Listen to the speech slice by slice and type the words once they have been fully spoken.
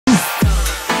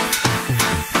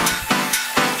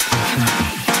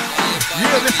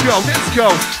go, let's go.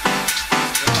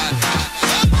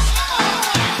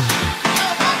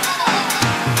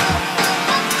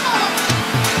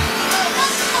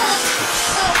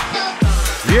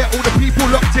 Yeah, all the people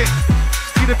locked in.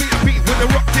 See the beat when they're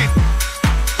rocked in.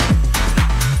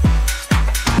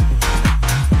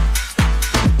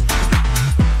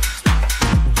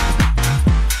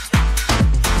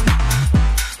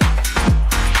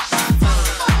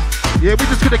 Yeah, we're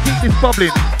just gonna keep this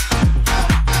bubbling.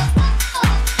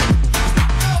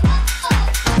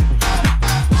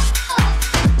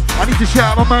 I need to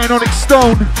shout out my man Onyx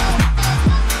Stone.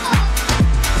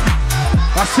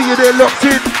 I see you there locked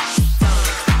in.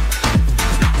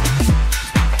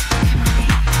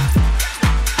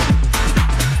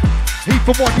 Heat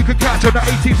for one you can catch on the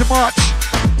 18th of March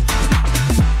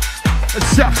at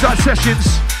Southside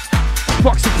Sessions,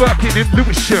 Box and Birkin in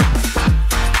Lewisham.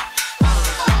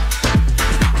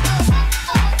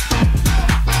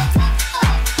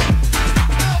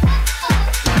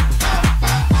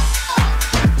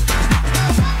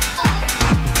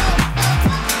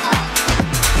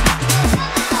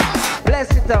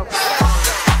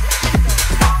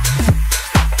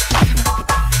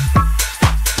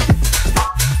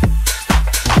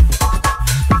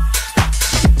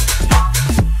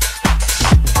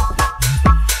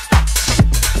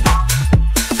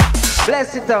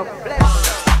 Bless it up.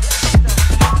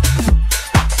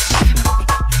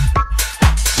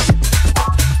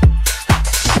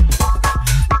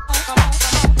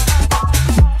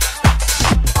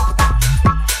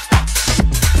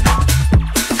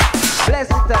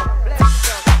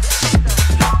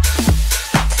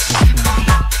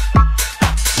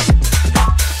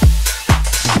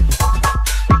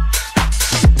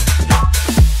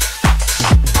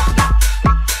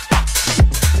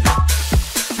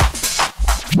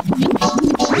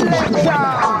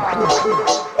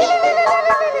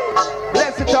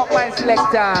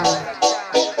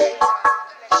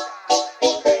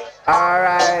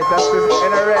 Alright, that's just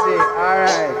in already.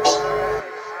 Alright.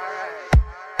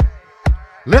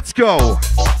 Let's go.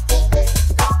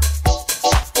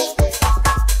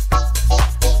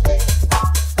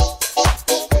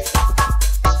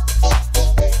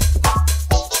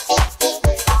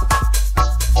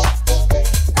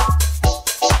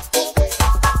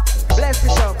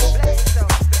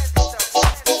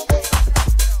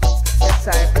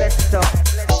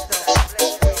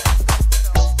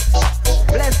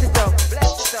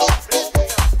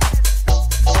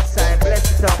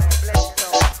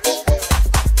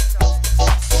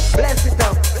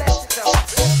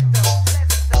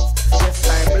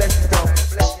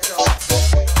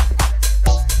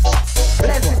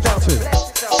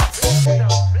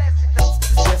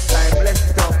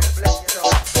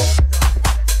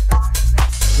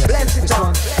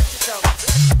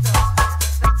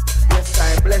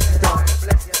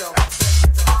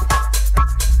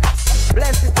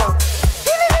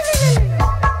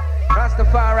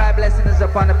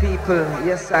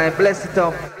 Yes, I bless it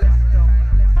up. 3,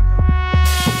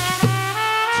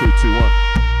 2, 1.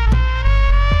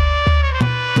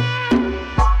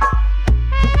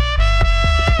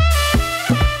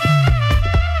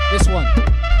 This one,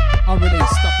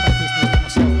 unreleased, stuff like business with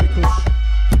myself, Mikus.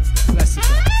 Bless it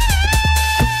up.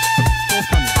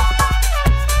 Forthcoming.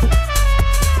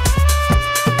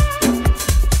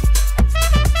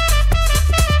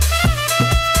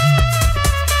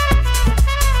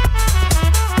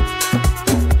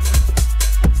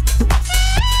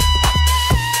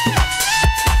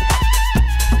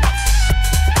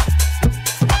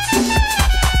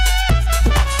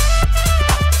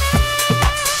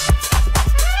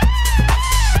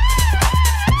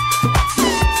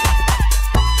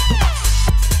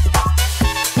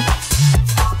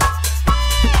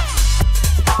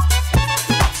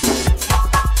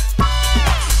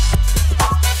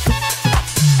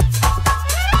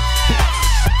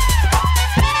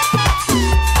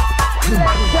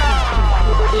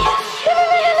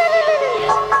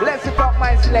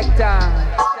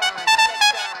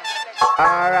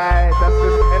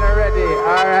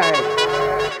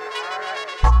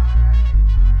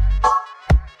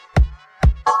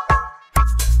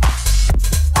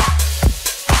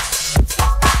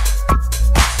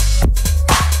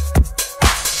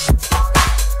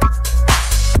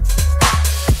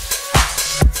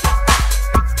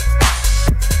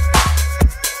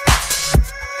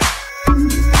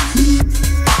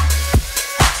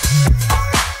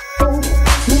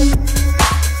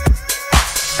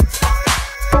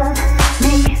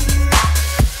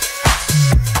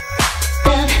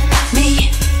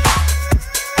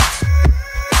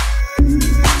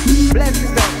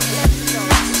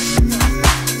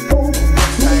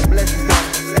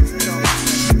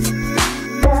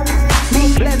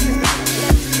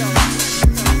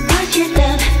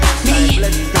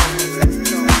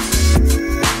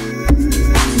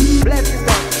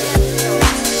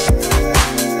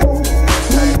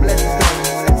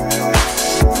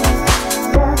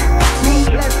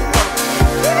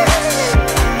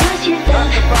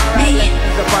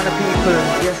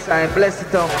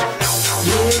 it up.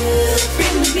 You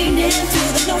bring the meaning to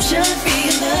the notion,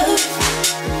 feel love.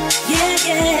 Yeah,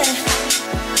 yeah.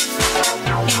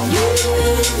 And you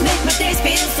make my days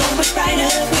feel so much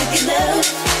brighter with your love.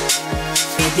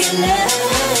 With your love.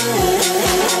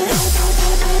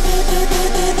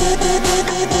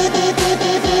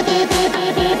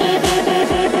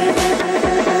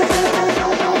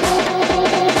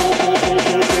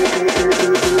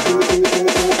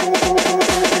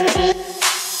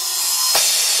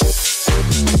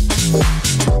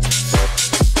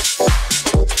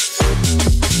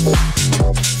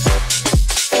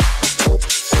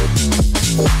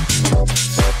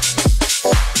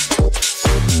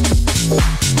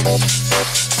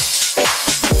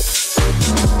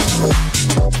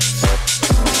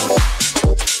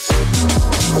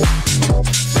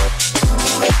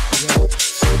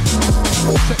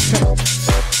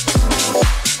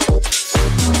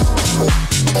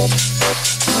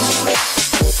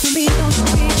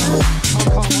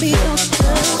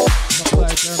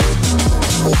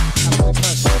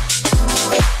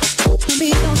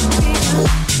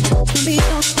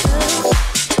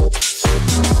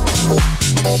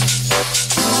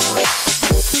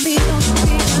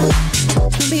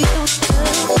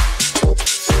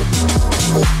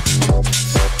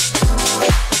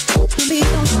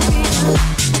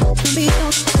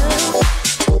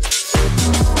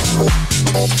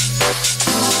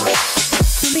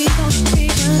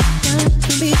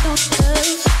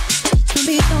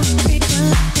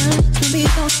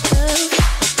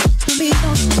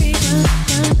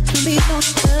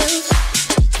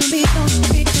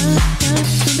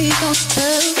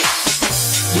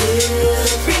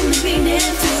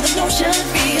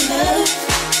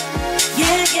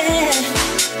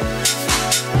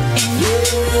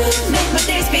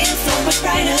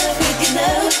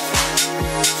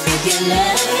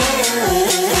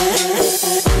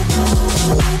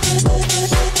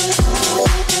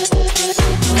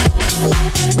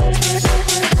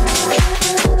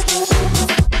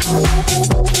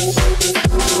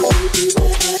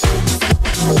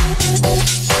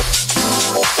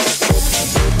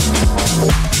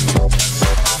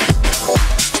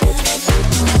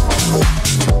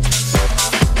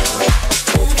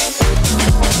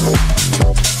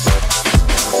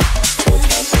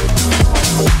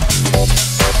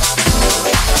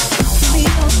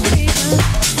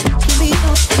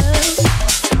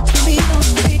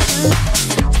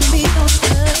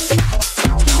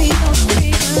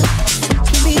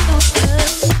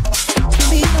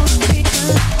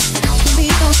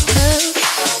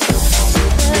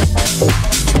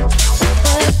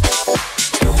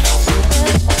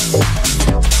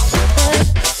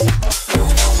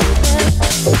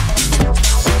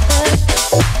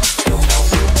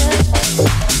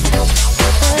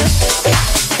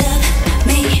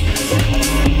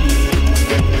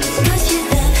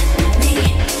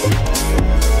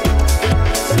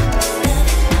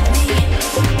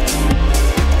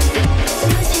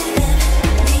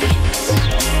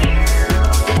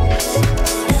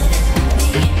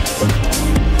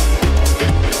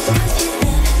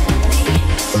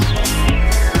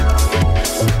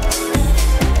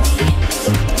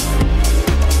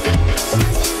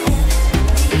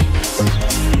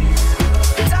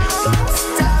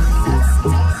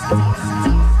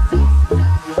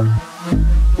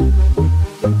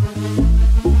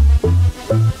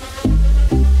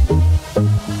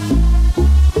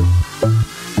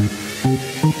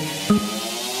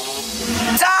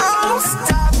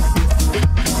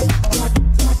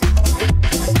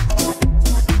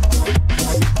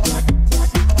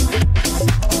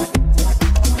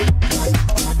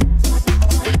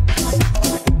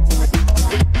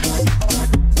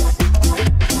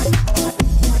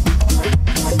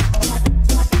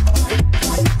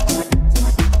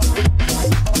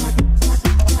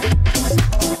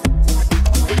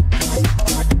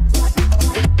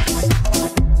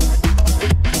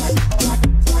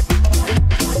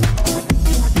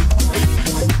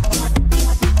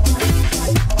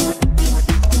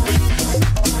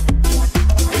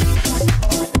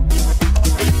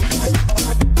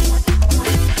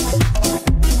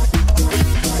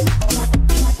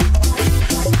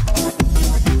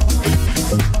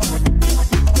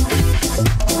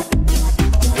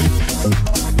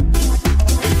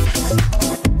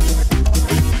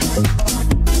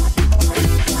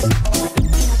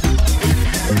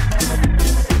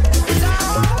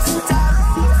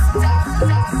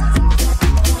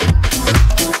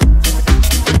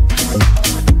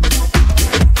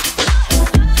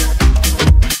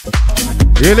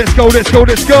 Yeah, let's go, let's go,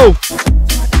 let's go.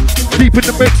 Deep in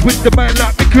the mix with the man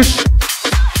like Mikus.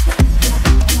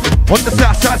 On the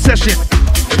Southside session.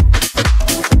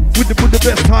 With the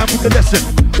best time, with the lesson.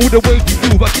 All the way we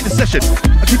move, I get the session.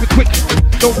 I keep it quick,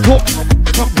 don't talk.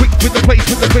 Come quick with the place,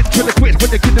 with the bench, with the quits.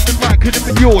 When they could have been mine, could have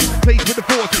been yours. Plays with the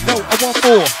force, no, I want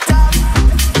more.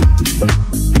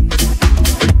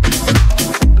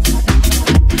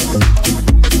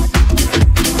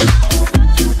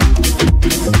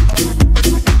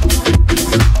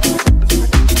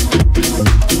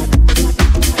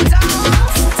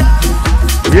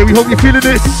 Yeah, we hope you're feeling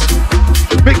this.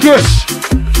 Mikus,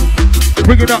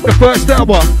 bringing up the first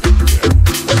hour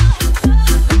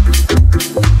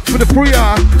for the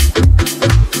 3-hour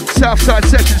Southside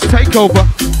Sessions takeover.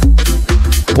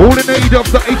 All in aid of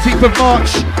the 18th of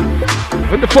March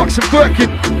when the Fox and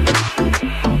Birkin.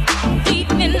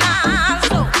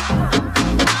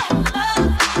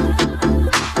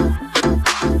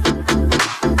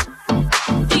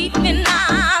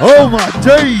 Oh my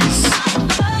days!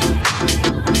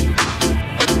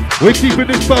 We're keeping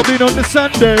this bubbling on the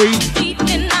Sunday.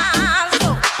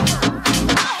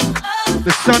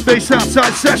 The Sunday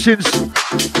Southside Sessions.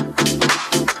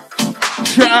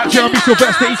 Shout out to Mr.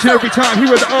 Best each and every time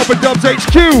here at the Urban Dubs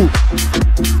HQ.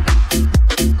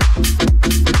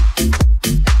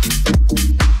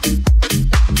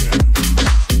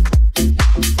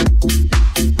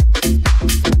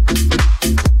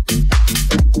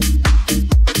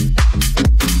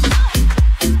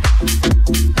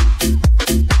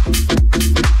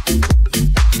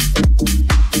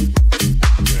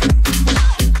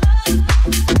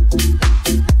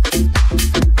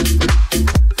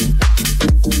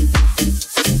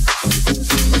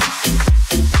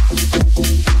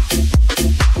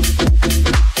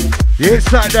 Yeah,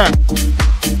 it's like that.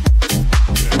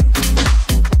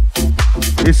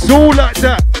 It's all like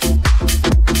that.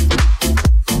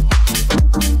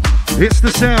 It's the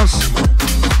sounds.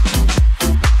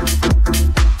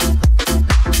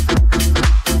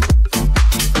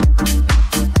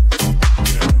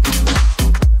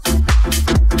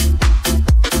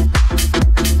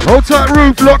 Hold tight,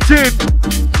 roof locked in.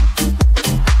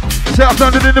 South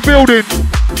London in the building.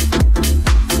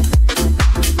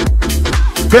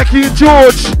 Becky and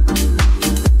George,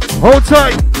 hold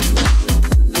tight.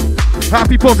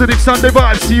 Happy positive Sunday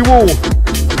vibes to you all.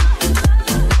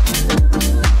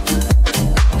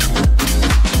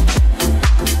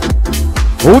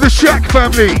 All the Shack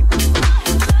family,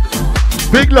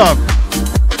 big love.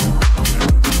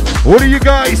 All of you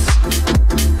guys.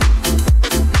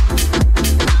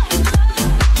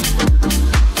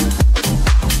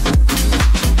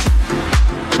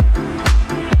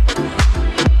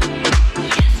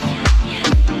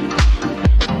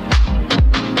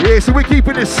 Yeah, so we're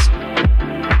keeping this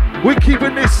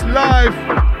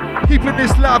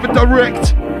live and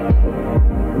direct.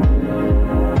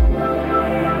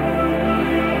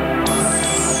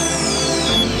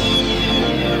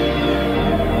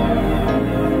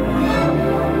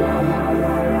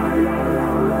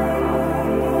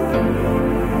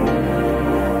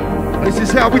 This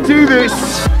is how we do this.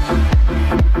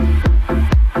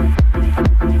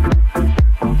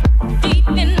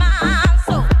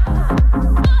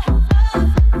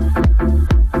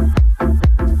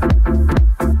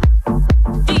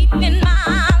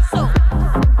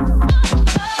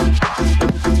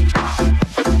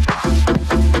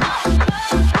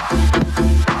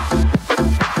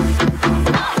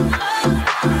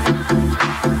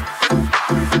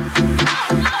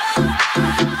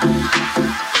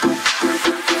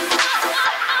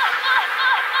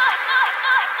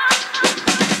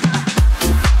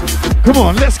 Come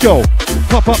on, let's go.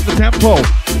 Pop up the tempo.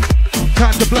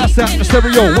 Time to blast out the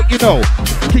stereo. What you know?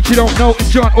 In case you don't know, it's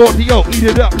John Audio. Eat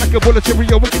it up like a bowl of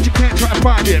Cheerio. What you can't try to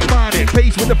find it. Find it.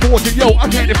 Pace with the force and yo, I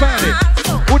can't define it.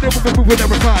 We'll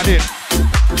never find it.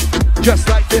 Just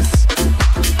like this.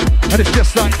 And it's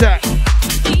just like that.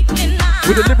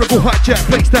 With a lyrical hijack.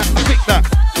 Place that. I think that.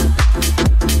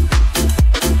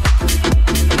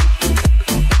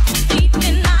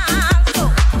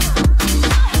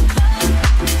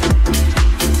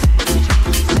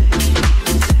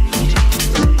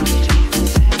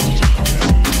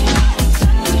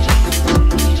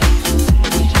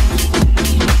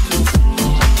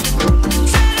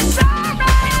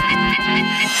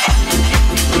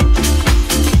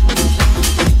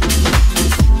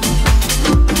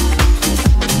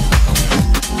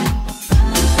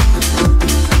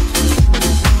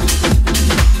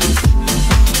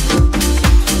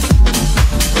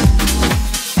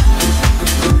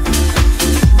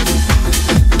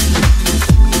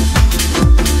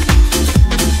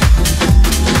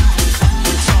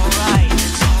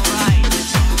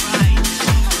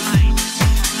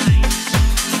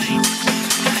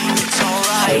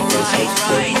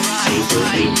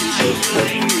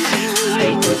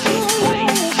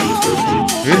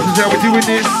 This is how we're doing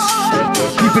this.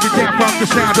 Keeping it down from the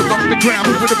sound along the ground.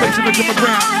 Moving the bass and the drum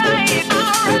around.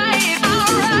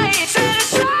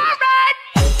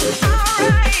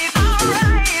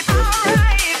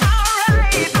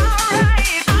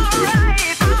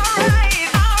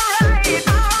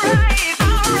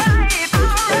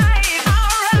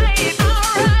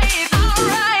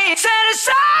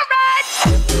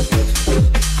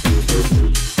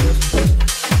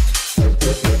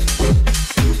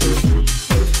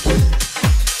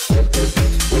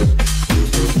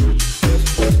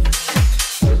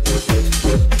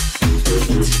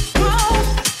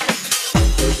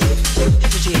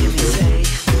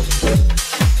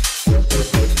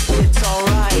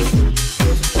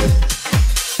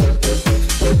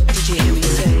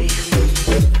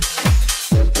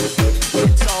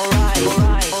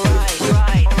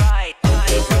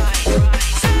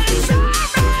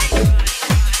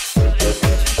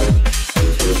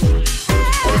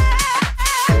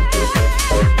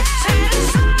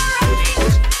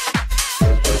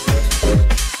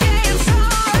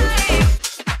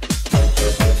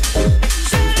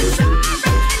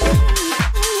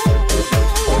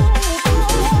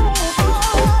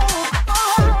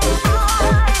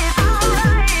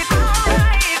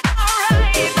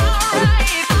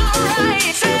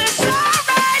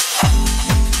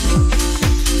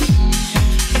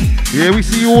 Yeah, we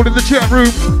see you all in the chat room.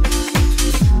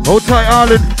 Hold tight,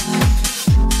 Ireland.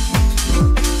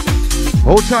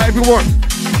 Hold tight, everyone.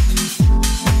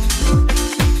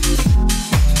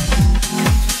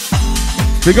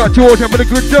 We got George having a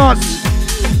good dance.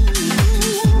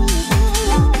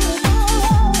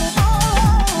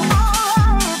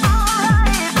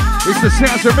 It's the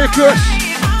sounds of Mikus.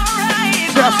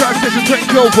 Southside session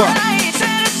taking over.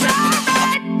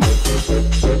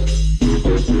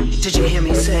 Did you hear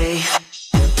me say?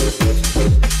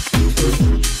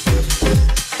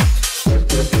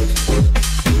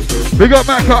 Big up,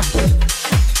 Macca.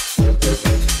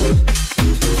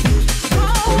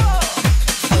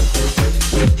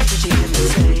 Did you hear me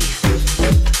say?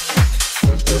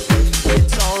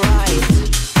 It's alright.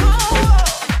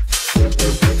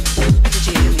 Did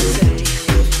you hear me say?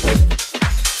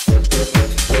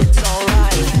 It's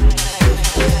alright.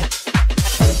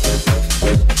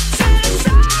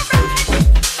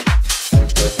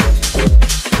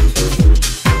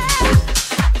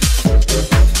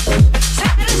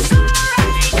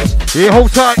 Yeah,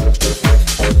 hold tight.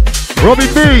 Robbie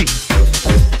B.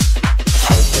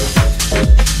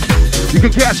 You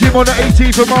can catch him on the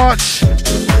 18th of March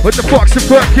with the Box and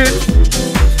Birkin.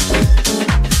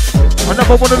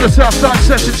 Another one of the Southside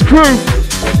Sessions crew.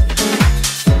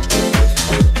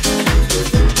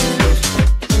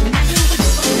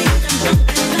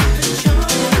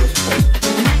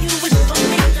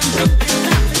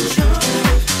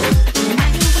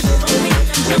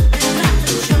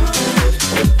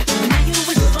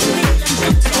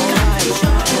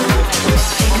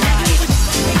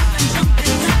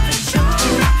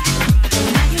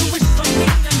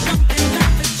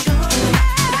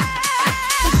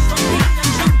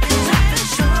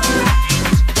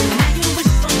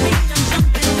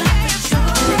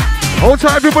 Hold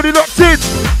tight, everybody locked in.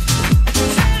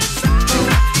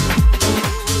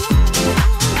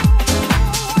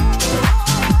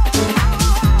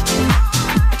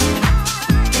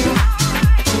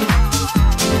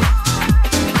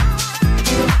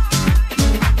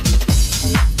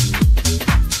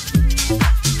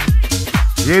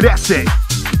 Yeah, that's it.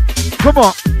 Come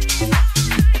on.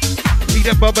 Keep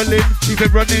it bubbling, keep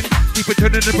it running, keep it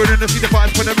turning and burning, see the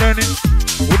vibes when I'm learning.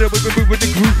 With the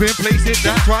groove in, place it,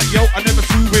 that's right, yo, I never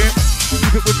swoop in.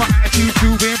 Keep it with my attitude,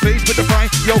 groove in, place with the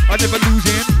vibe, yo, I never lose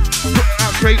in. Put it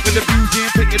out straight with the views in,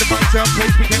 pick it the vibes out,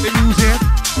 place we can't be losing.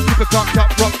 Keep it cocked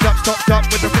up, rocked up, stopped up,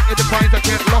 with the fit of the vibes I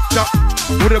can't locked up.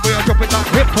 With the way I drop it like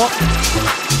hip hop.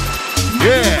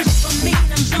 Yeah.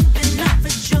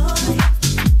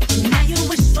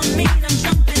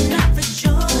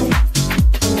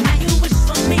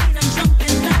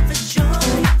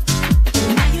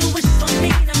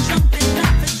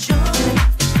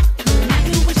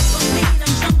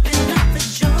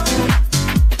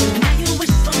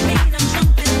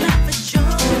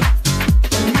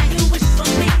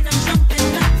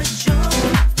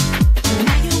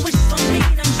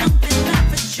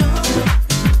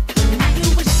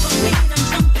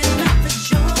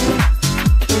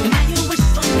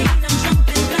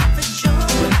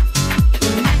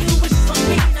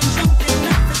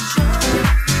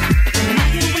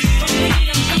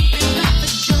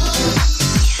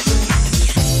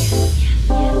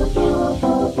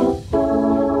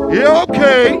 Yeah,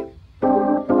 okay.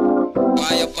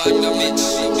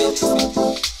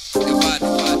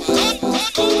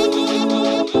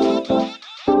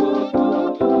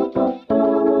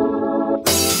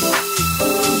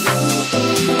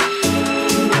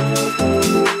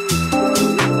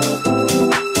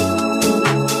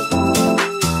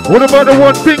 What about the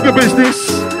one finger business?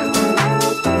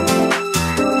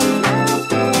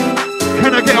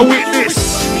 Can I get a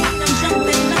witness?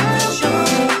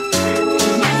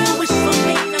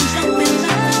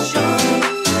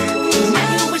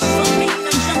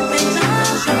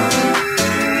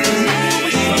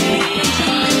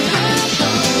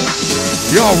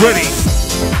 Y'all ready?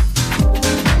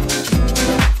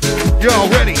 Y'all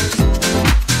ready?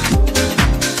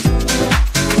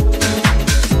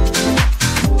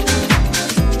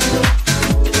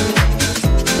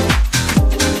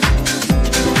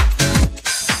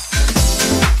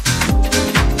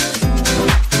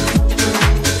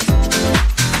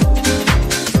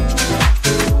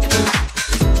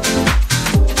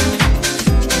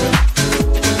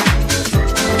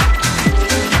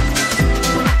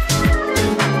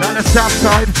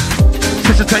 Southside,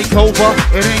 since a takeover,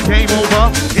 it ain't game over.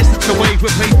 It's the wave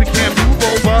with pace we can't move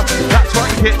over. That's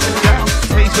right, hit down.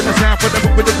 Pace with the sound from the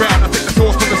move with the ground. I take the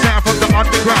source from the sound from the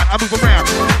underground. I move around,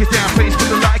 get down, face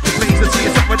with the like it, please. I see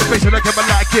it's up with the face and I come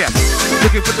like it.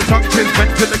 Looking for the function,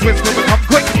 went to the quiz, will become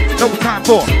quick. No time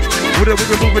for. With a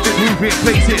move with the groove, it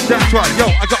plays it. That's right, yo,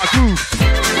 I got a groove.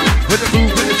 With the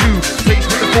move, with the groove, place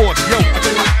with the force. Yo, I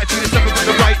got my attitude, it's something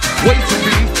with the right way to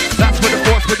be. That's with the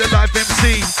force, with the live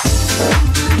MC.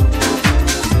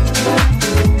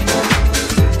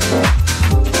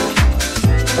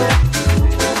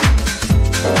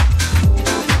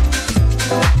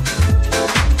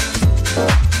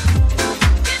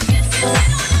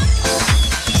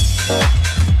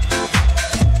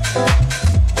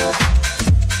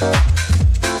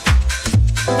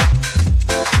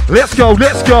 Let's go,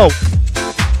 let's go.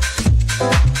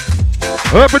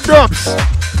 Urban Dubs.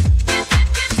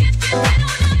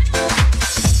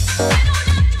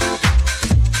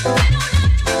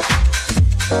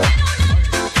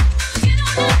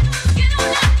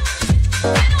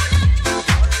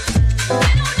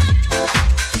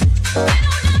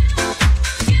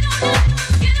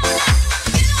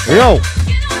 Yo,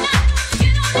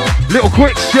 little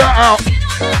quick shout out.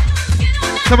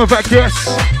 Some of our guests,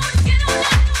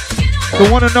 the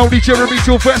one and only Jeremy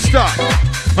Sylvester,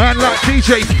 man like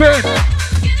DJ Finn,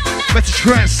 better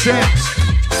transcend.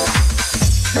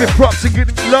 Give it props and give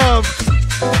it love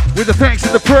with the thanks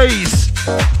and the praise.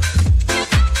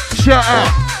 Shout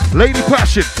out Lady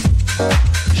Passion.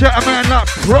 Shout out man like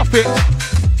Prophet.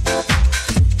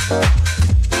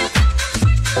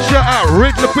 Shout out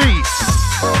Riddler Beats.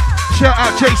 Shout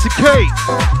out Jason K.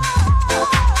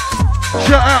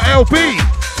 Shout out LB.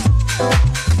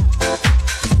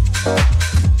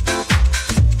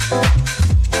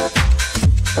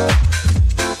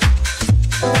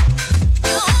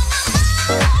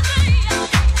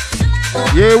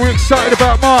 Yeah, we're excited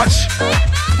about March.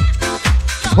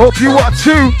 Hope you are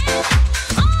too.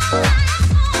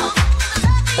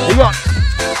 We got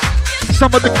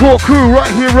some of the core crew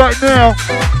right here, right now.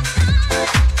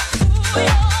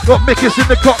 Got Mikus in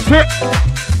the cockpit.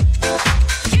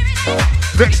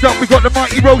 Next up, we got the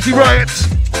mighty Rosie Riot.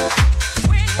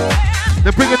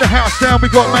 They're bringing the house down. We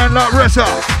got man like Reza.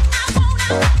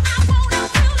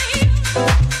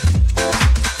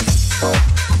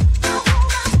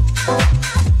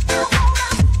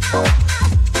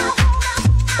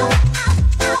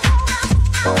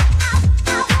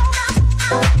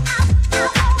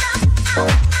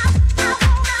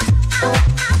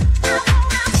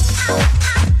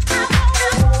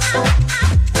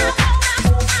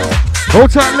 Hold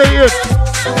tight, Leighton.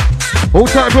 Hold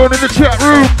tight, everyone in the chat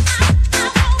room.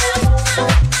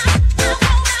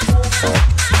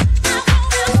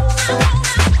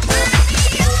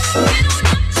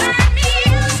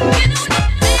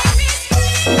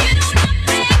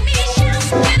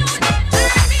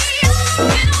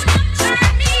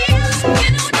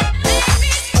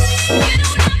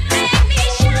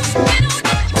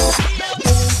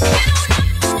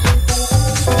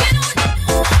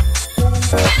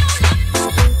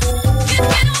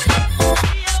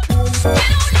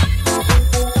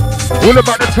 All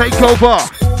about the takeover.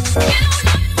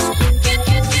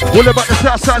 All about the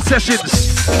Southside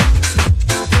sessions.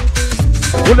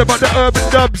 All about the urban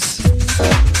dubs.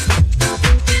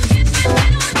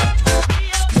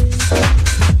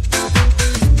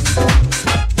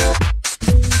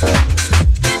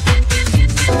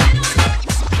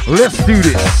 Let's do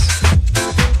this.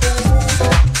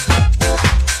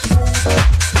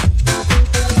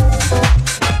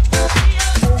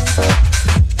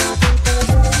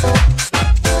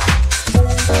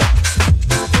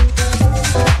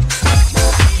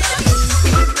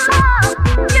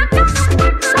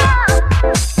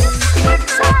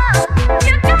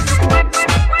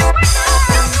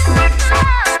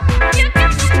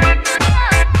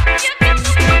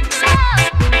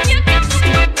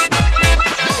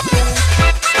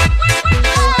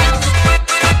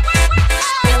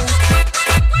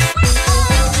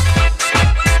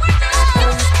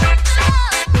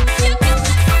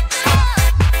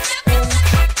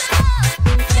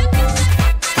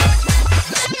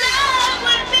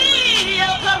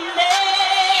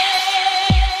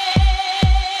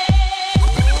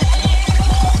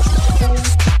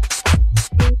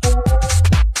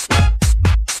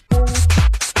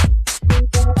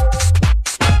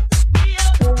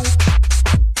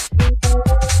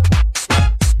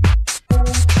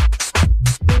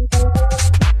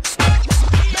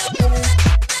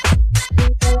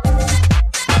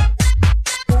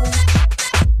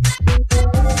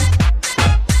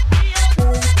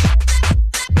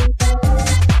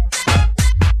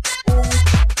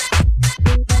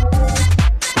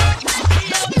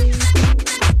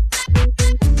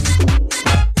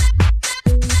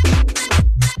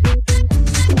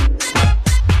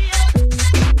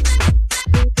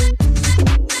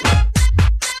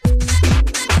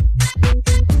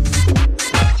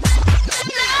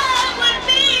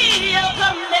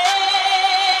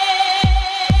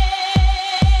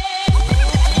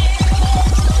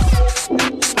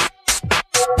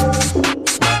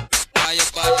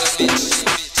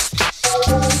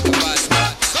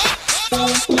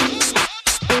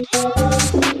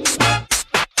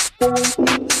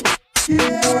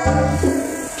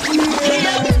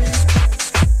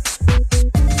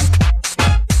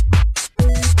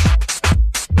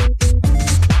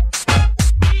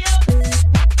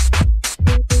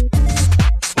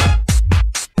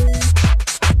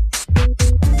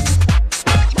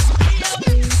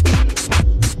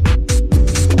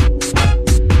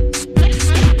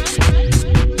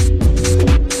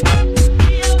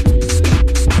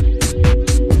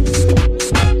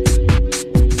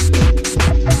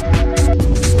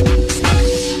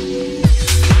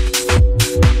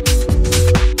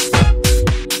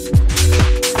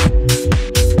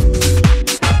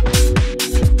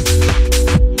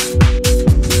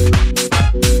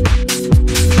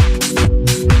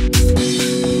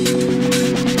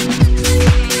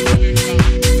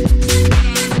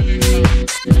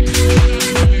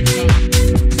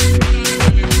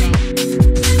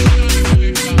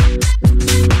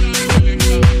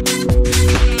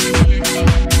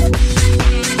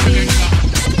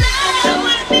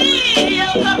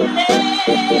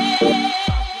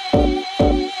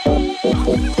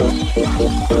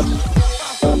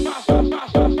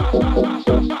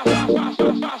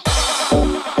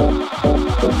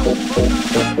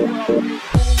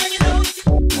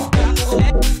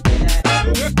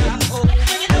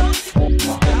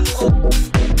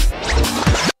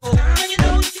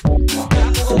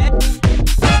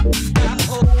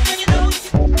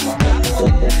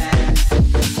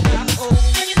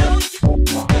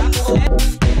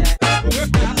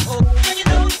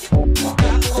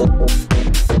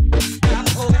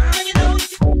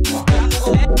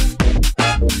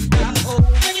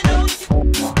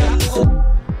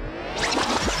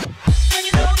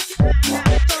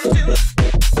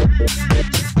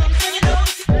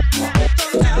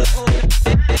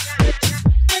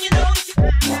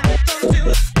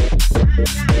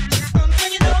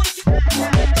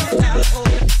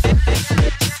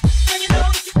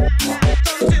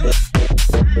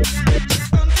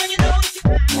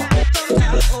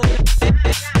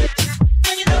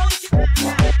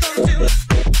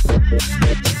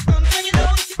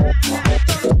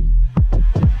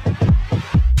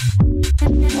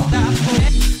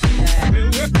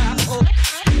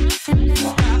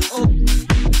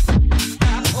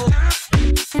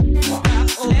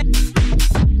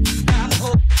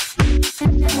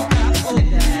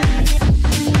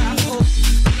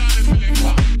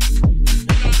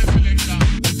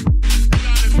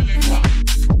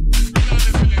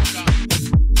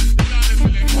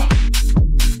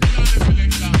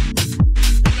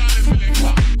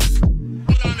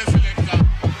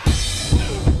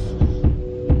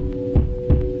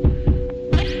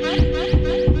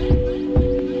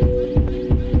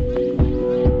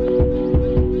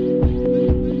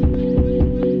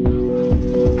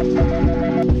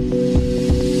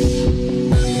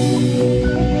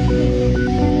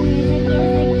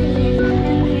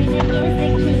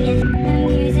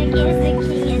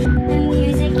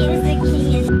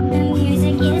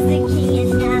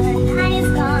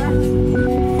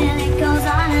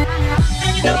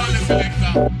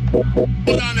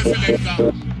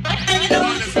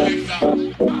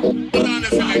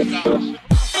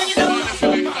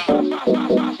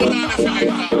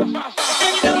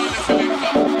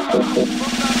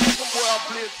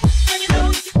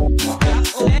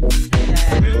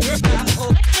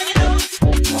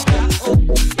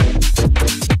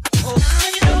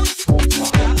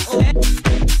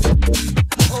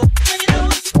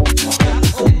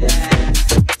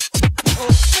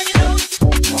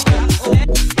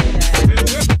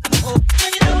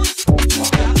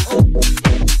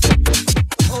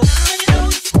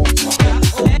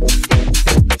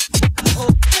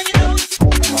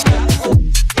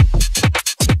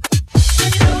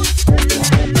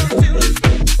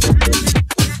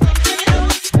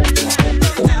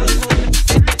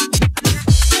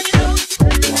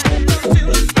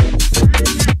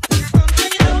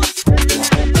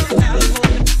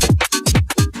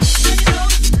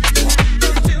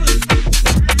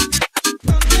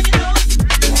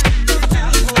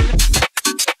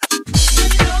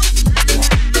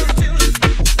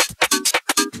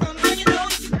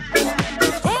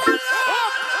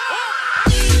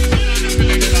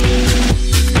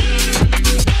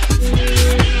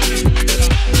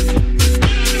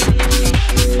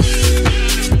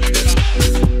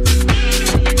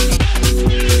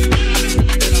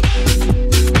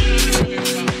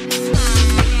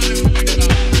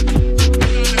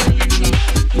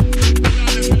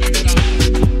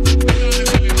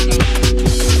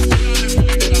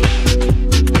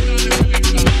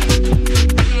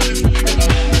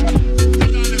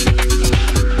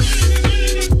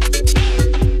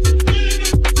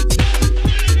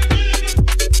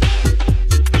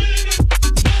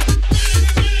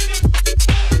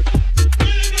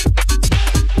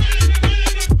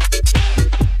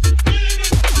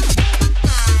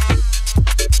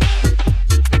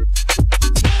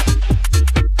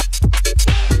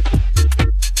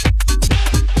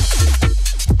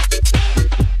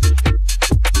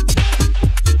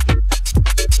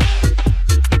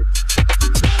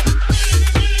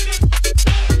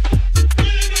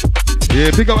 Yeah,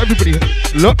 big up everybody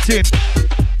locked in.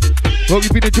 Hope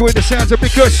you've been enjoying the sounds of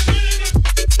Mikus.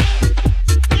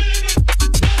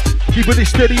 Keeping it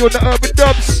steady on the urban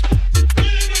dubs.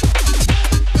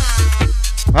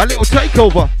 Our little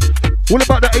takeover. All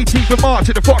about the 18th of March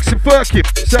at the Fox and Firkin.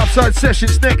 Southside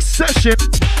Sessions next session.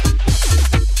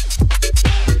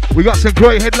 We got some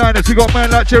great headliners. We got man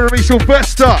like Jeremy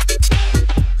Sylvester.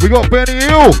 We got Benny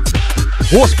Hill.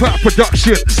 Horsepower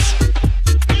Productions.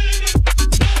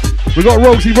 We got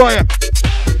Rosie, Riot.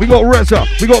 We got Reza.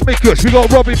 We got Mikus. We got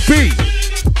Robin B.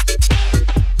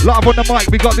 Live on the mic.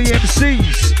 We got the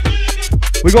MCs.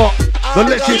 We got the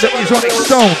legend that is on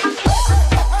its own.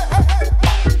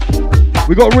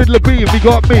 We got Riddler B and we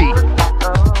got me.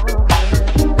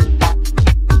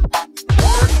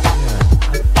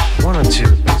 I wanted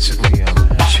to basically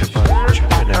ask you about your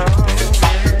trip and everything.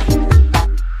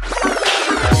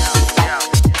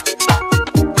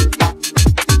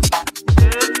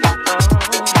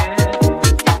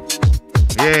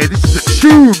 Yeah, this is a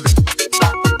tune.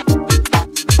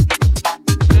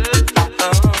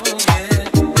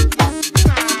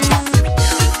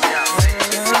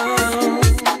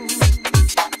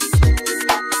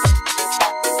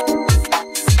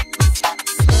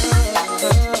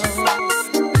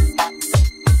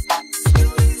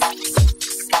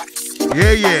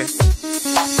 Yeah, yeah.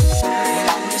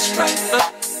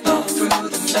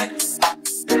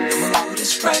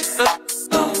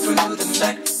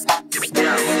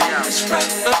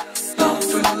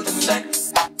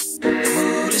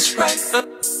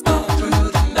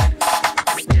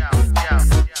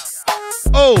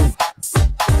 Oh,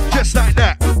 just like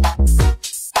that.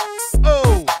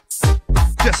 Oh,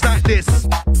 just like this.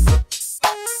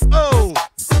 Oh,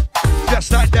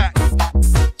 just like that.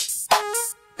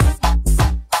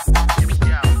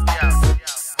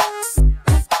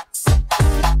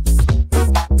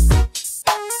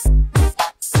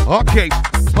 Okay,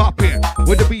 pop in.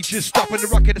 When the beach is stopping, the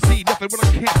rock in the sea. Nothing when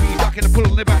I can't be knocking and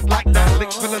pulling it back like that.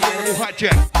 Link for the little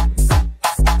hijack.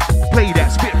 Play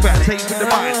that, spit fast, take with the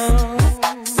mind.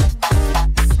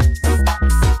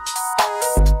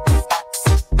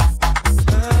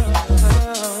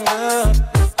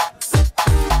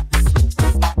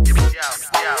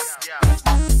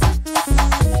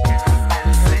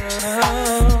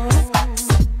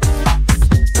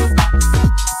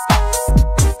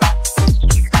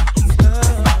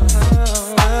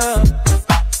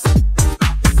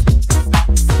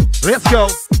 Let's go.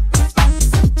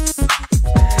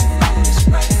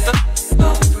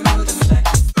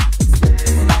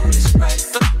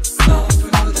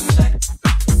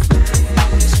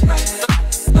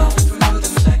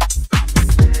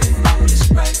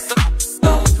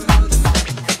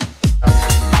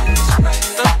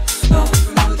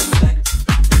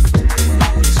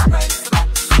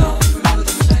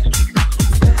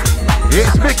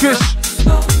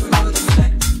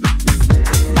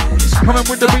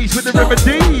 with the beats, with the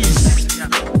remedies.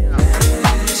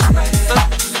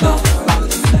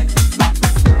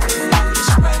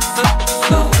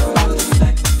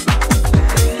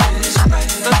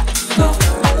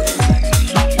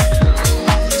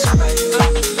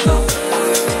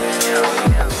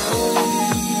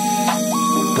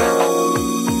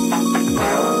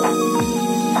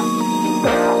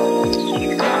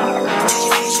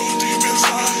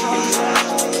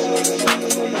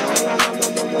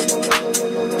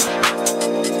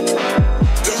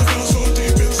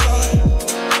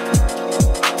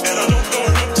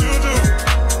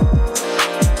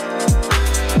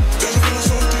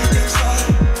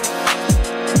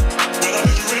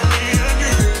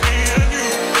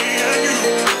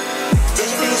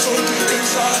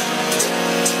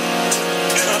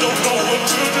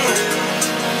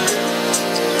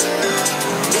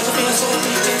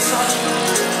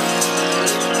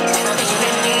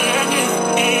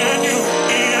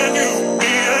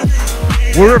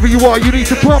 Wherever you are, you need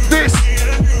to pump this.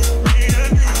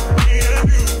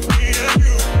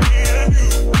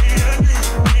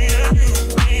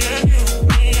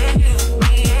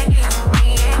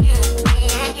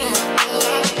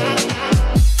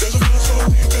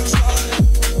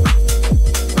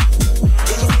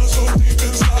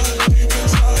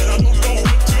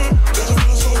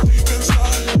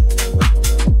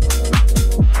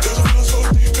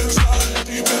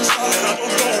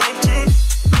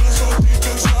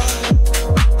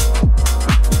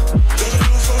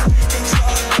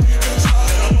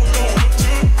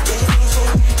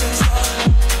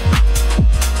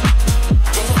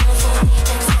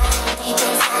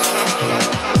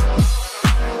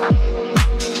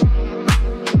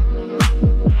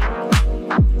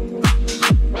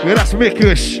 Yeah, that's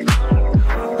Mikus.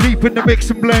 Deep in the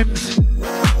mix and blend.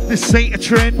 This ain't a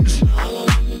trend.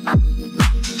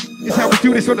 It's how we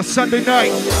do this on a Sunday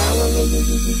night.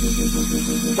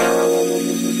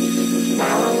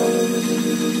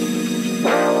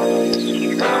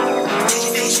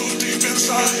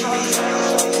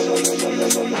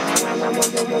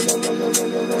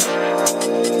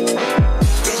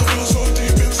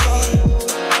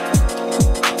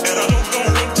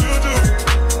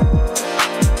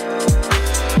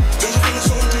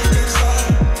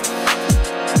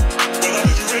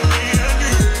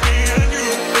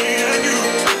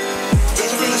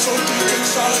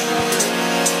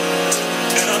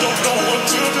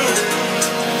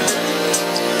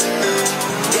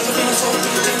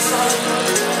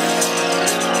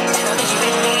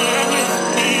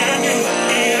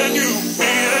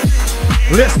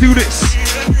 Let's do this.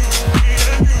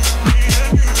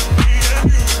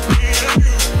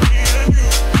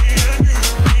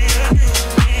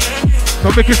 So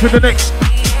Mikus for the next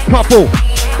couple.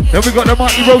 Then we got the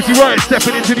mighty Rosie Riot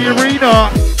stepping into the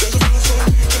arena.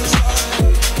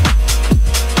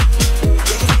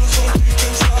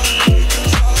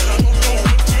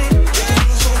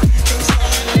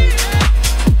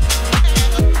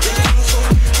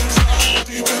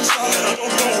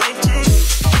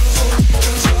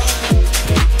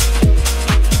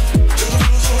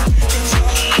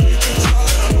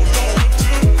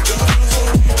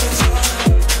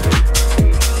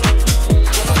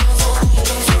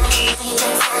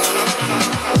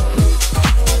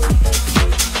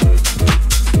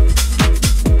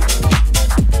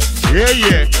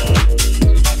 Yeah.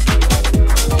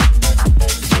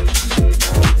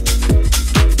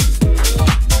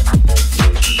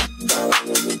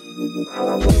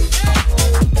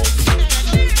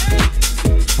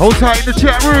 Hold tight in the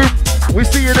chat room. We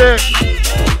see you there.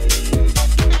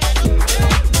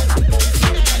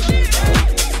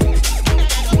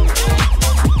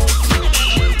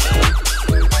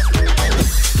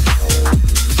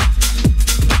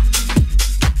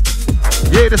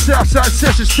 Yeah, the Southside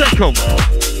session second.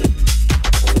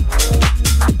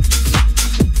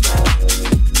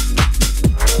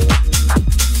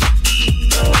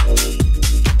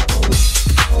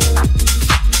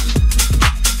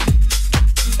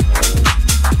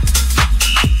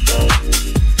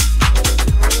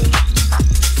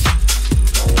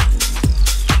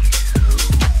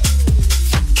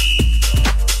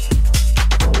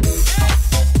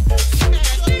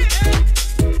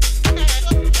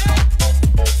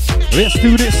 Let's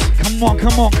do this. Come on,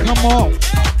 come on, come on.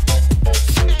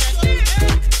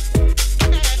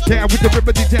 Down with the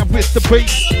remedy, down with the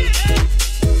bass.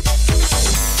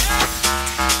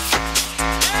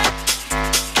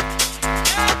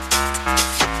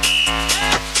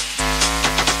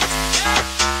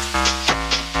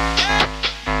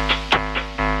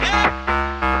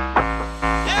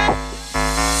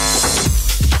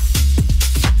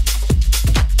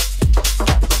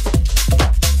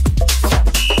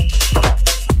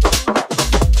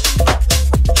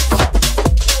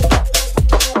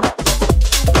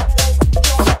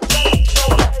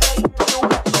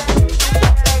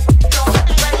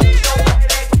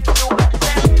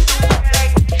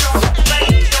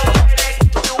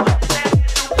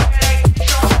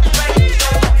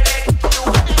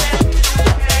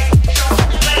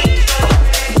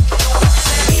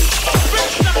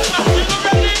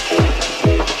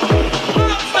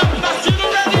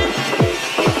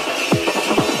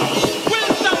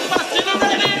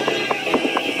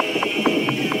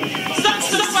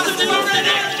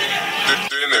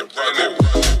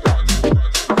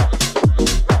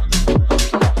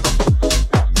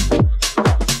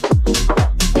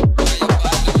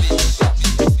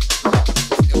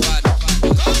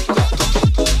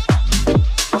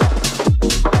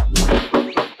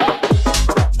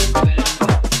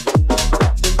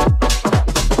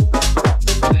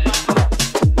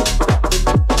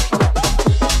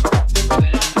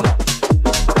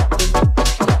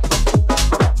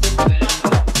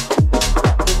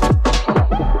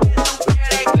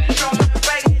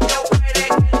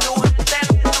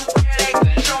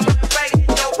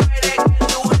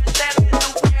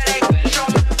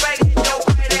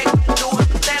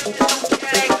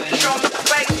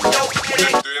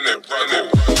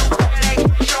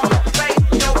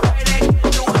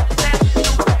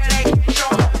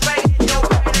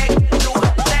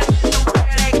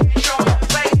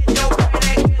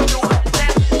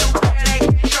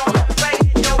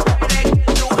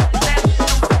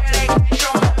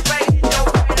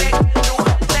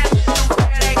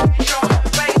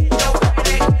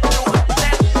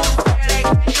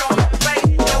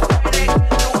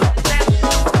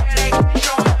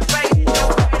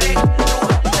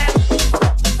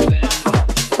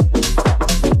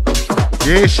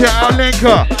 Yeah, shout out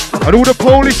Lenka and all the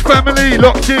Polish family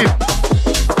locked in.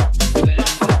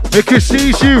 Mikus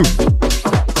sees you.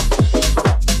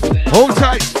 Hold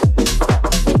tight.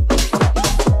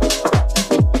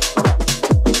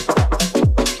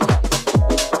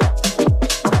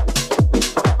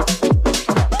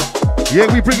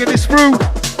 Yeah, we bringing this through.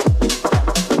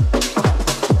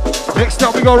 Next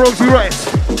up we got Rosie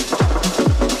Riot.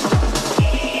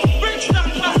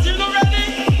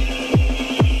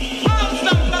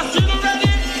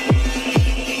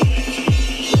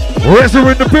 Reza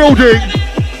in the building.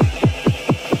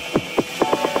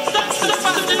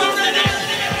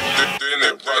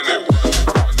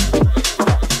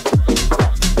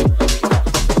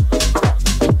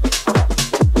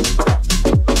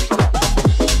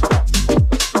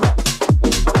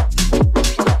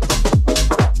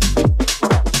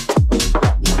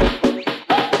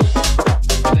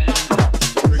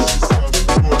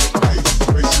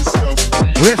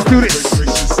 Let's do this.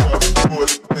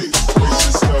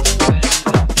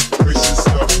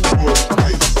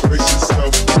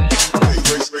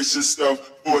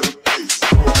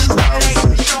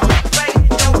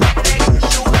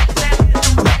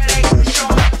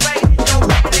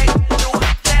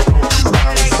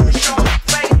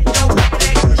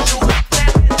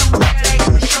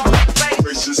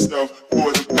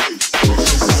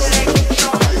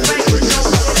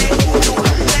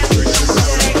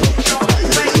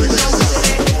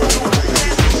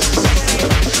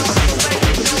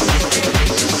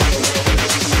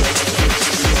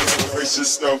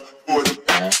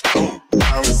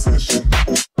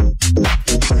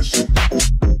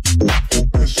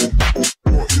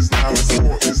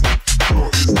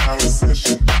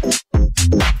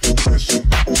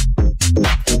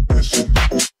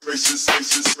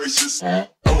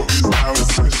 Yeah.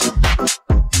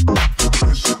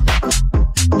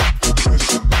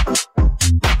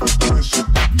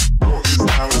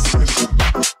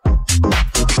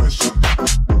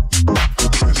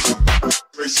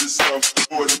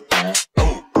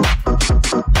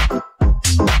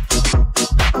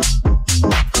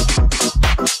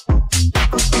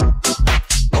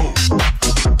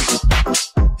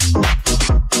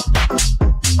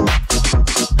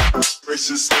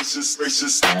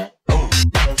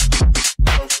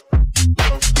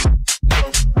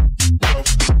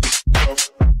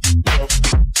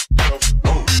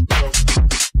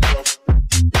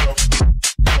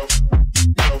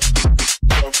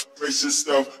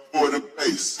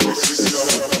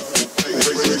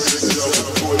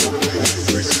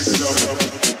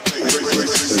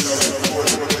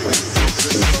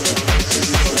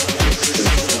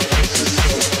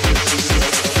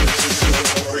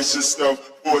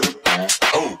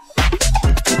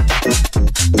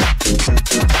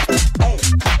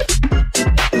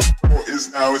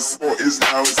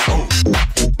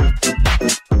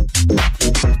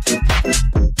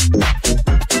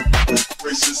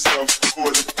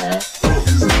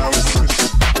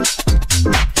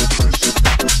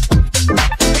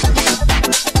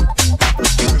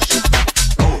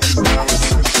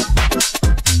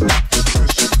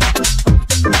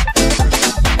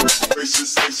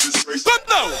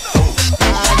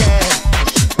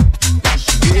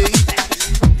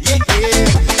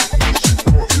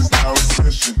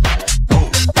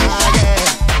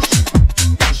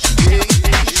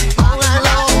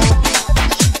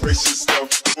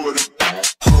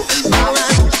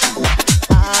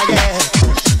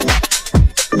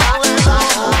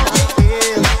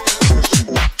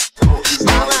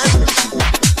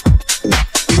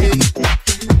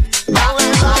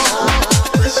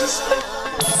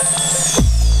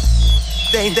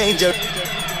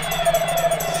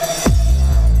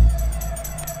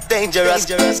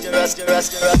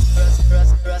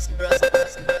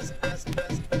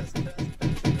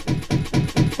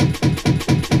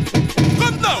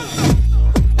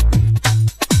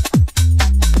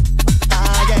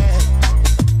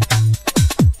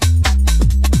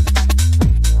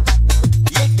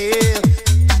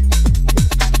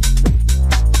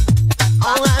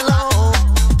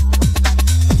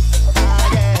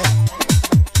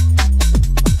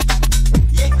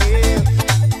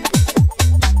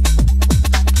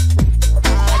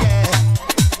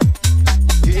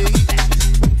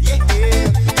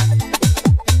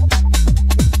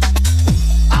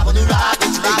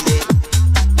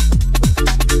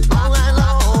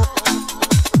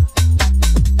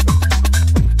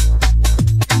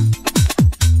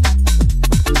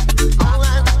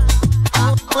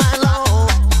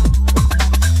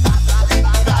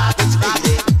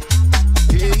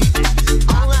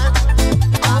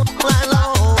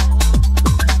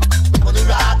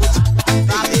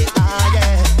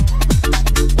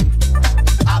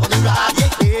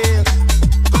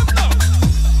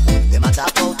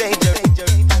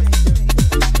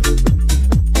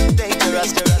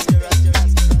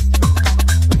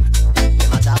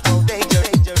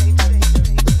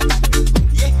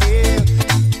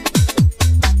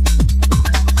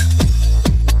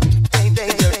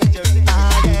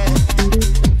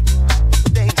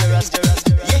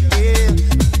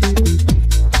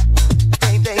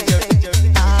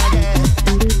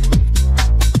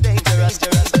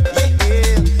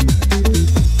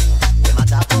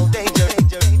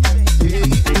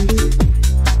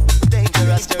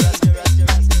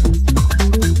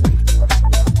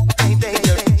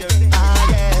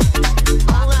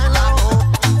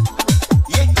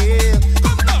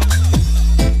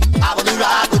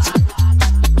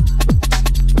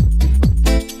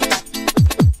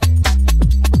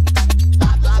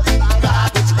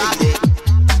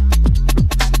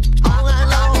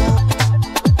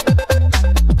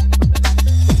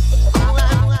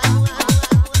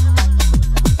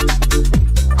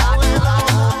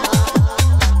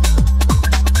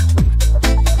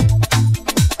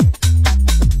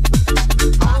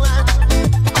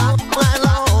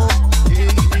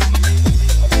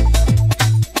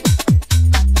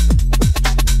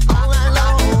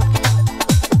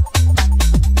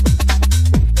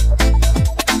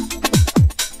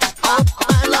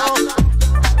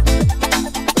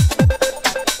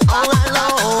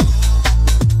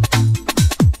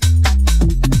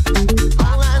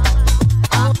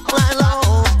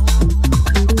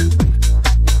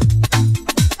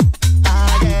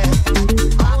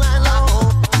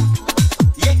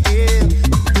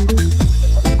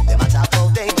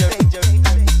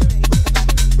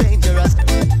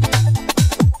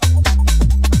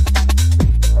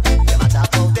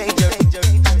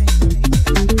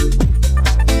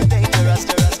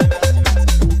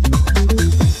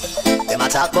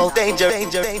 danger,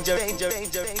 danger, danger, danger,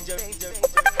 danger, danger, danger.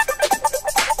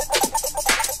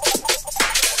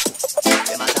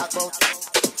 Them a talk about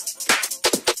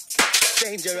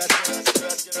dangerous.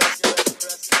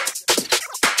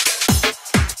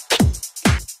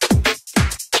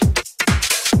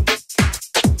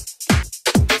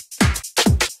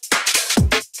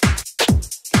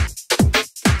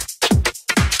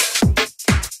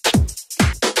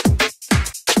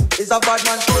 It's a bad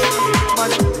man, man,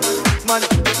 man, man,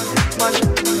 man, man,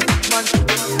 man, man,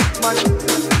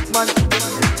 man, man, man,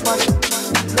 man,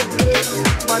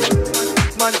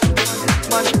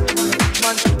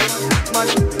 man,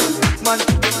 man,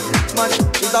 man.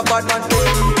 It's a bad man, man,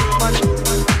 man,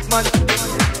 man,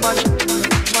 man, man, man,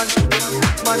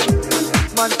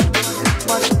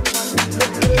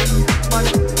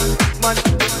 man,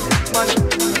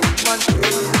 man,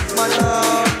 man, man, man,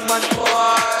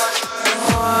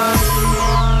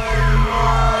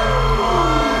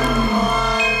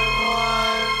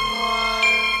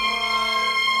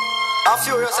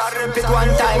 Furious, I repeat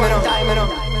one time, you know.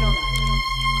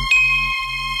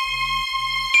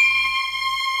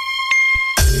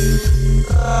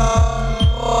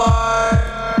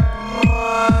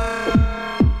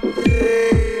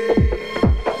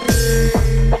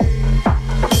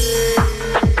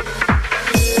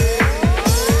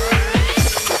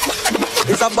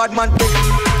 It's a bad man.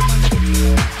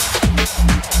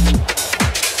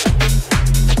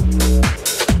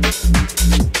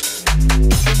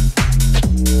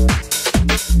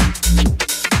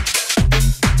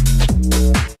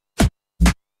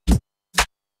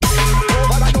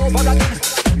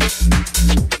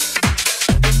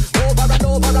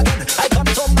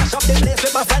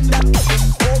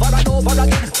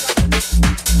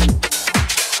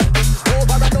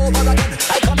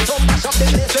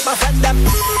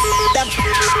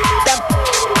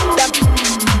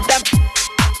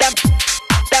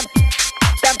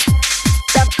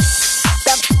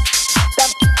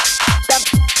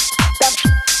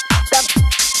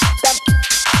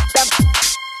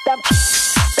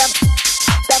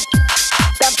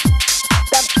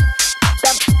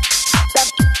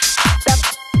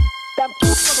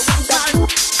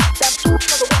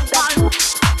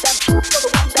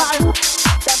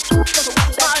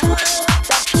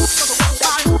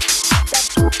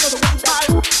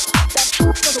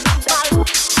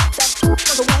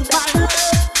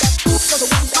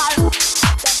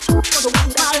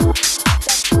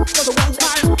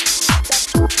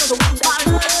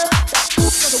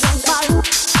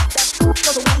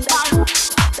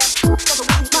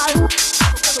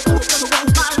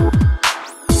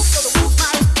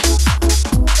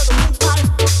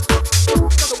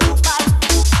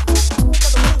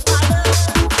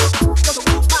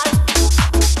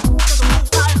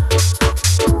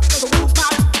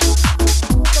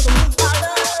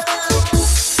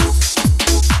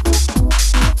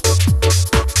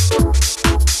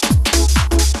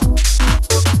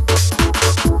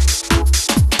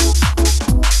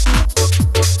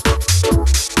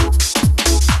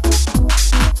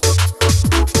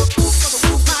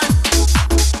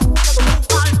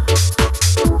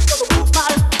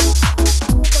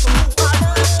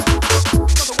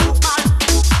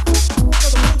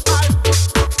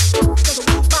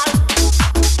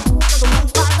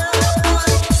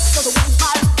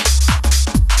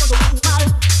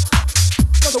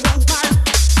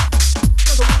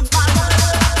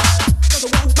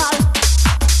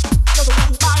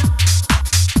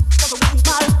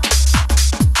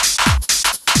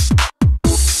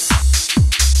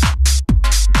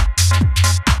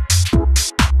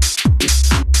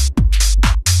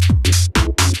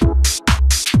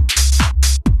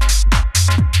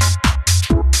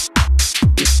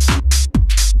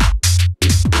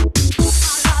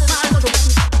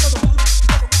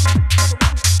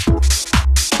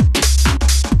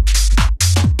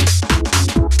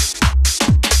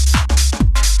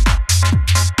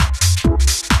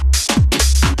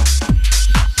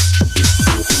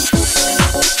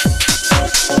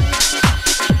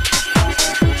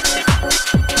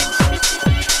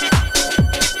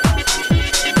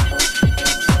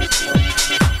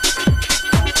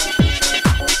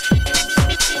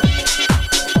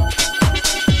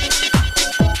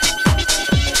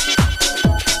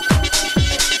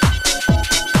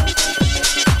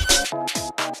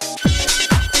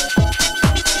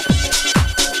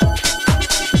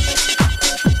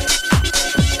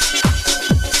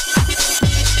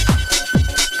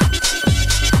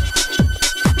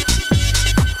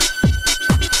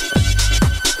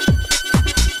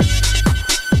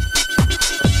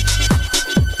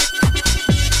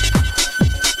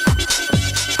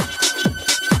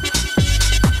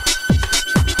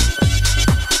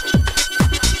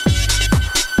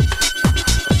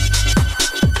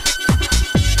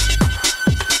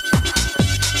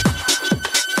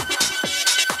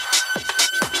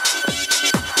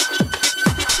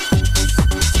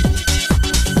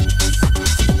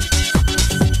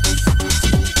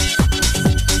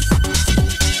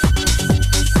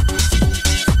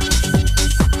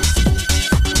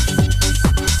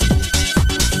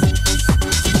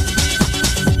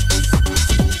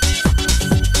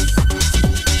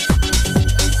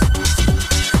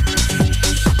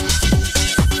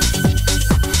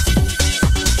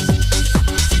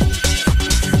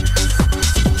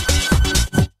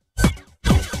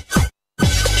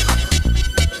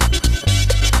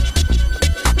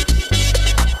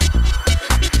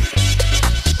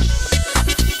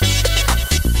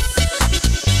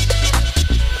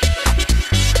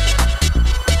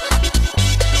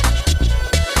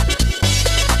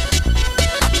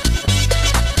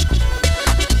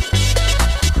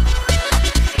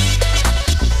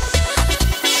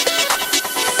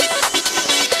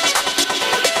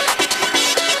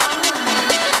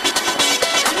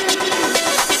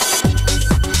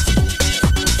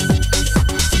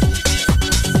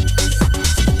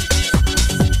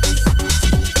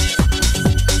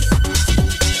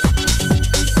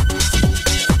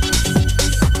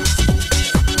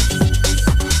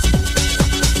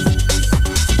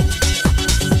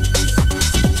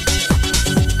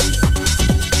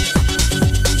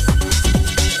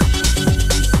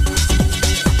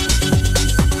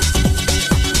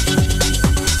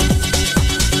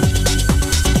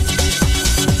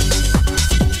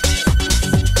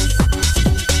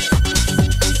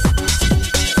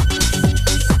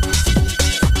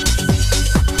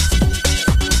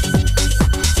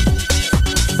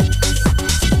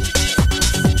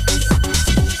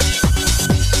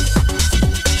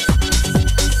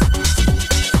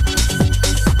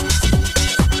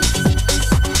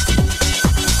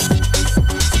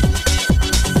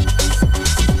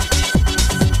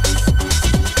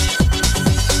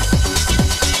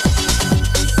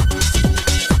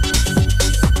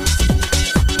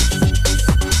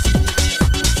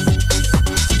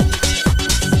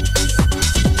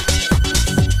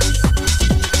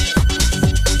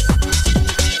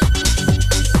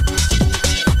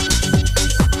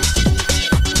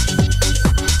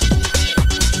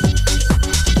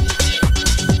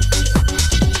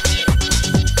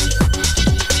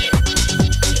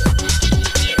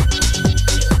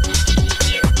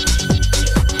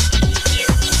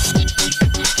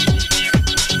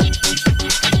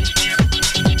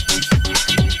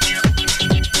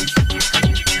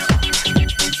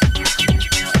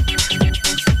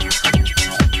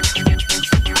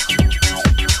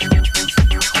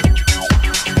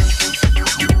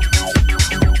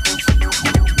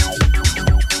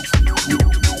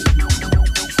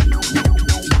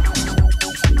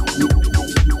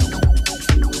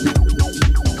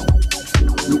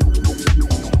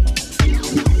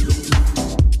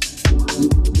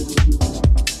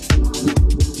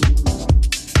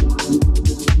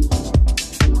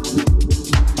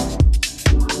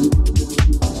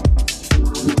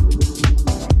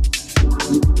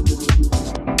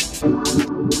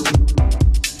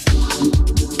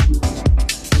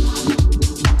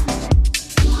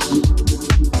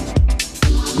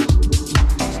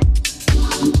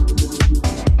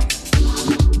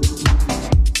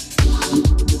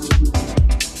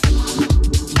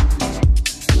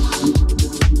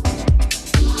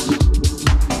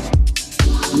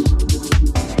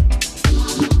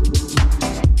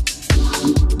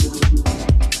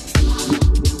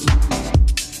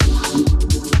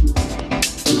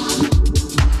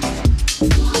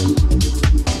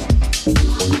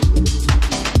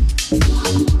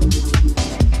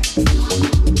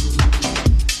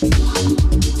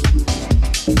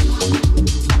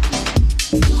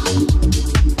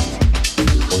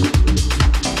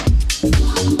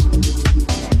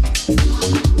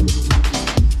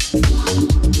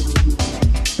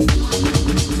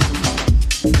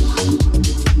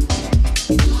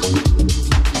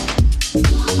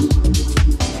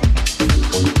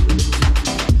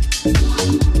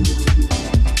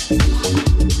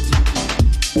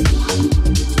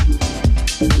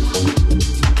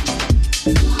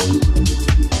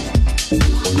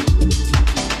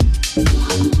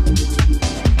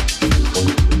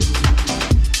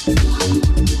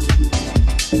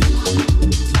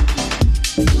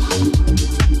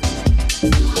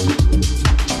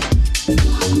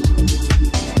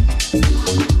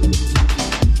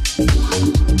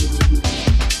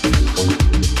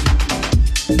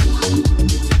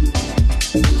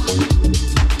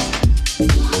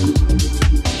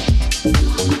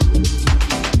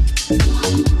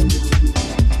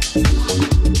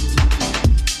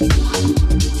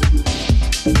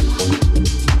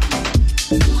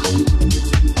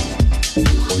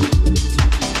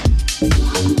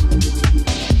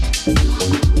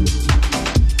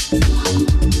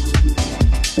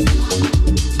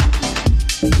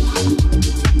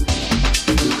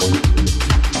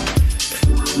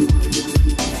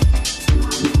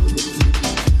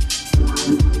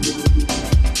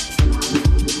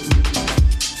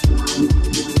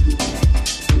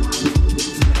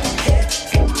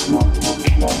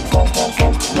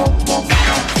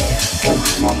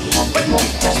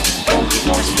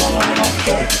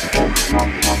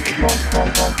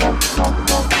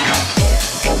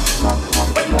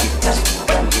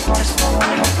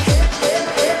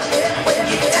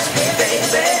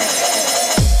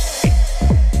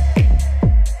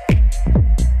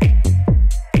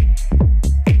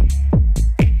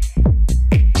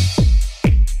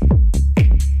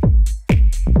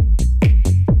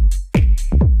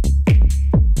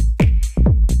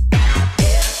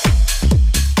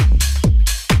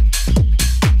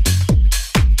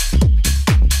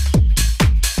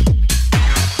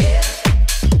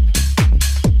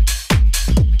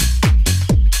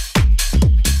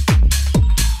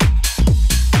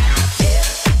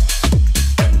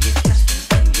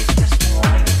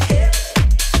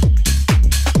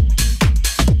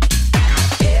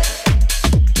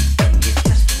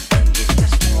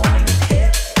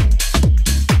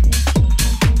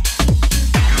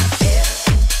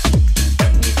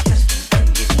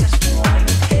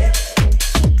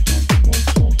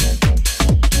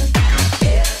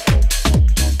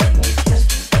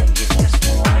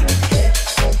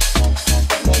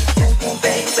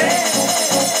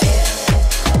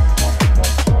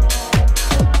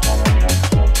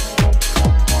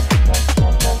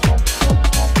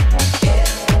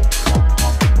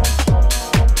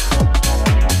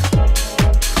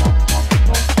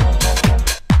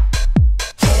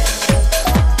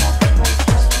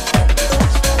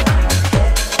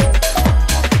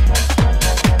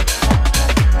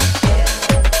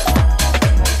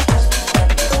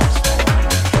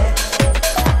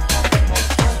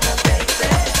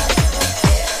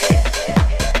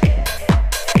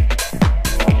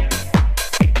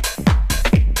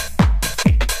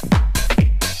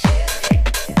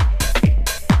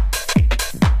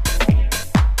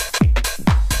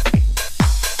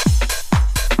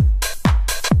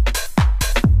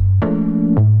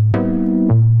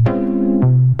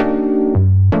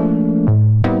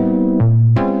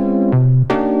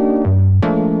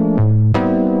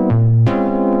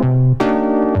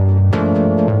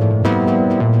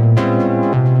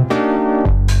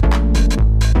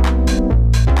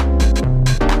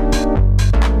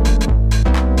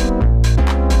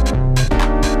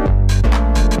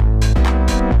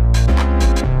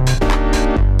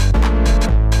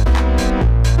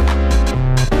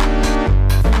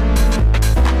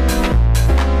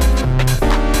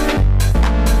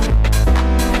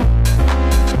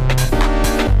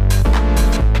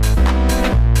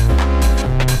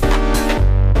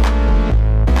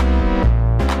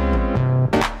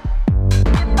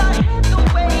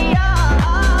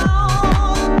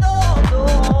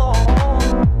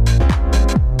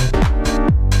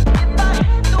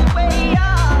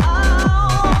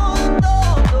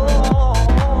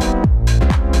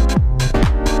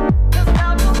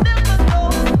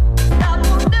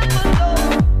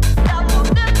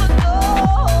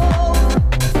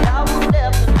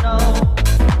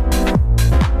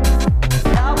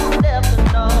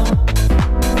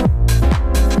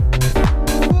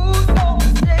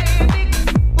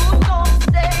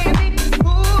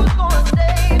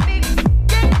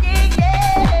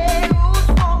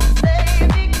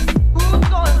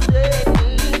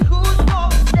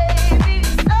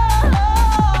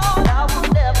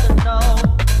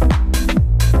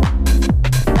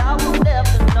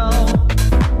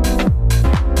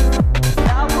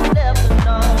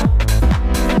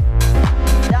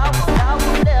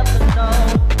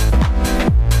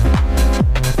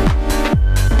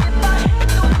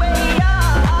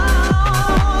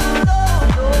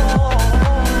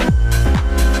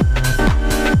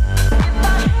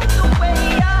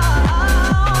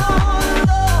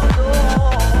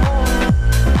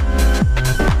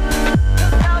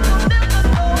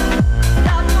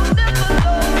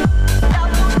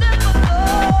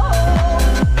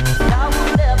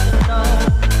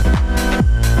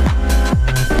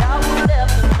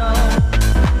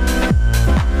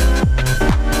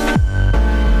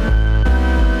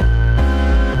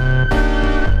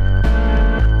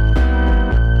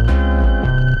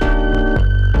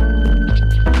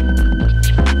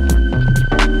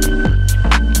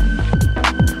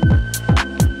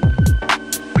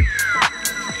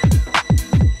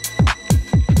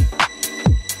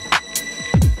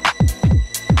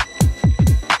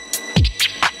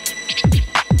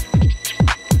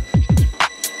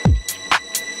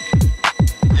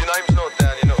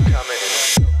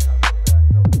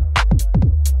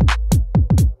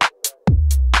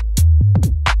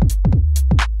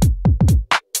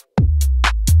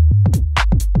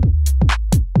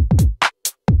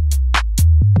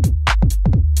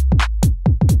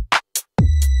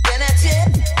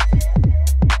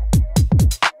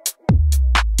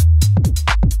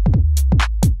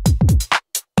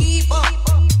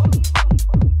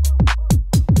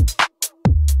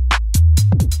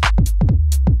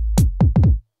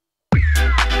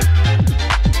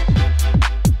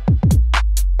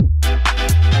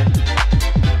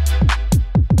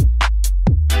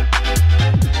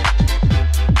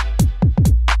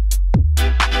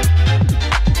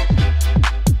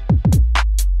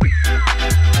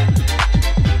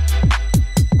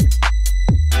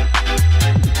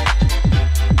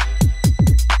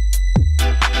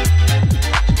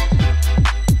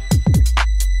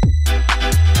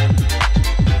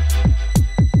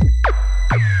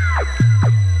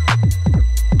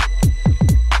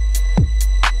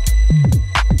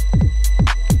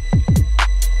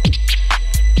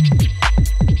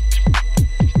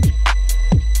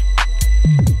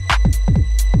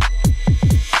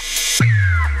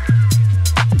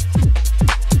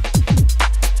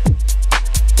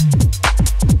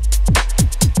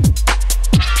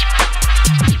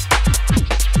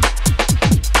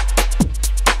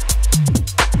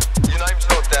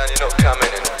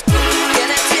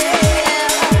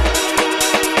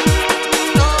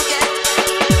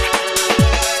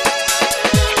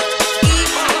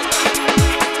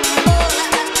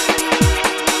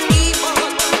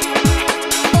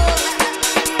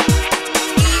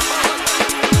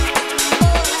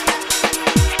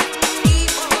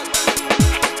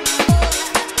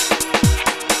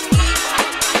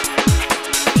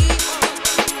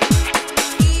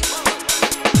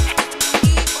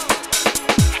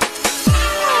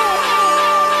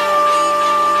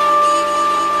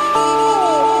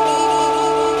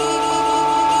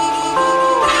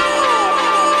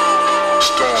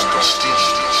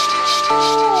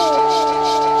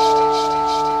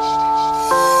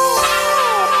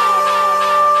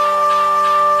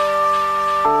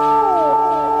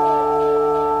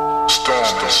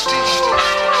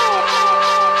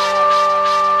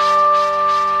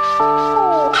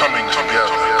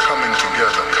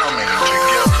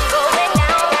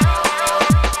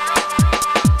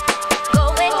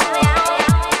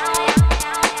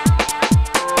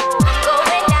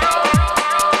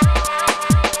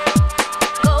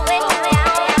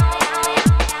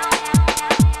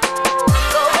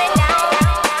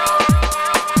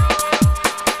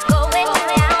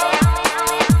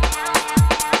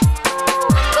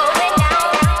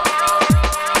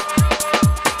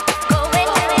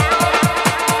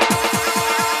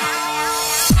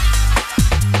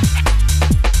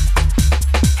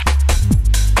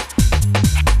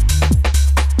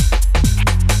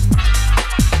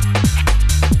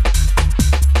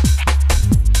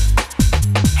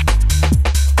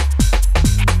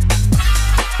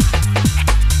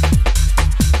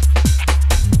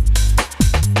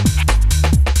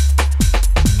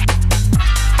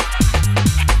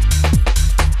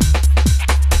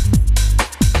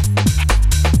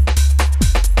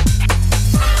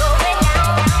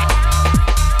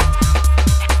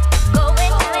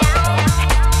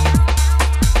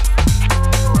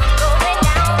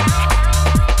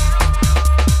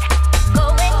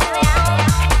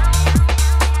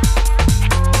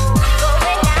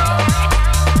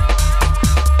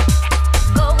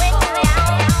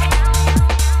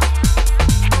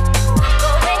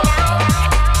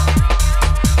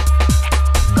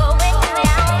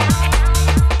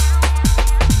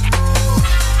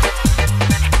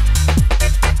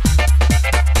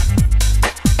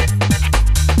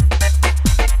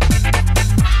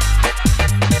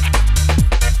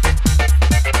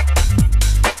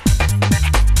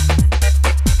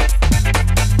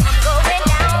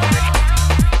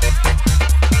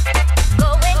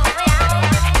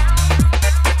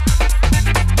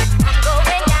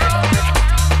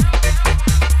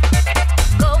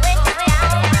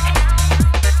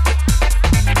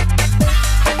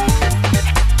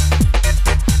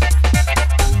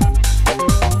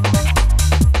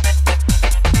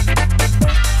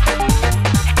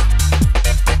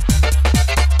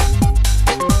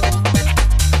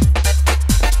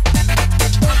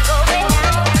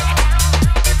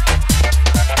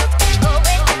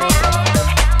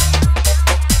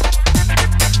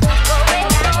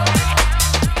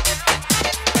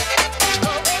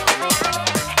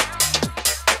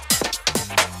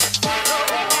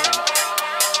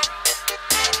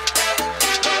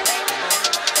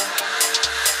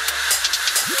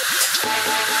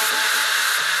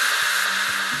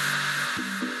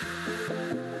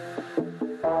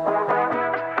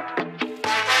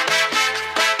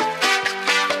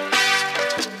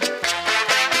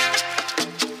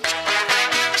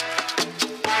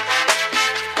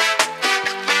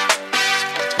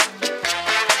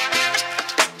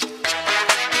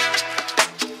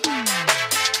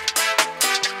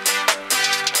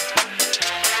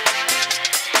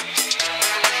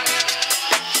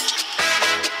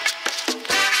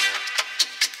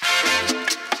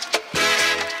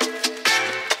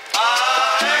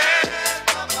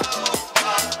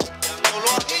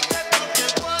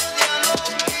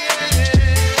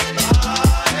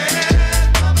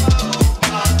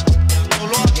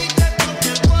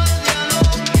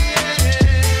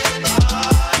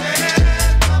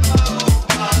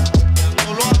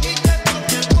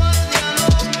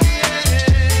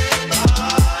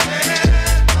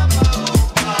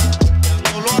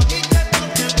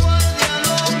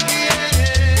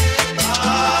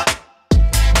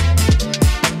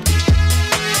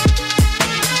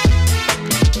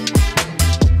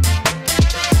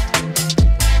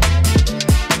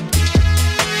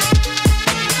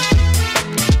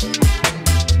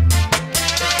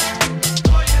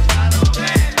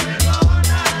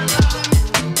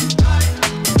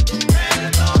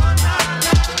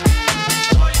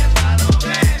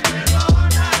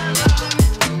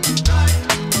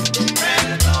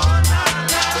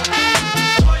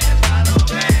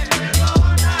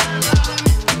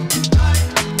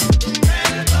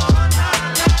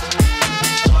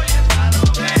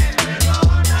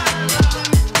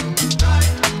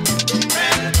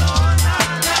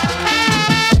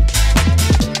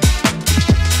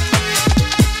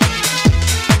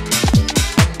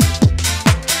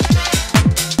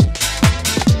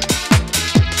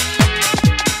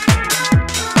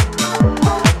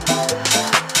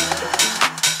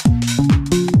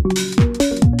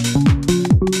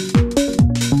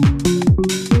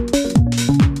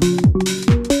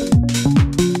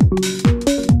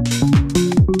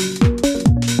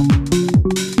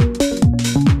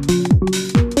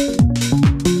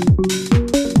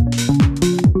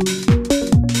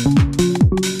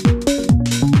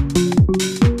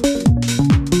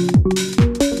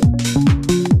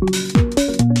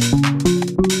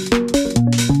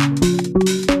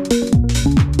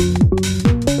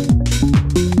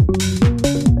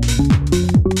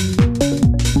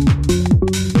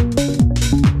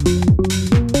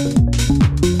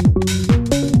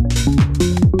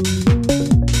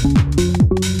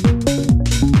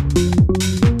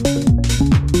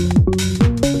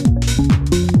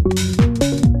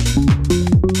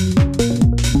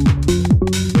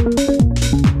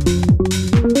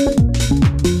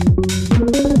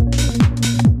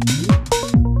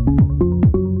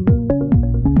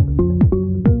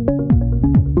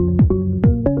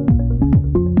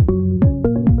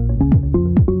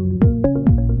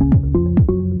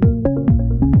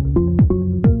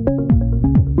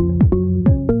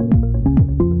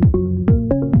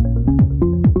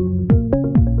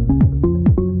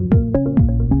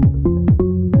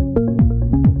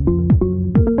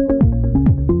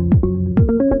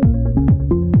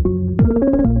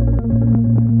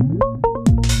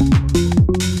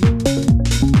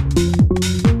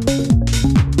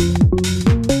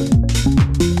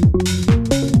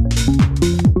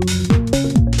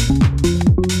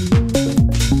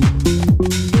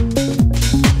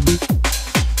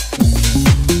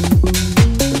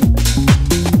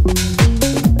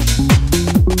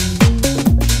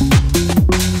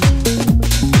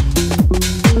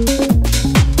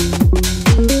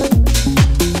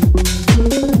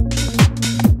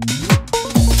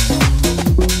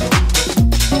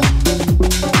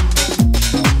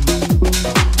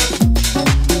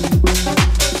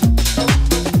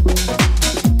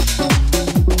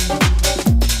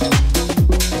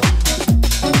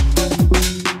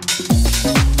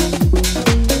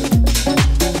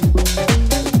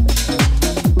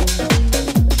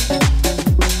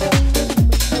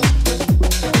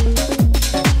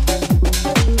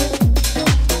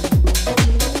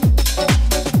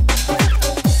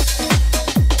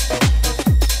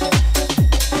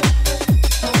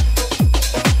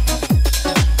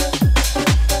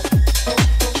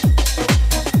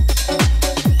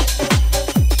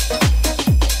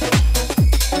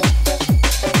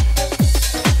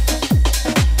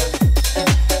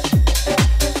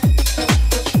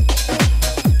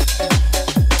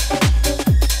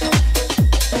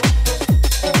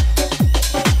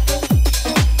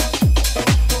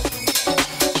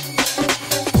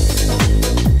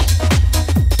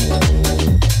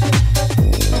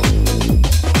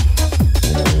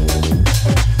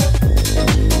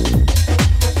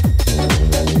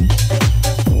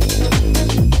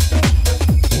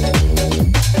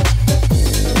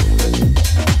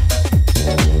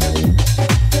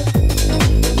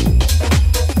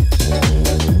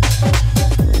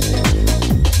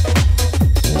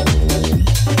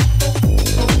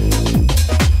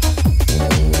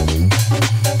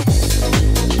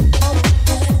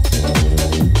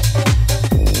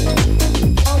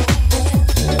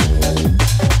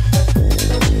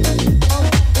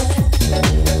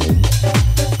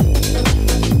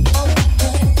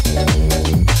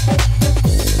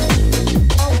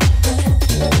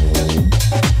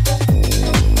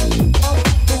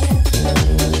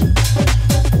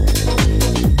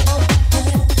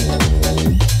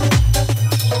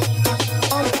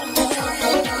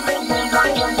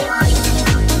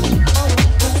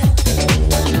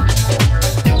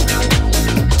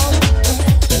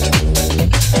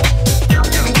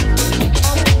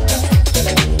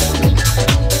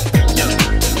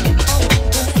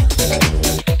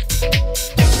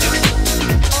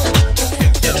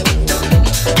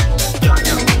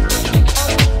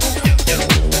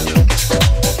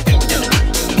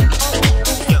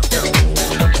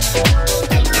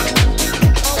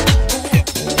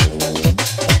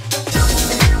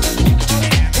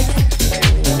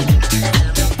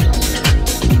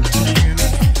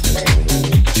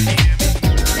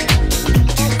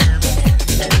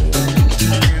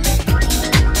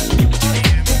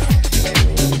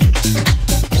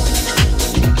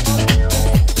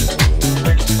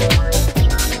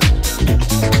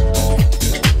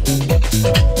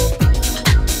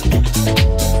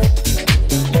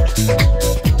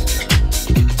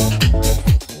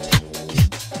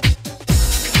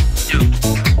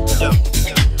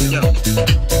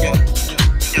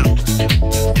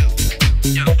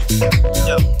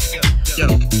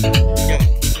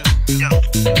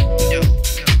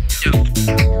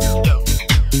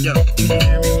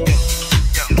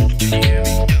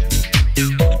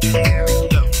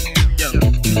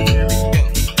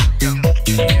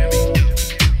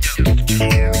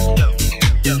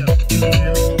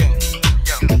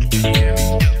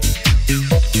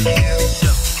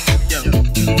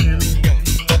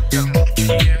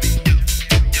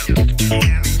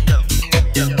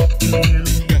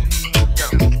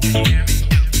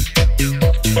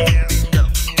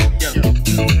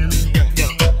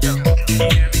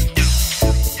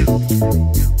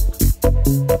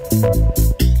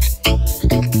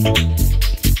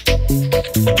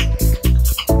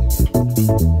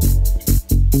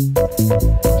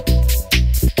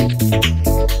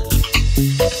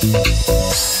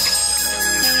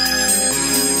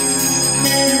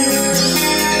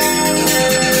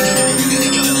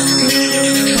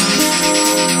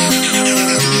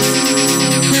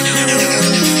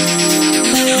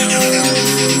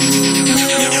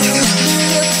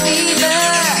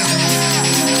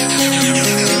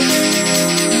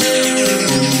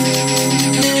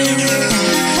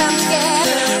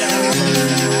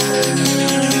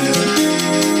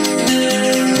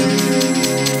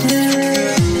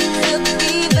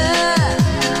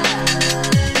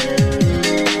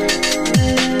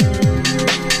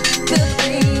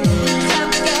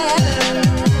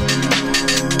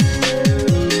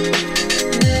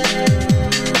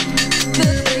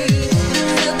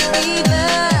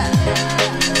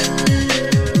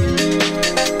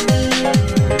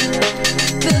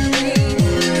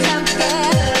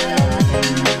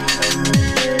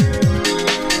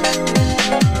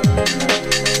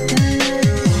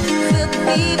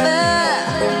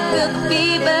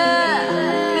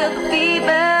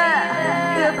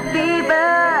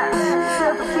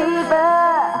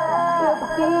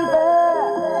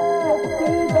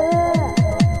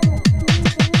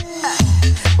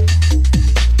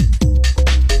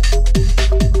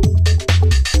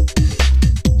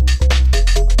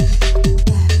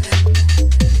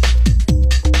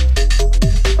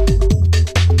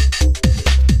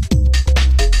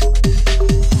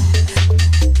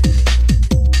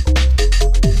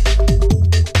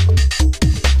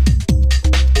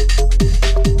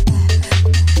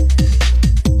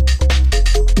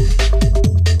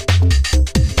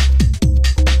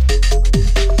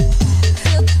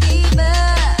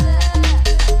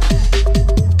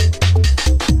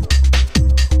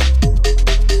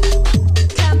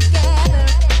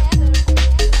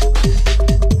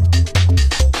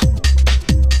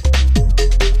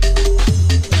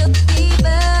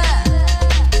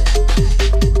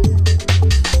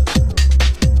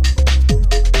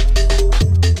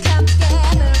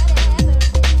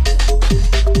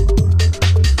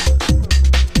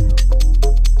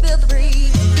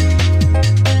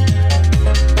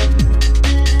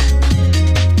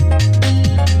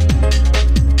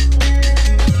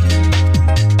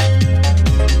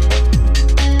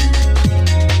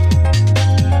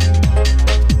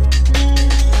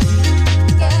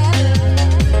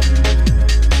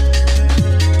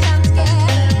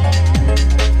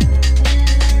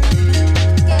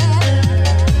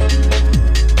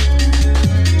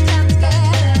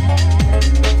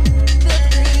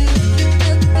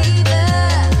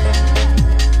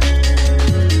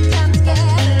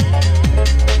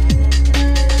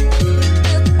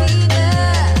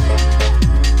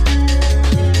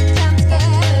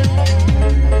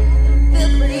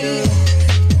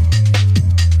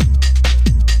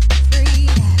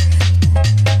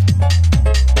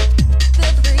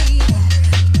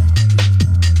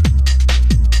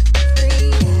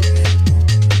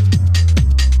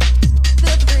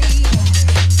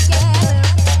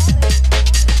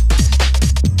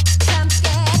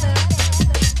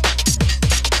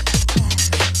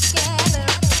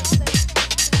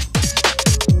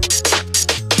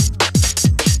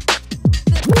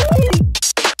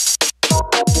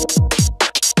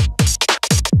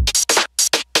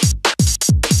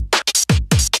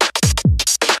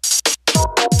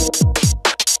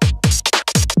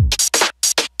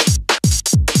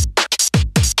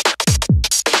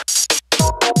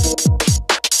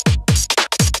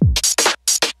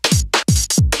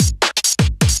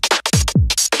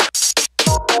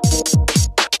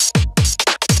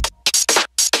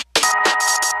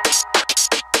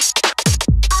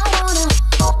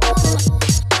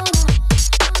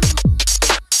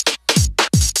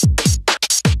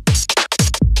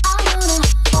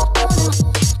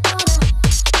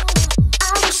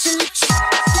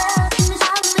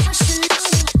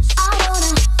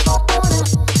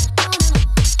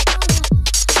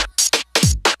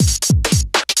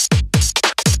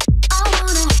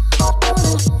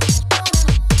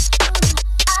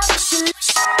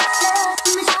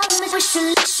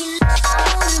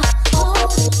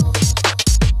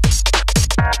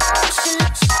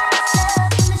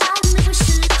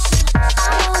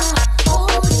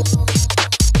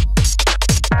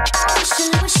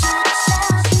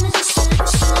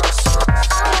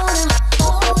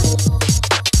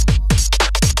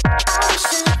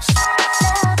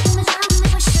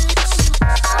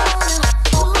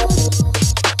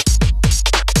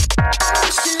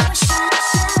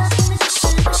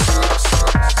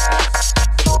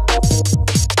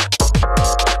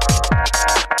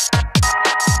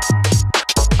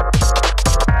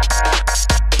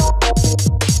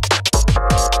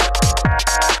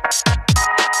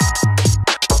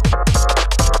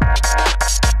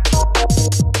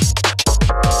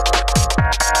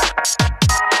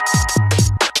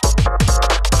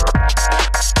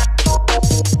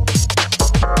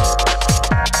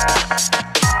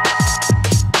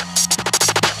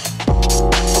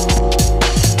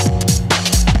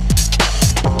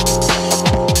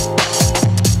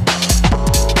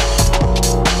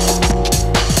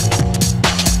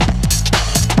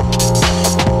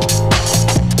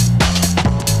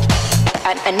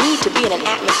 a need to be in an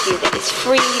atmosphere that is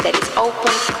free, that is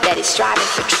open, that is striving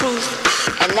for truth,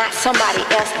 and not somebody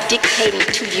else dictating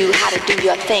to you how to do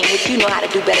your thing, which you know how to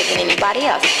do better than anybody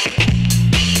else.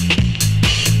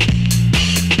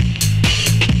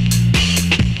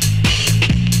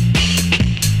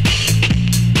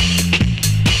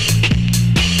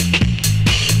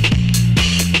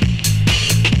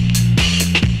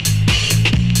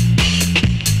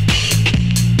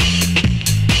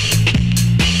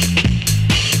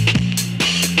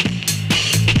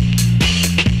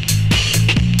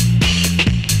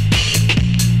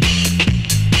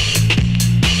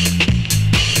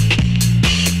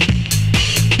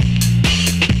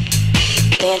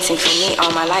 Dancing for me,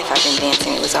 all my life I've been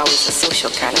dancing. It was always a social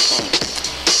kind of thing.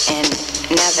 And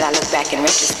now that I look back in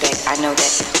retrospect, I know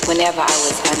that whenever I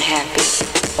was unhappy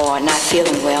or not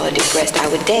feeling well or depressed, I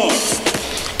would dance.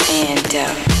 And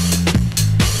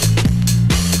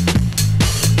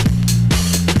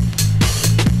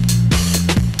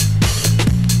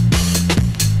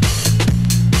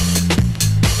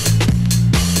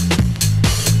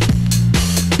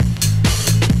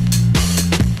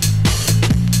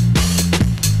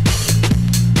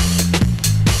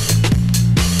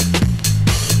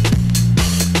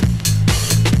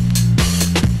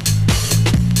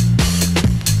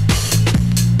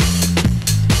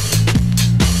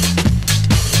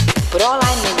all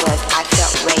I knew was I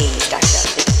felt raised, I felt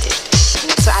lifted. You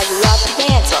know, so I loved to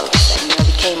dance all of a sudden, you know, it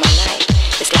became my life.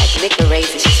 It's like liquor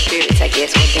raises your spirits, I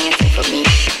guess. Well, dancing for me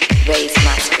raised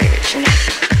my spirits, you know.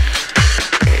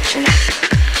 Spirits, you know.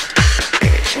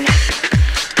 Spirits, you know.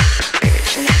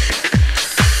 Spirits, you know.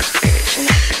 Spirits, you know. Spirits, you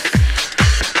know.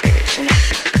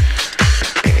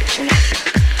 Spirits, you know.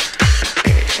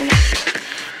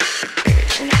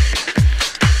 Spirits, you know. Spirits, you know.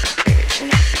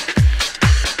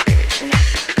 Spirits, you know. Spirits, you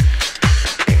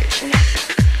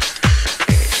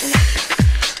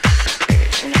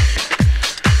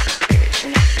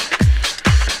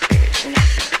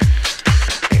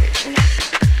know.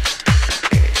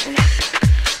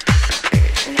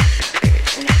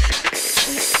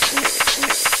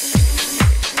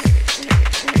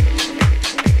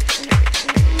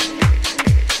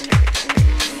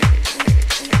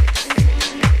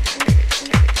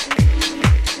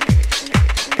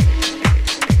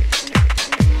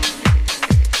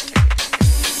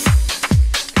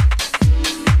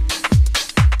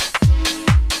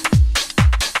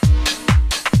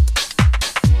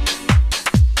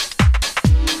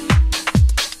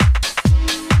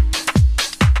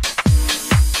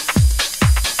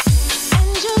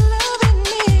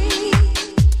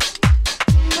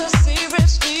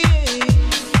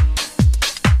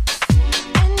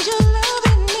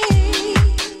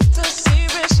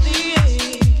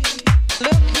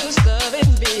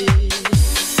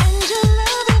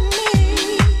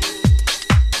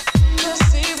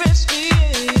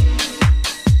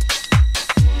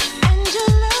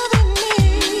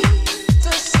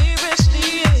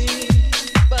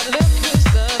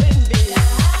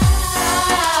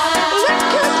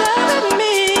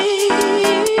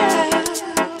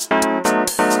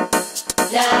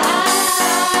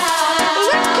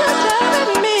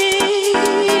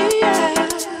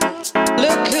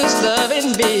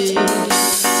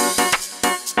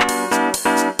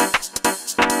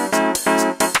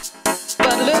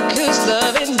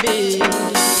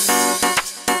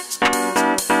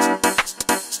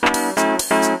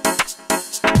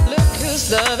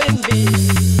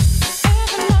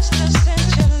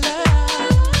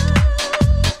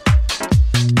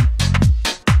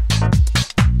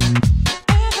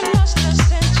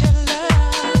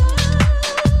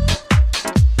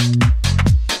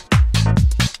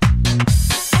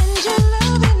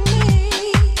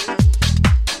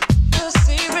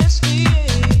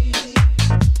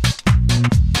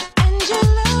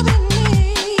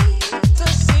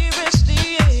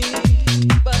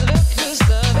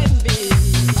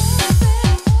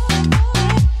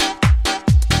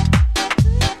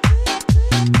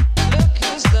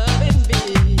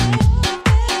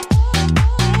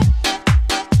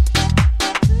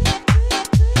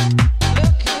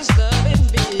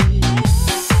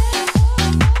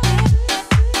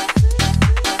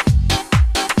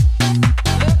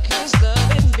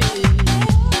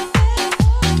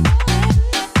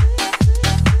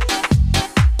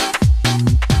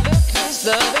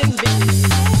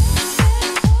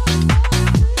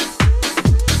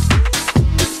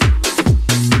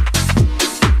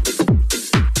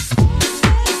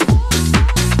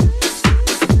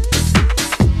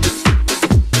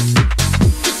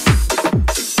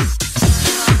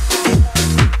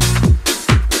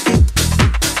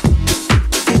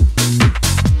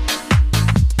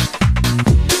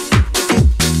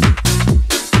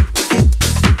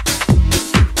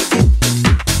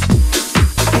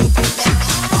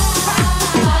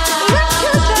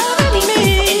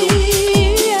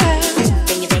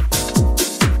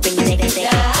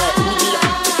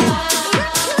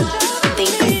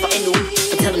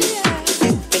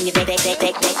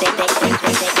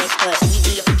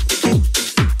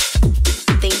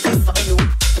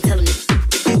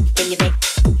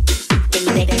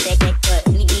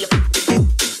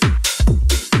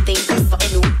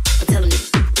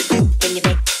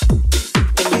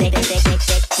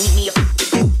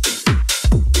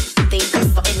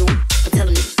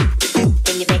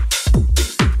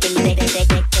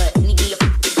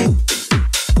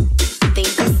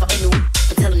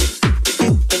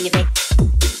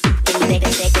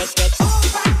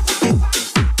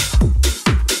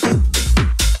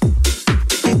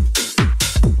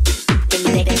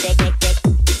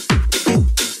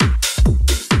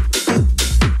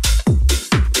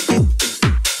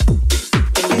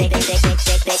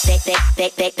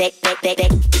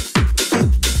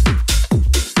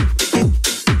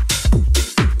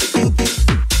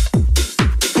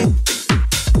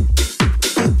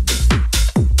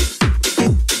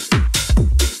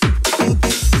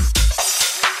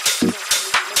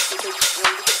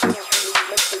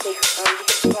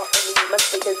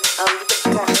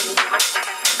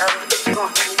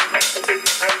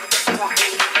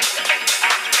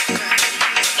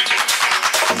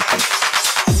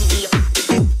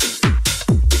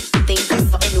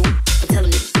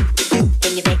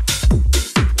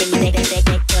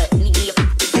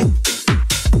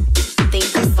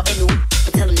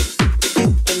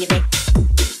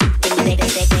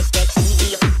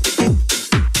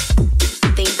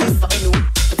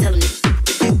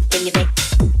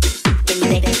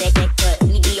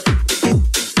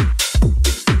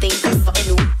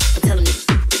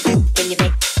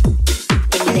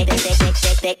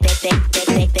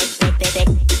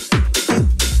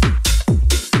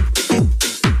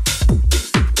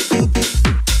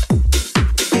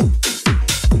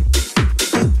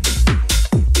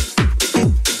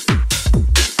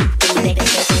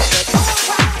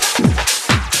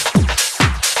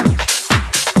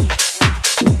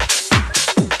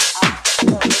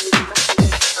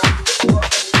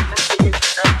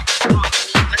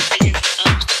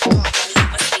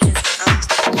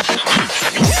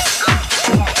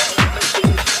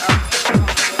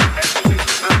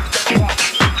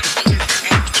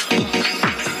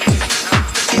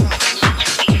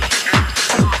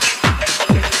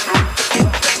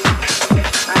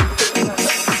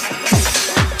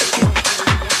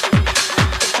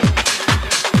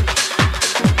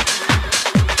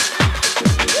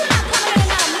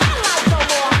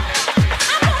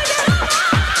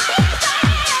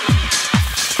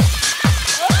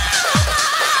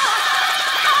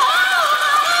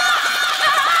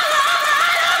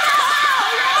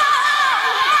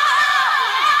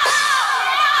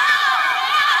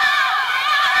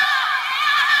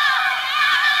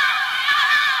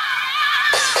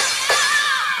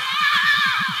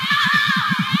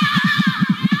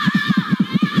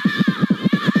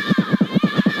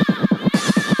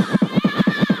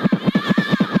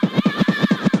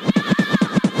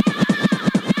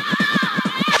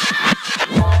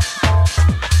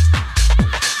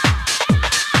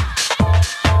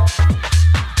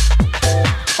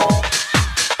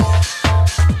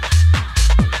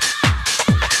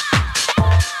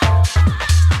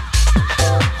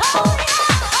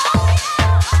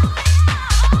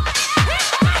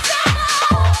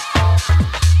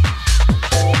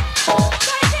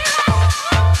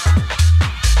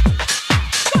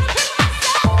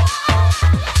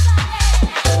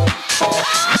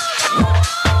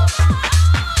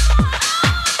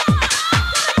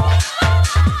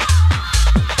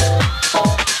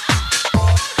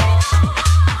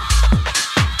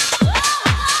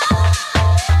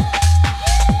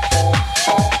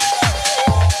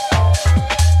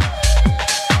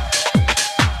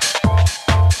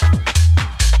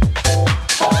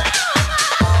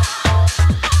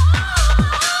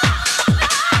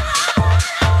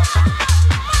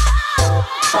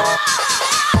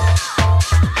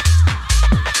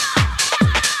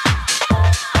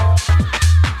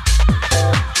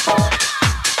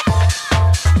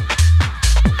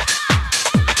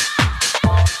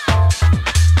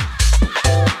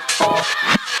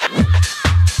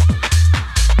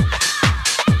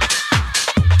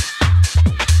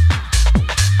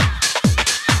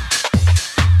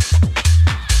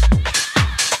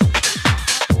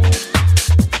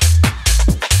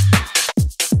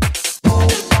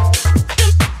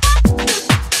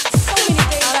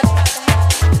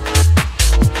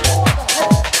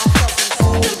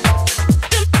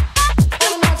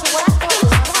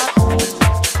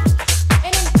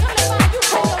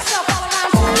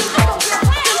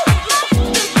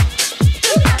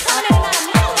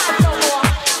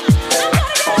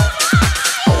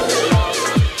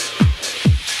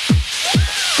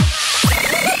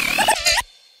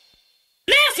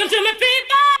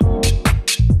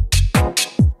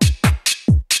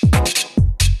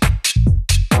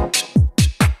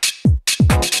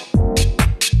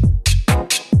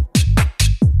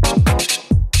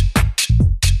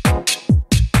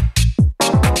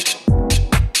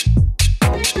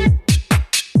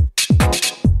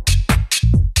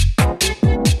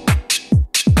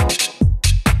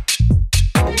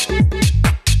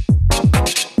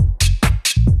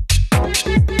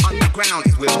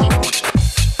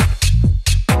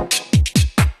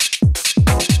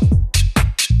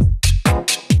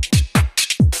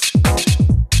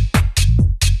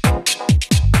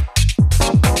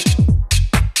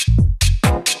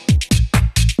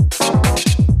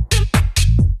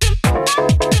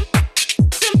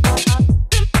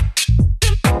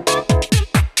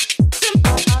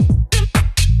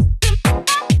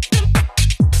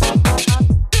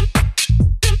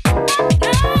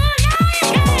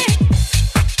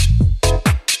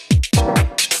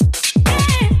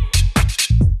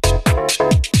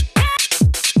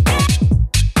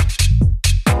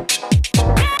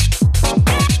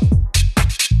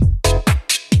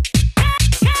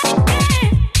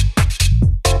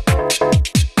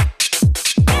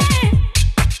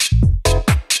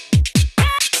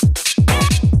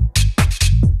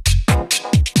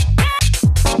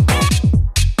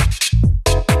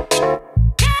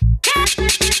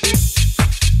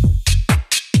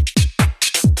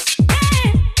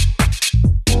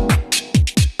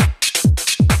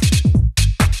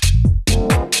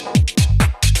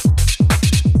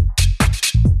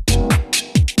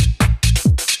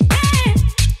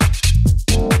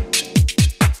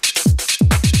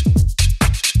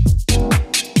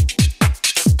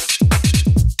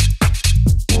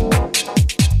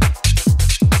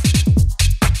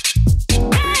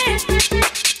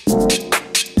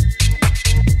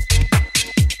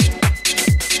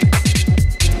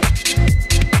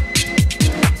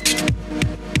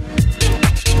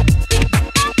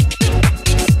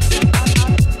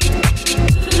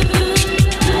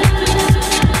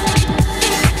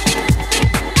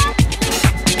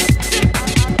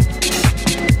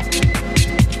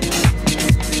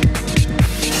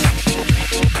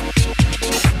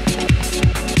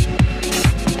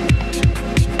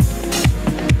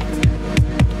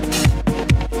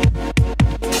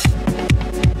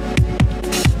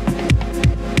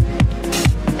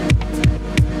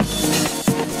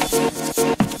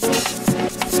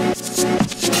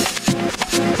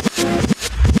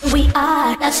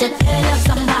 Love should be, love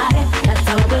somebody. That's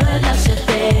how good love should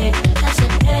be. Love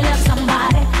should be, love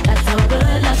somebody. That's how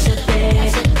good love should be.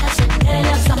 Love should be,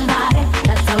 love somebody.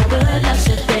 That's how good love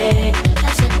should be.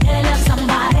 Love should be, love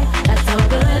somebody. That's how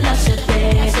good love should be.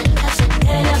 Love should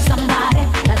be, love somebody.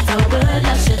 That's how good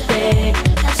love should be.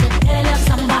 Love should be, love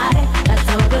somebody. That's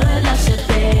how good love should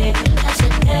be. Love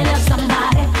should be, love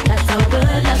somebody. That's how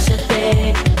good love should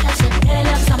be. Love should be,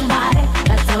 love somebody.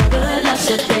 That's how good love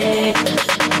should be.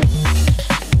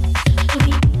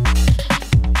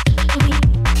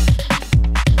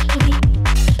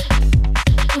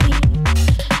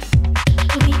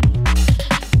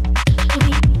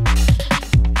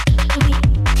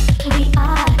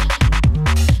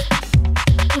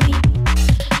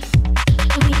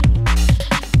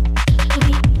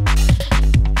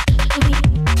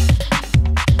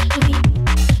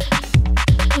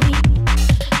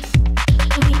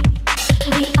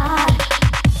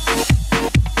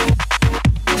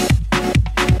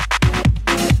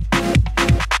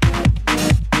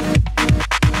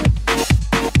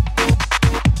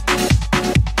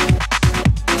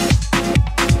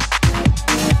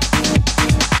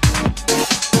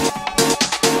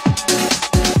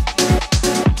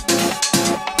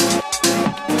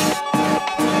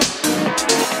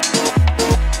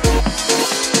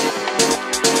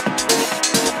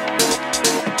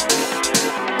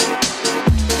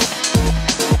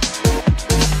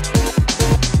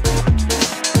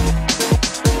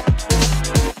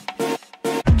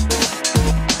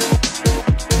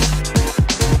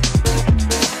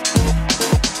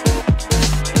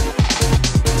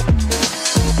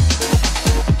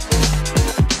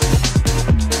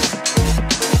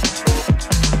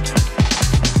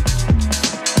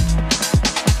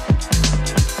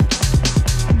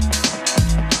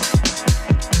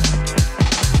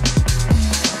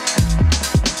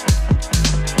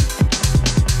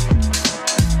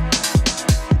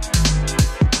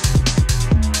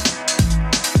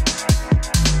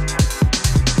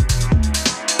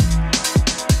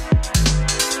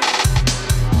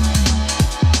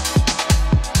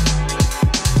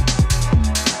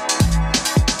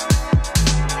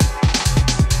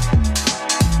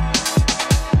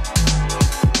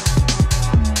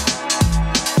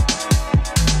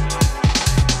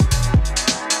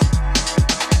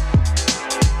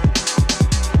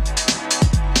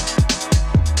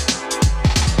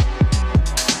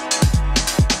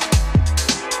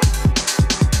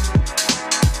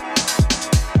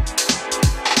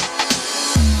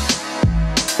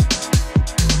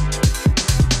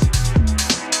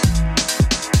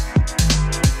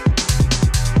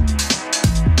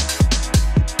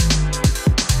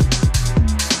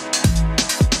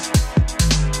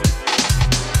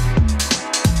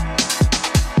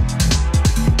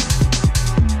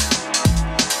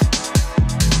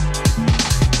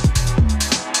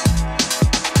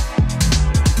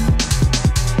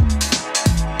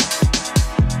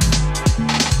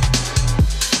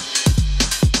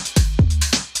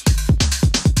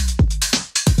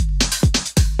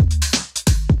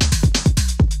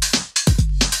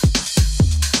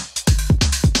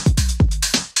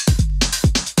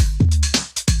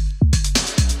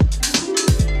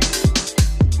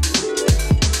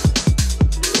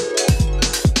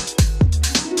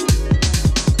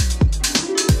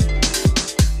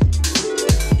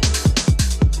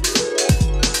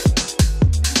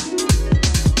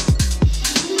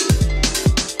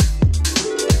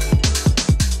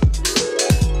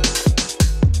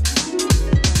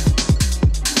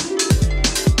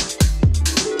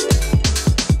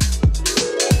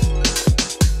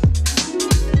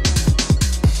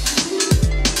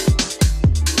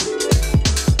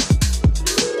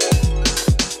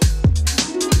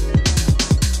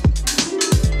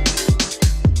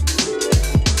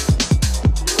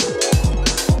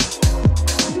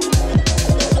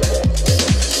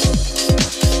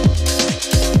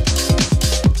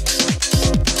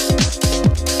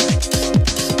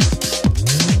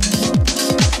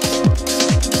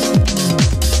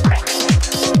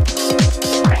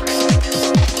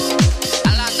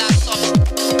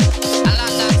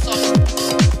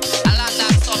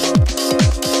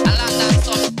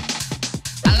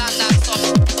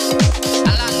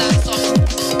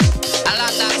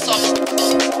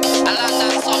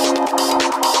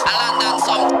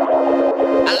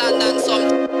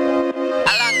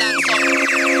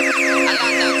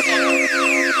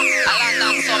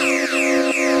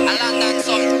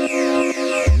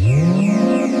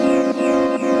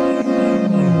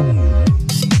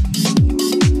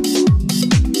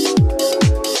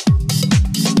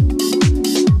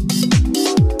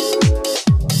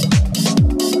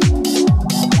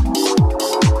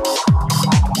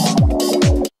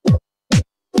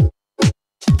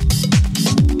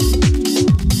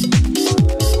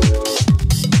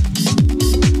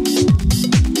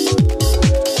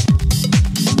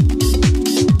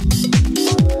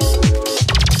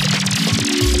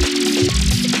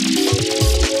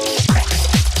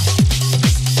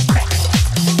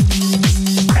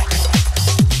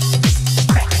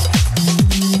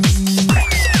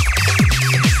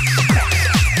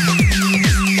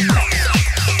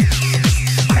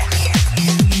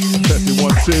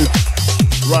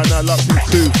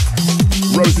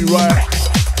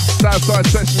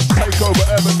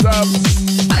 hours.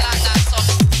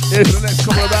 Here for the next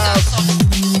couple of hours.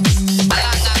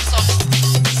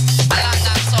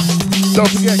 Don't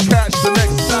forget, catch the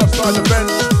next Southside event.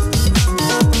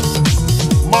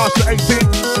 March the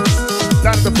 18th.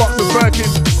 Down at the Box of Birkin.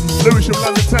 Lewisham,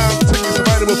 London Town. Tickets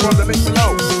available from the link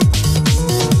below.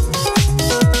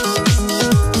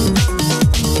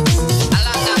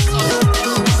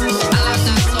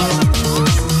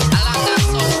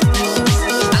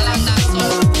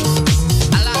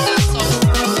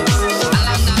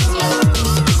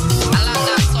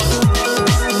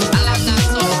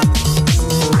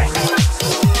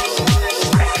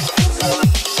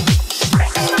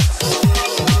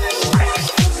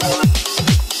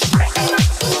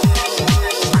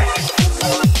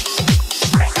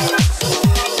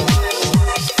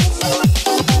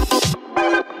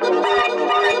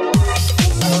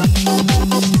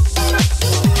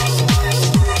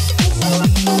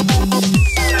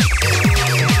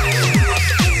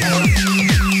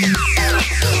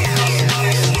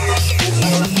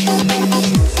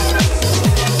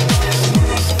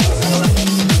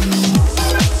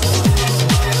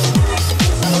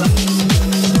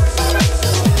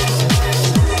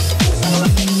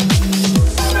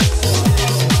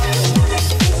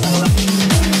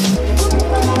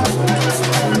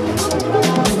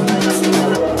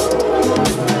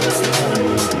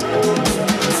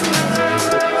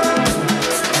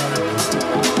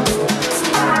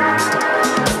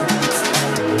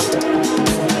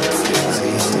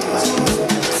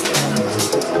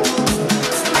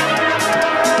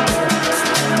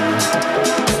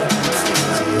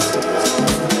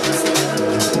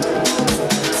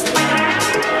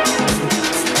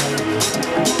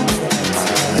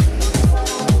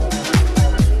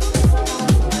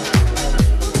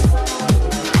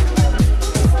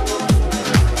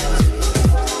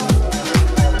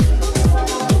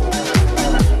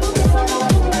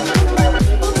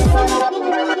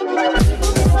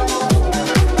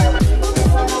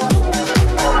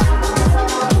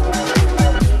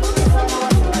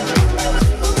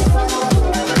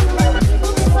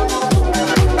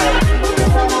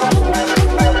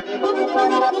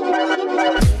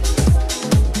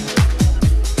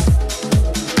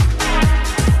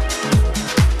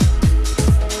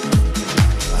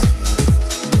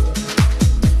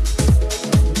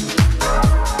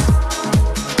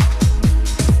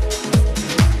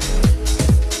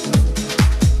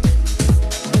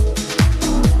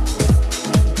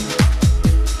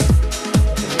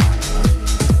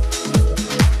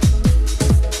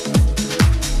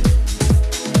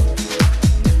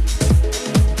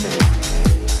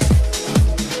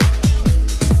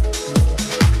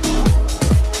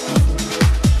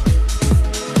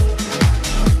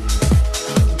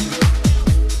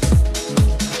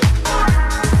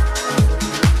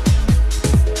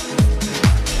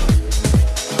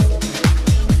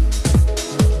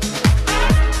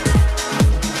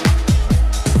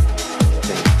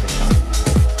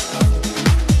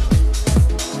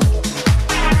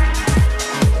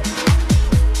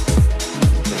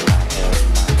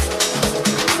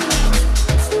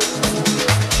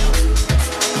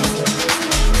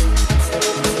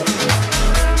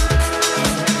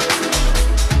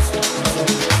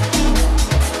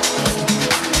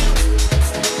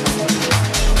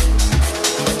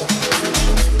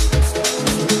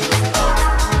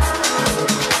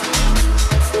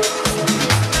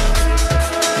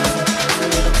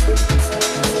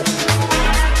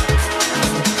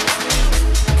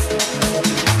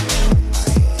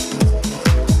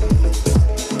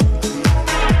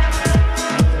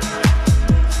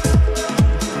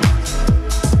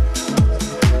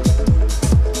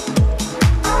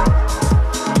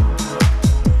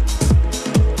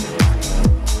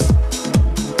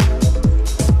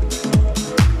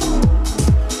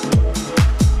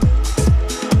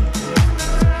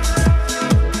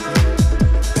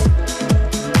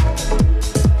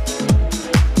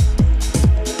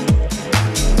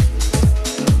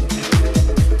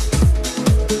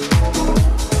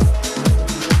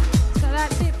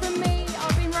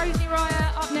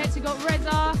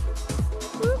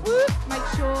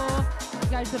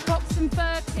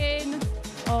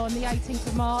 the 18th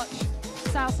of March,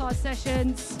 Southside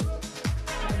Sessions,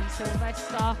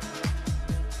 Sylvester,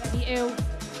 Benny Ill,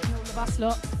 and all of us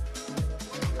lot.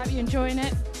 Hope you're enjoying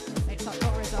it. Next up,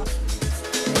 got Reza.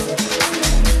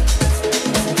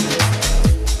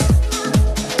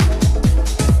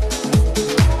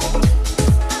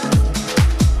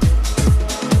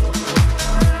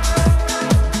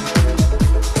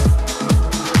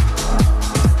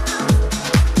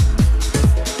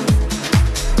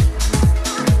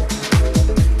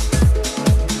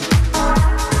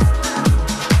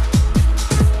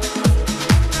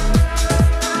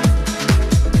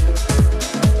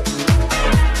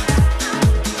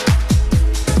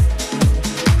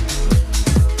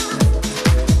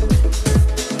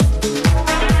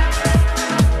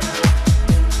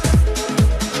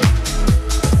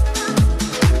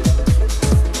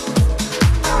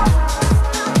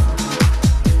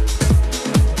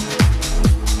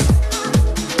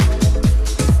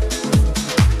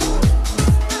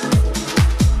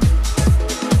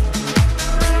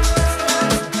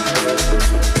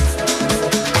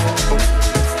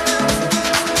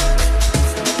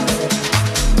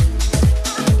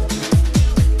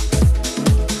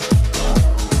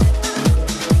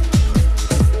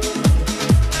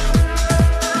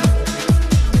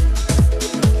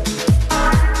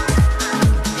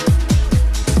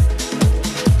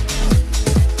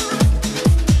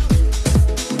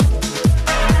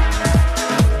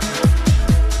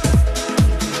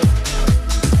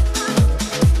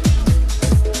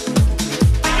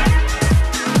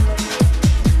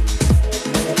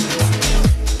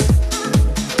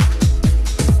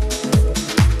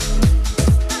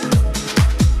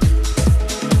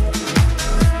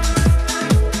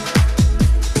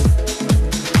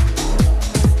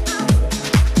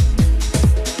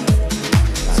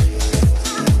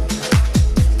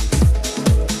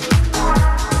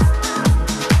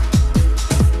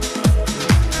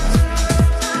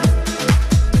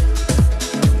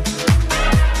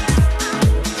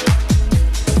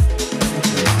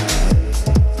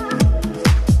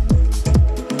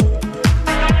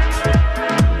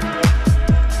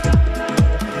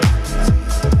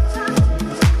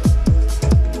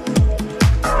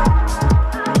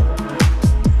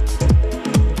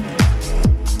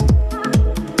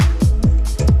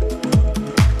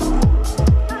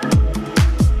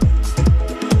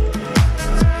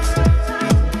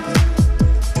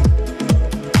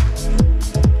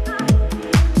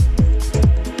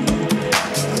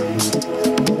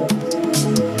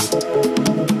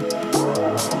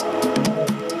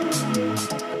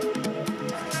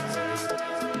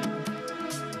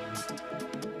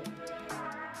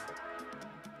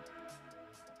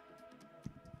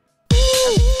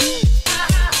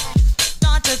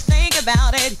 Start to think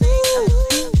about it.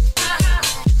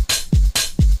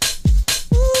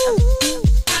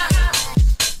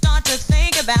 Start to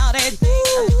think about it.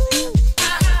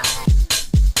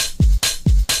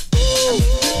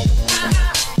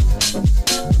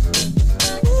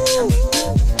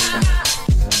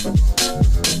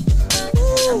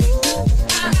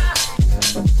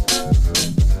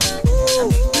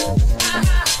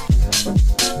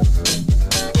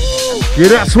 Yeah,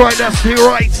 that's right, that's it,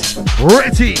 right.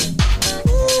 Ready.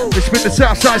 It's been the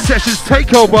Southside Sessions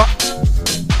takeover.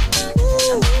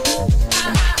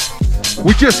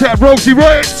 We just had Rosie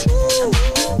Riot.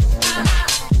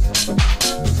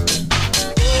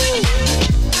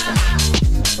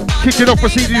 Kicking off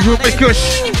proceedings with Mikus.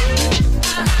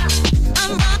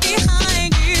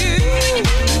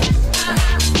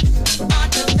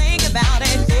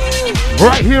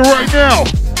 Right here, right now.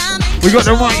 We got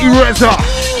the mighty Reza.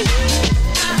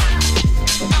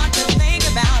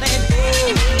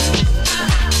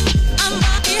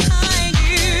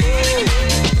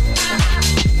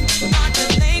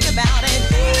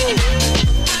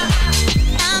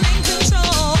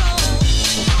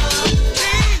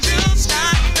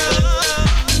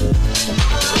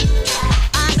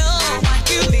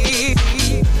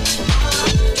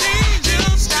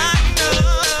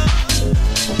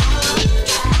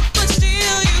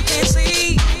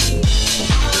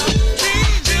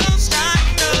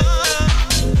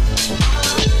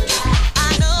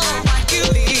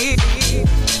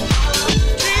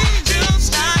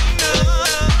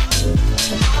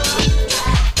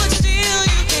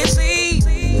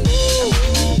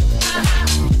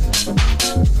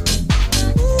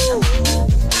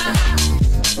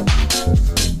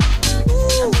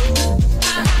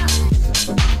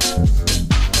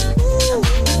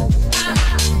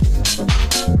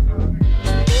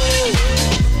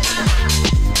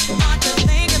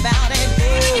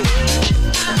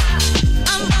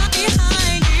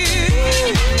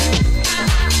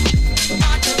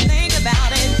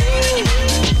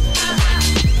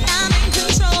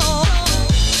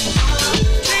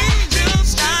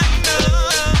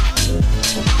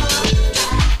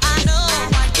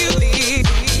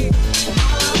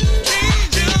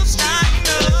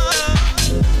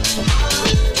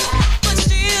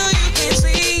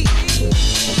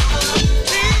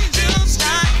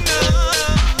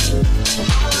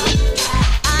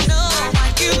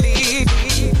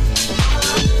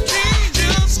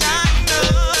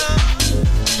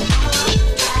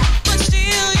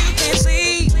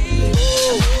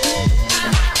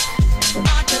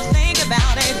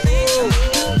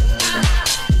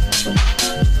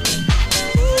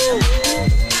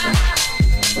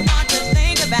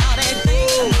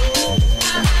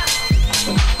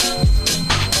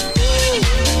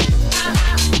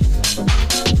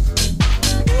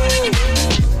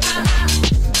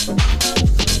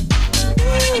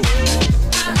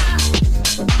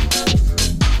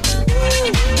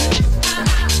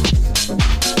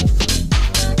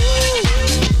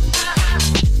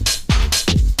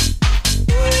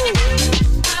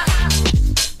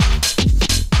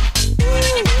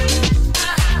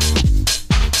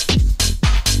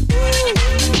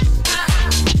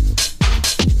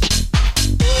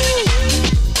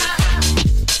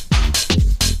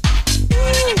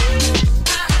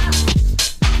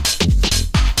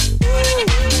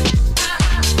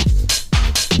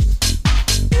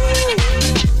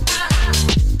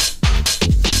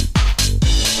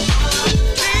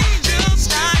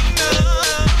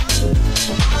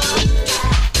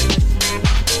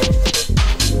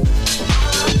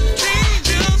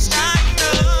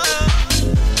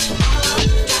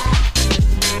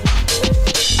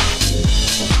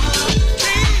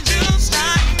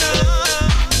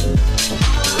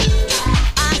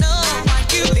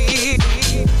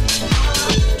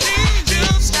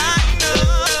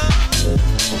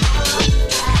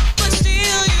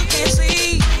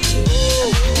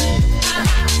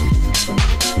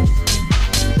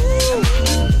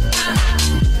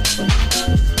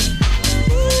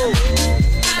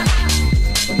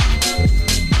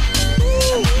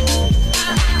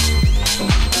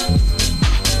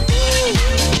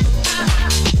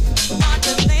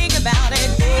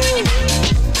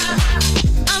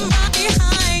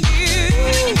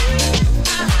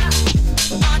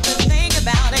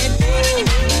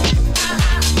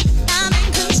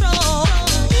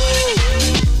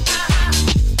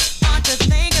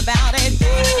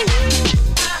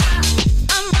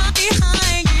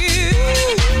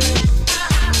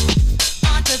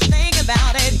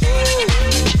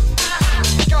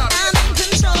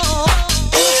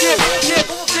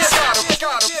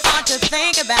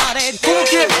 it.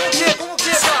 Got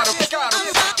 'em, got 'em.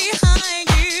 Behind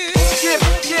you.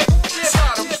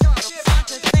 Got 'em.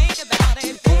 To think about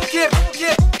it. Got 'em.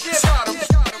 Got 'em.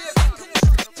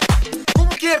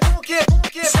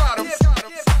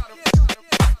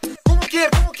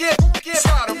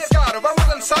 Vamos a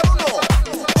danzar o no?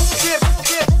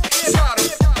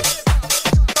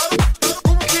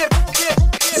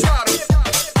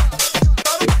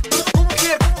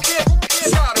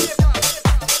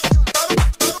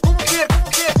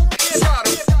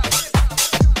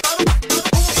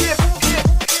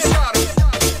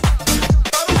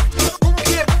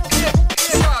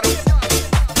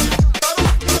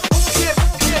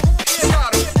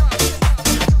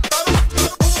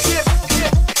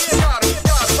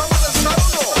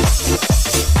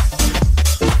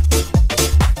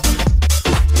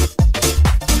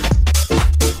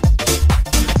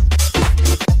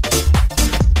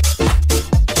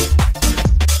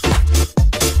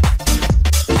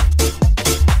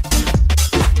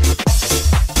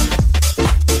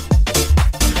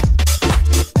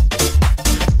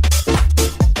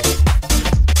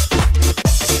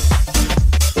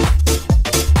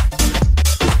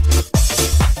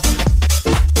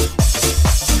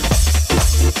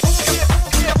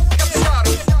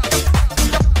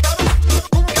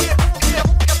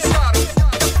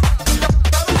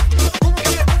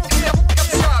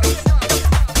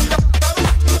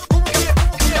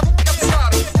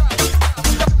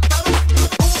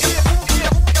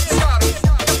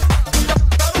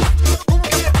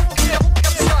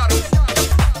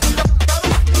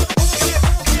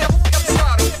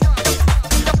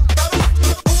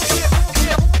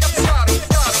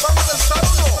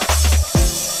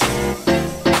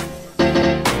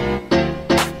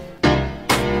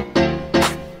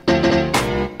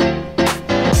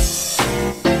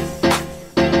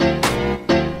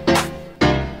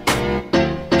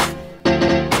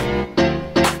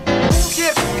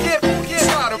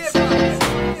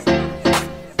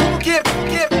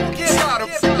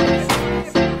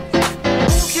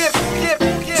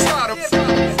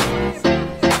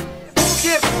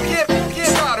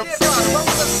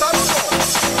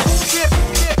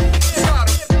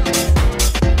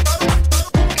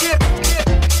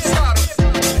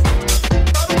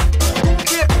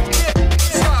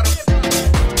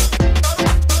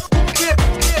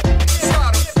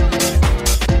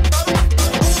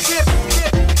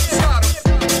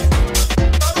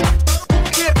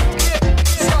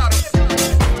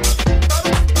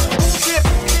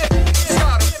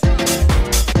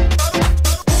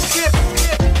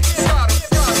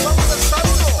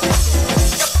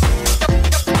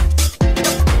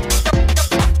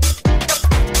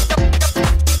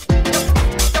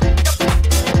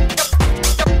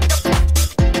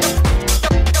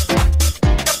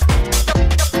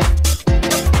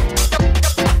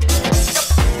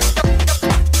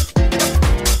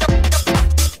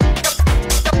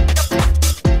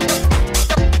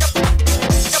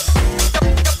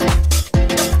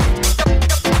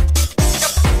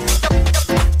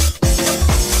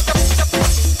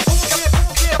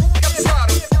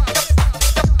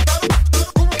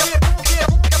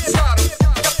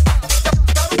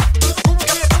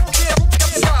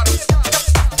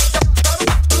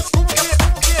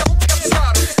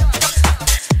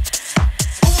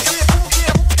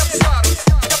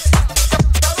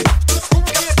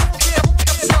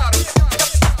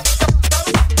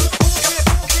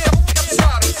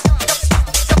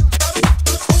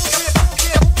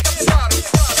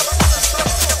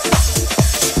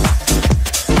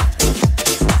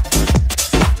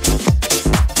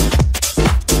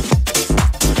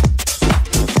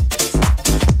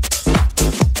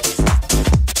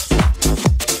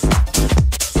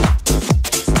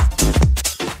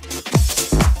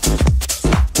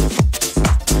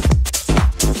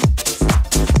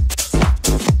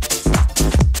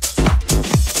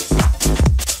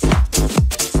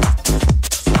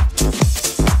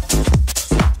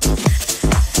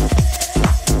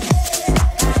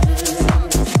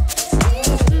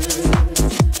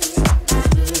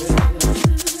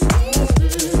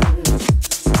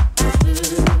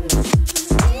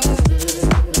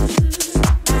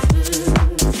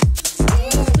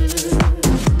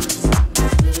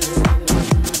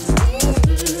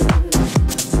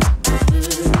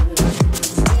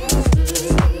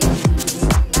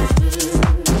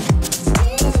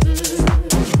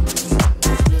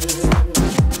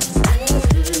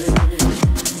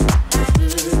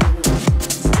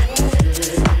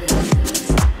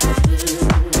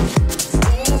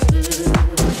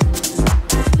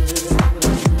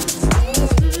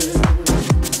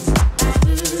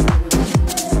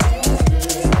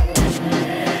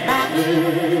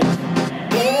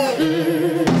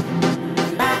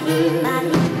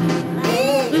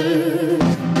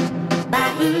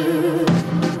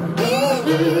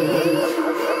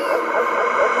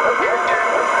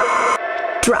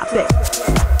 drop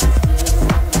it.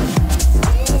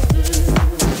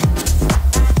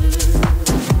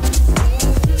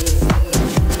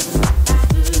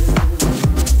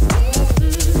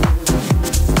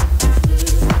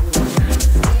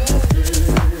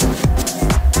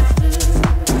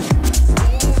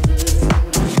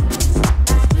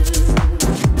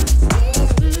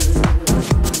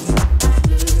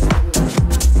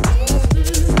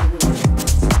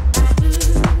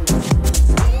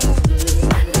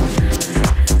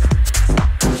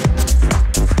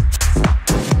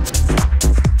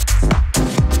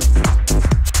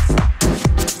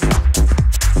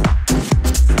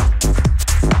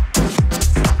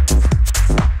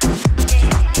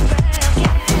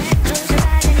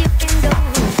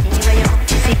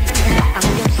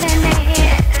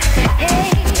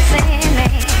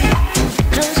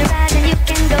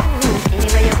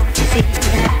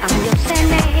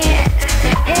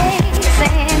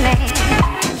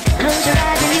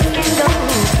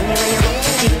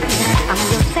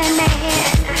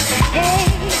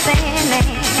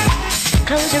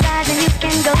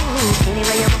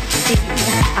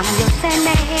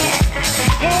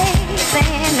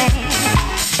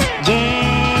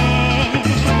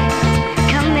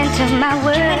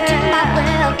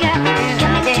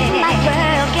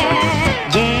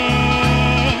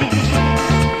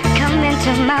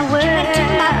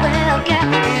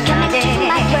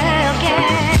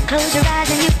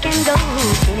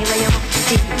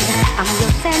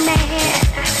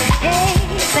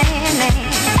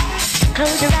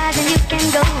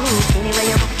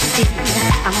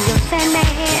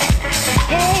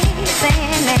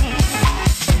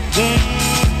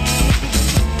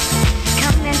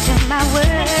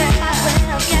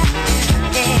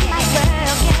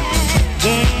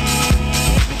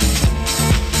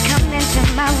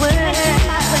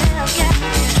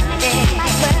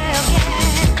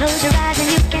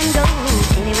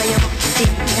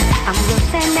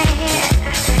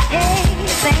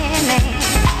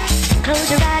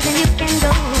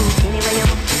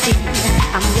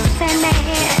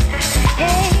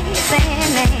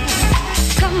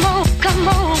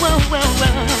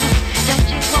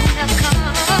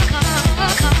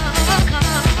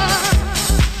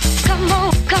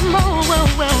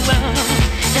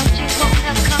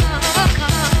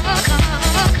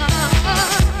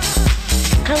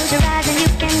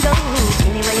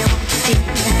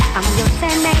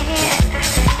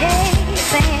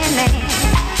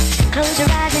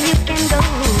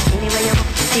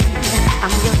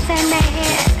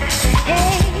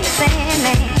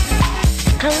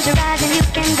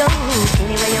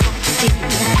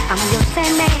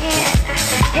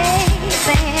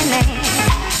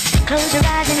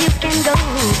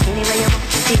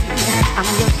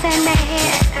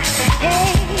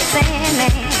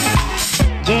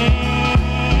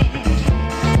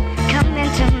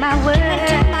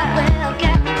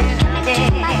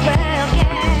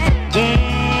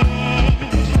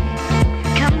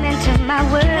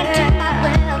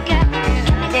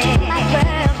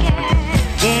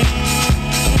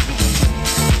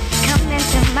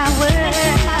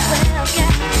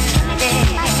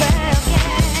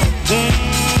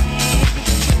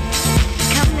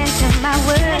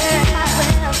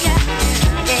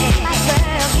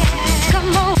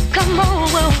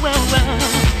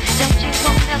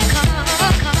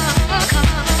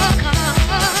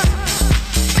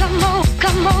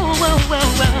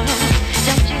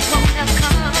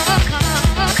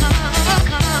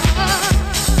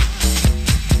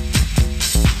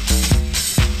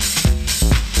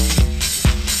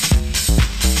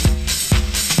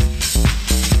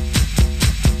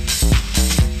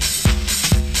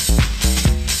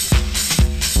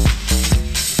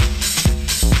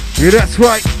 Yeah, that's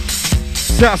right.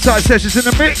 Southside sessions in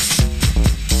the mix.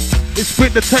 It's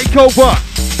been the takeover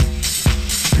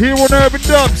here on Urban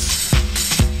Dubs.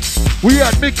 We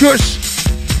had Mikus,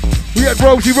 we had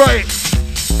Rosie Riot,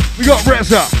 we got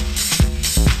Reza,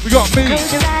 we got me.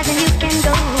 Close your eyes and you can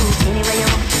go anywhere you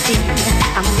want to see.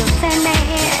 I'm your Sandman,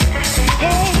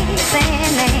 hey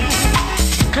Sandman.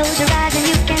 Close your eyes and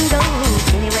you can go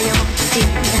anywhere you want to see.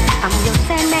 I'm your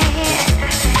Sandman,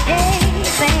 hey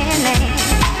Sandman.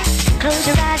 Close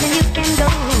your eyes and you can go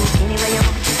anywhere you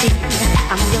want to see.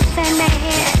 I'm your Sandman,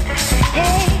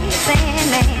 hey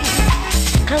Sandman.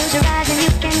 Close your eyes and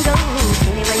you can go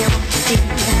anywhere you want to see.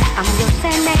 I'm your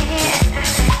Sandman,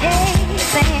 hey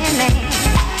Sandman.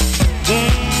 Yeah,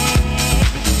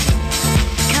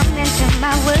 come into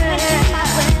my world,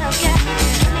 yeah,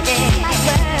 my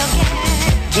world,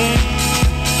 yeah,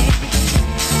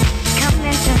 come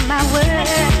into my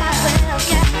world.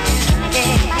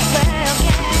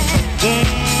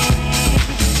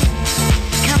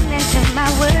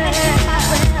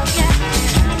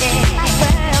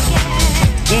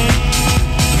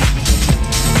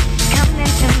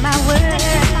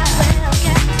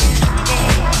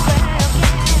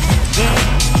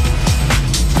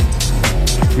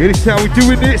 Yeah, this is how we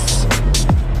doing this.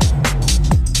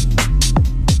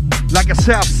 Like a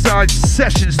Southside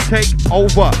sessions take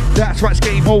over. That's right, it's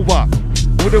game over.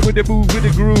 With the move, with the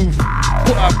groove.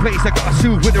 Put our place, I got a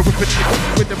soothe with the rip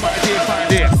with the mic here,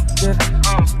 find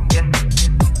it.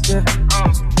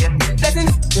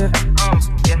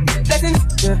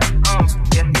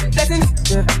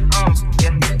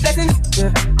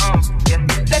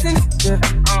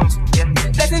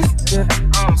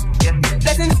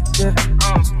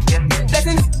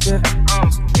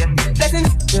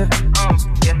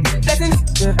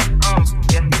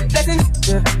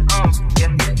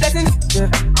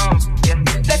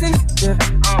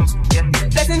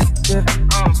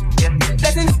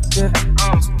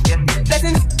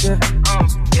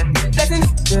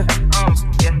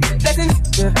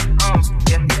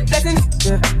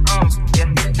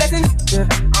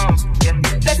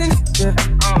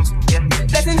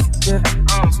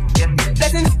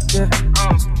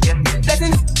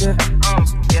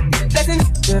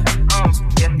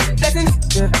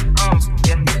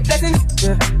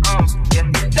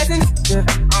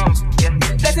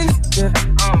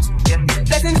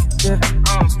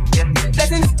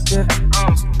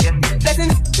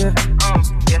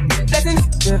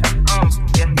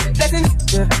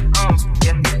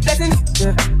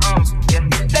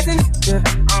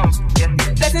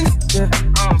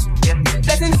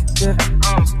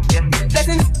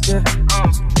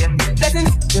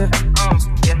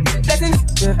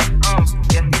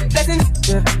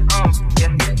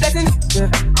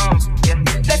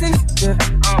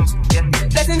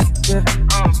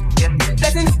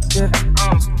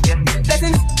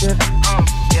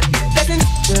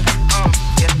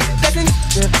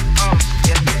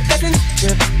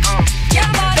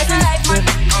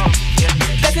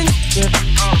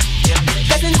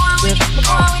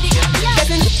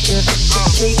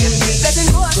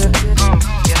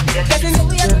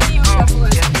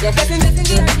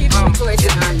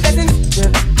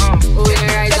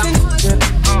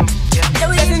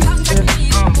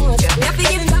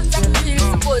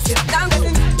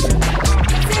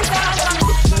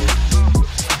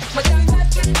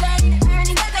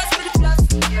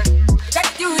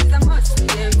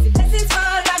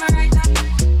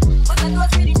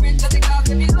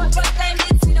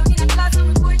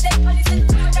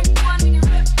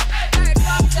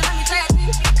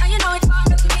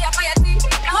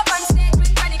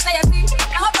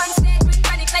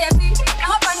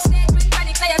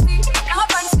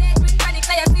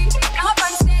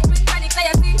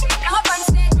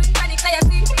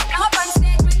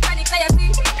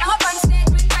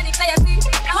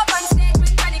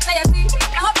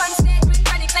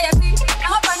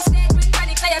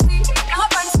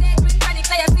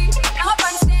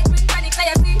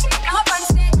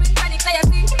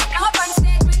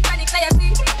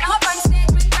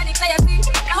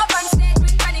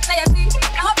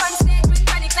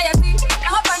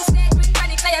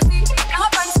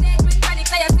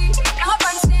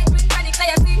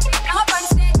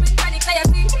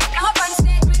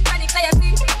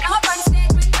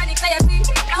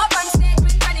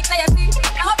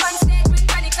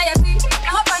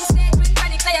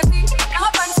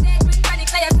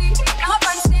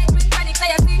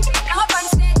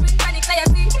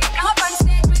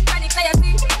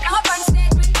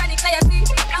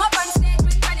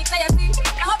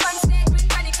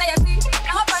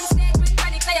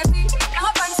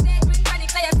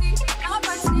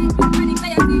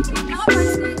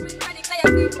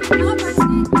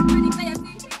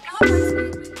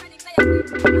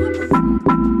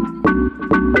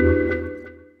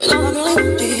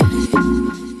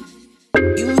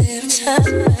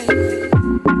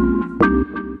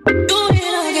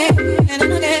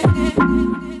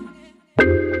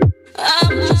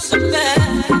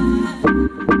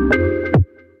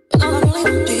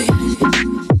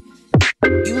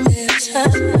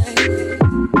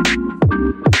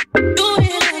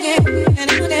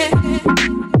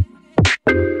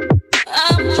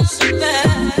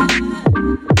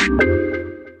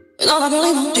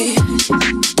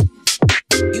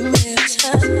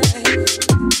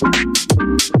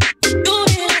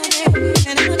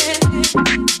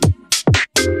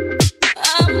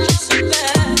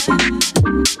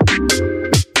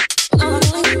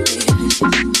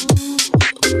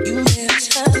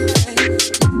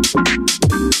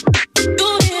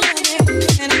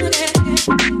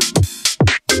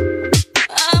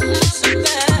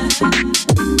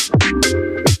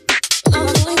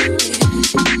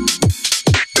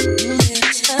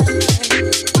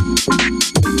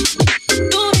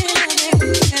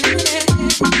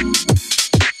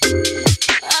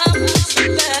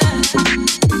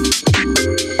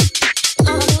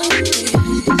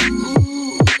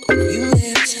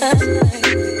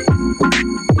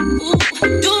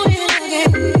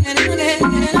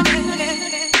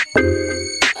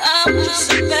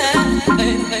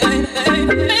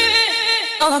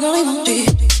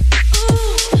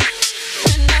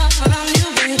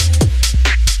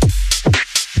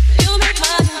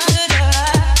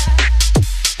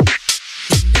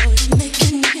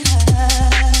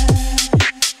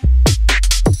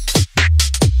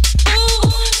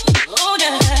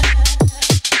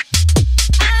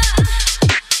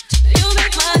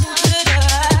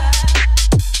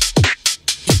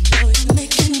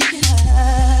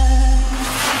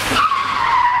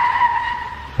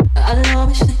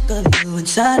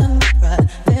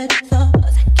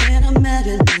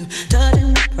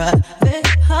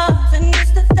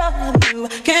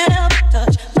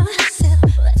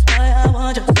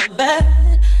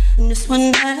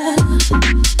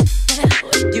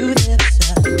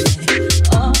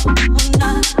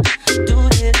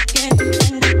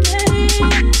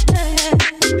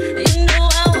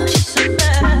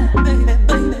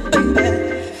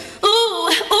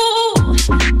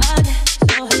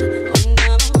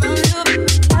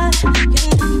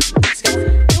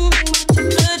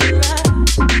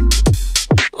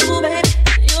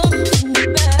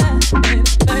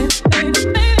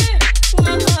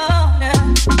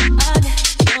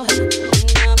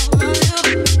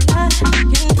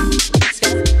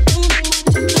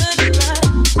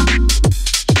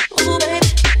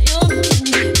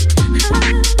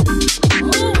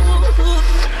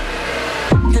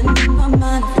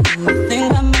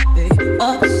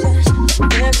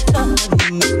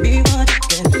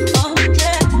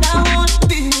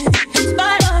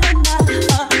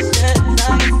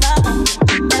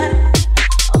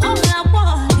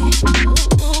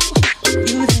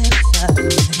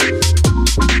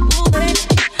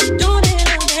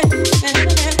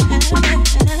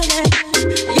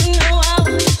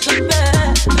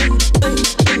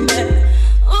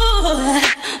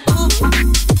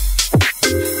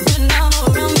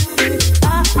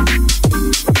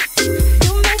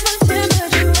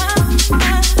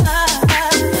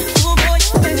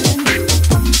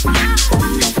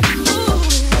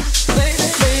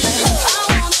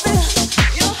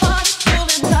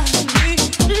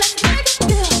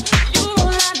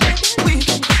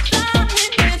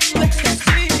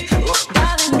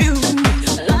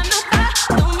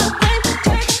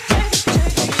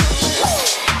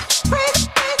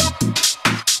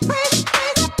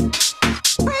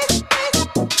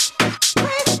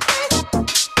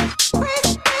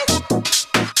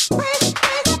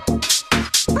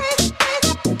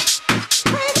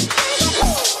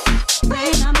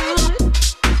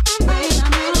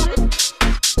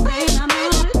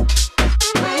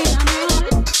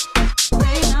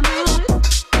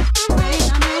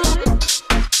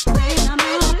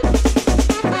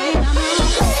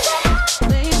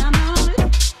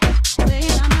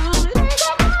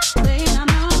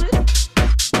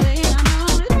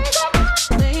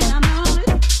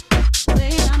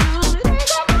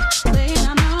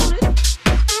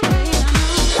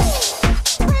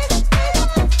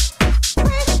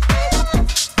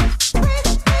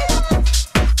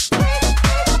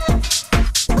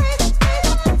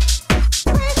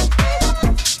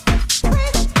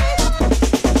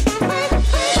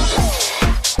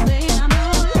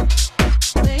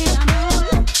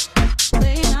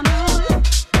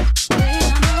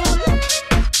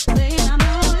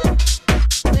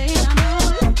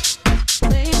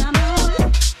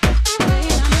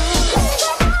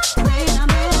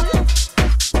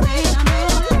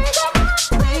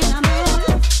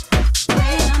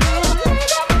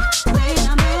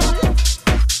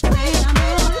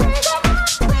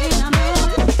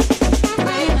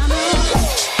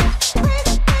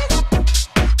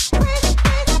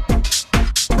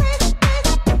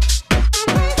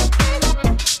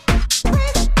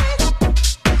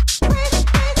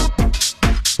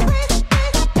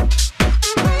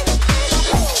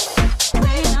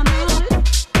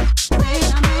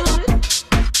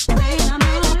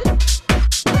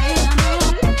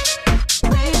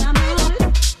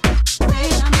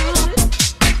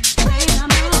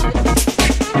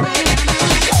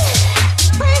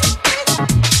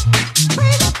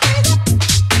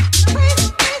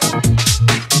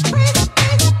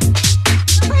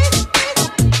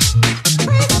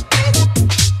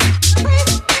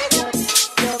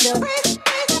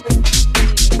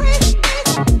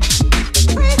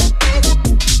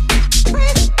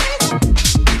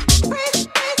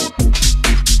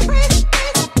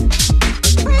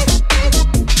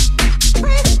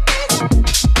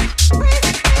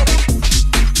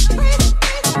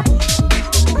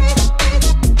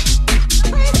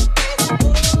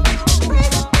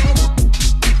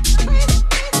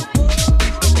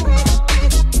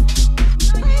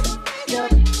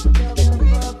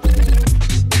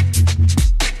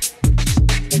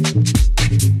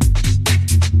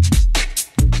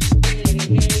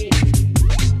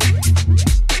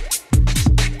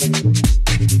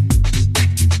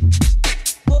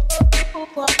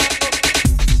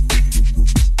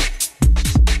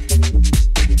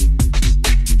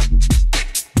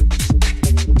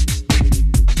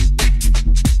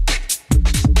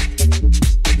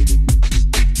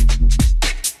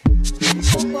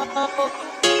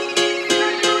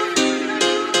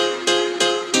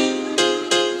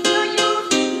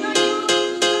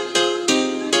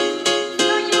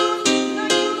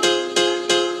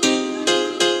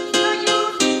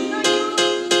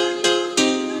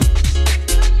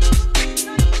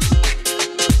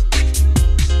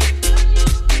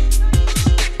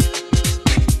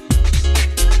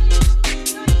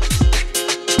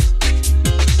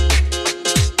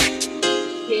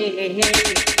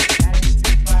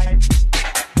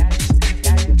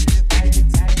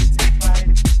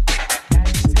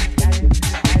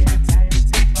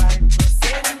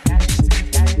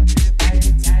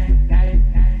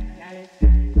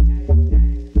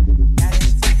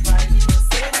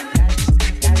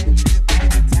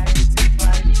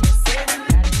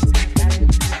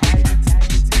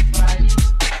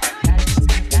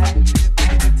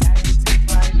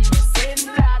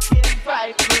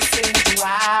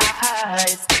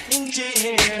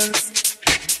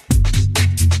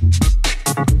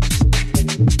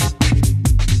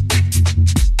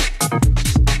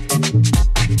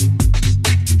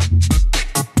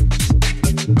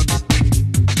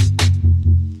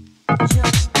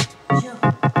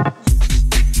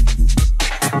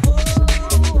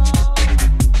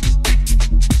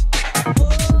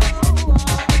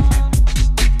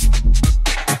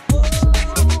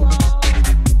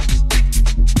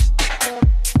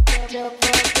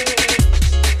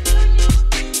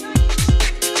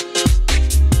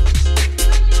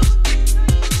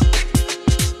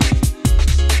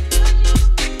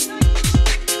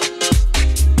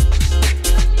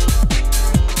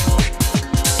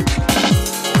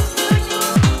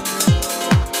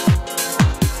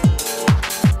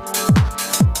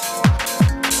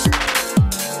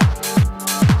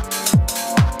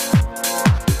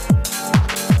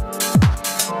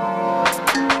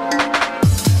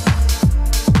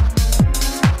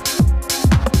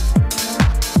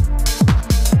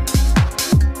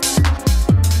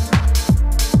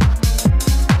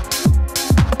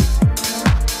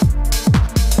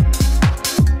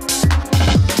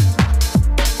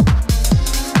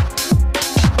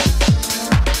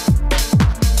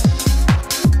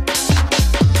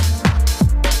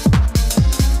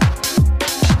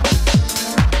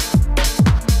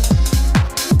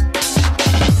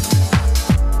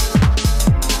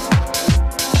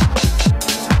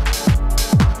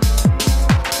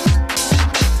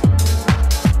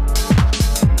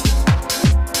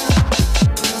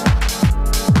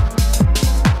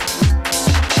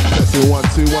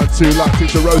 2 locked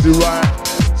into Rosie, Riot.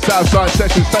 Southside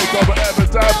sessions take over ever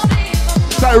dub.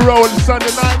 Stay rolling Sunday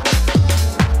night.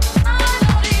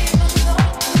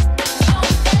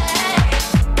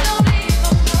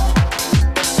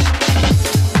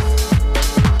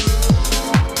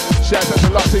 Shout out to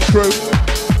Locked In crew.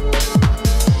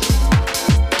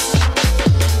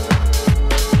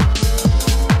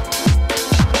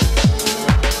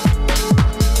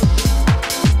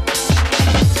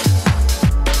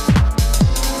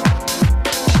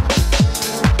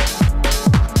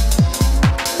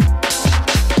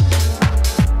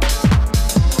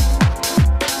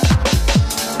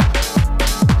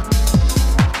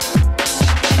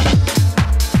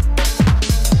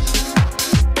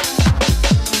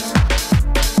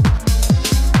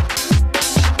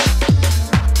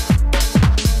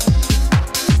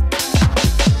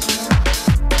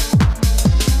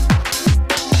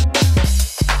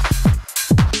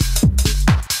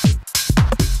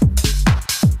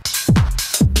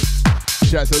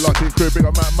 Shout out to the Locked In crew, big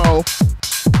up Matt Mo,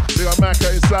 big up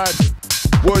Maka inside,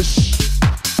 Whoosh,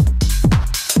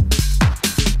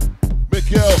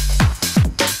 Mikkel,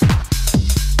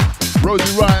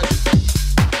 Rosie Riot,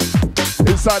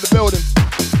 inside the building.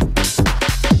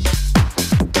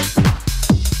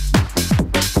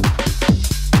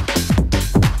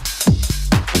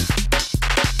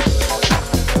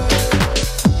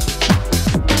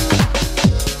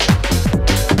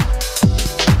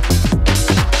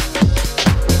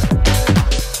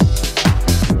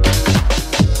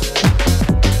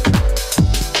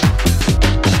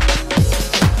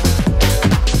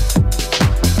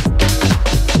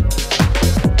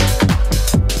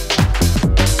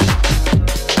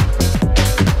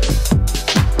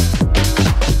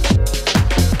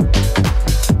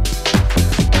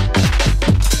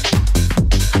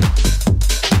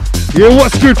 Yeah,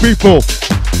 what's good, people?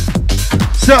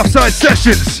 Southside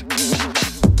sessions.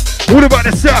 All about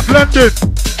the South London.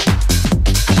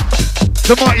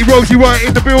 The mighty Rosie Riot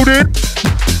in the building.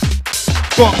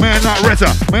 Fuck, man like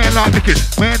Reza, man like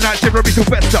Mikus, man like Jeremy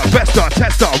Sylvester, Vesta,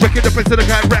 Testa, Wrecking the place of the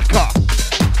guy Wrecker.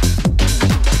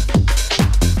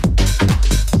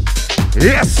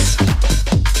 Yes!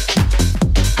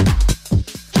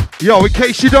 Yo, in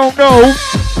case you don't know,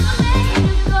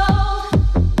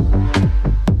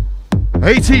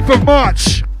 18th of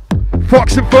March,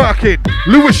 Fox and Birkin,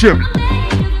 Lewisham,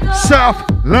 South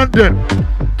London.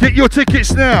 Get your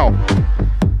tickets now.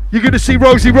 You're going to see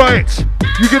Rosie Riot.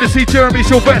 You're going to see Jeremy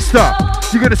Sylvester.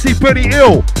 You're going to see Benny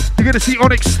Hill. You're going to see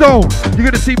Onyx Stone. You're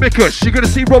going to see Mikus. You're going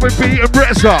to see Robin B and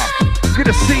Reza. You're going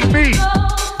to see me.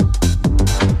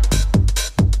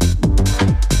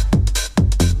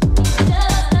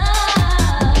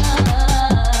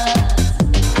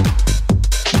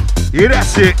 Yeah,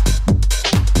 that's it.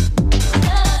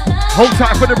 Hold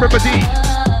tight for the remedy.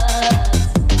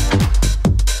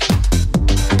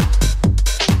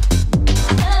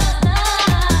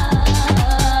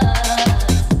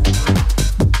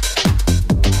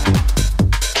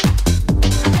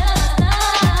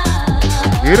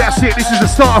 Yeah, that's it. This is the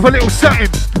start of a little something.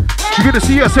 You're going to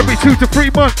see us every 2 to 3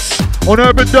 months on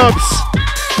Urban Dubs,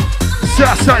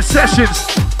 Southside Sessions.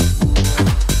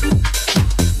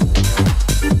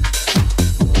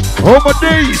 On my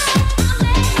knees.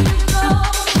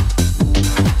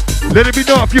 Let it be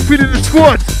known if you're feeling the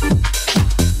squad.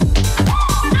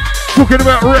 Talking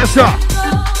about Reza.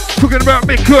 Talking about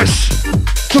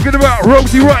Mikus. Talking about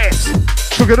Rosie Riot.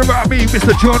 Talking about me,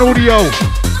 Mr. John Audio.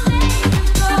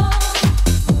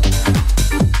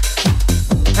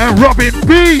 And Robin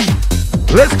B.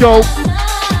 Let's go.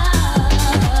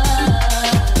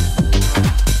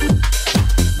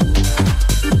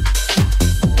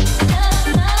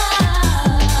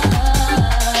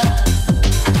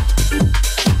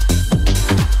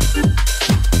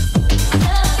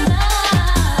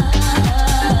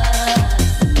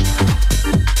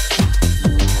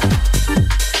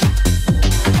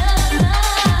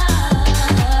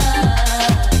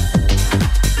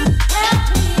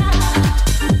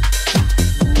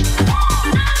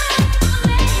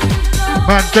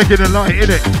 Man, taking the light,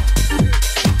 innit?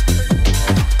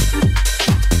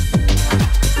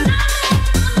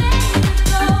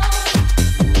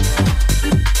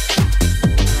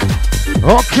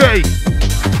 Okay.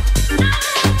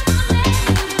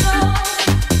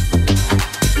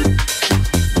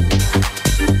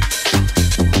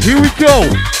 Here we go.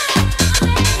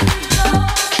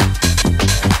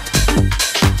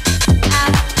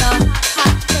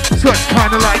 So it's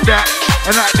kind of like that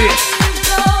and like this.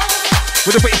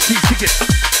 With a bass key ticket.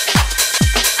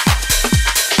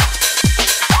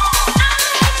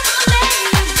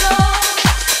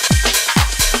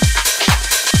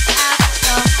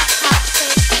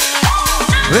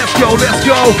 Let's go, let's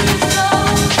go.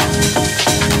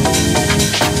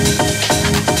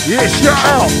 Yeah, shout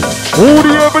out all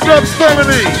the Urban Dubs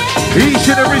family, each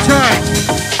and every time.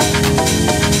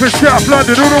 From South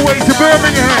London all the way to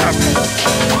Birmingham.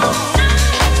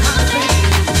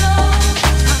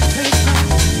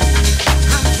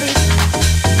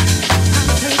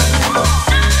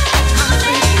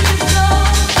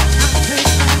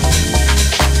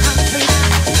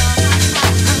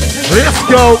 Let's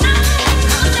go.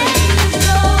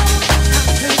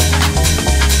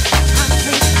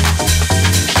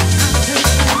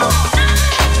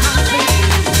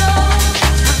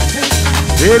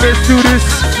 Yeah, let's do this.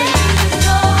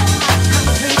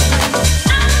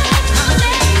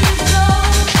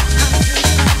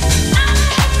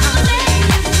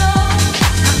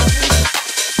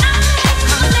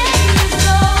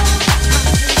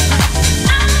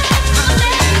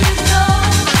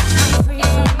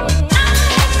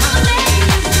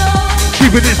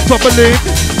 Keeping this bubbling.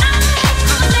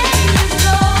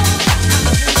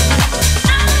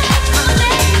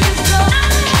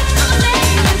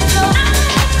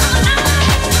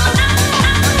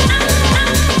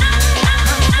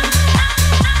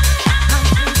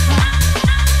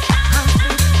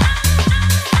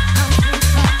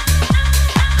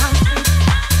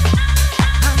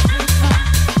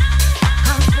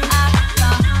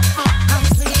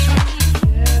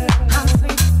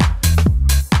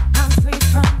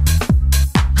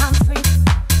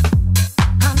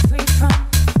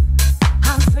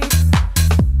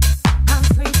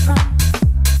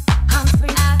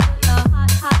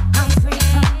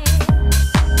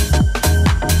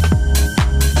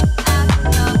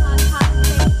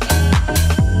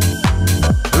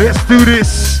 Let's do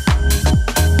this.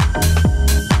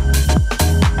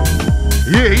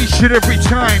 Yeah, each and every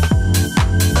time.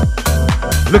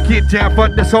 Looking down,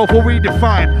 but the soul will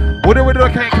redefine. Whatever that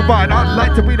I can't combine. I'd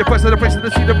like to be the person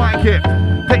to see the mic hit.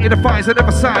 Play the fines, I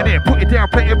never sign it. Put it down,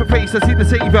 play it with face, I see the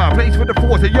saver. Plays for the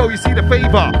force, and yo, you see the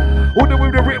favor. All the way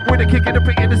with the rip, with the kick in the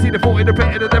pit, and to see the foot in the pit,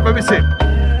 and I never miss it.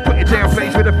 Put it down,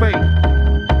 plays with the fate.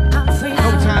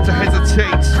 No time to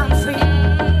hesitate.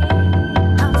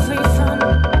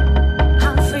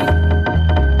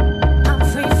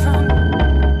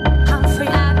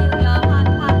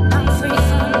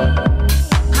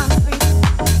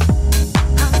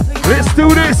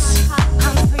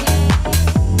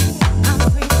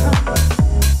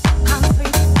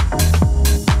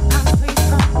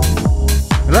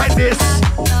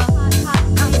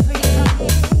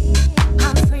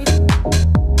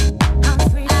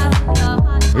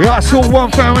 That's all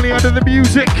one family under the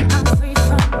music.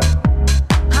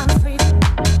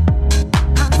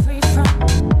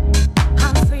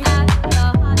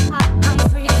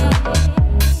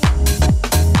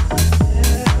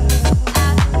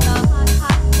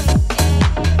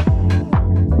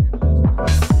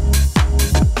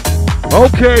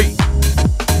 Okay.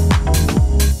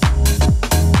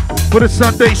 For the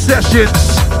Sunday sessions.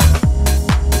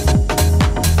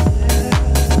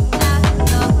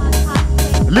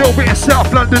 A little bit of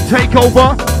South London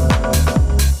takeover.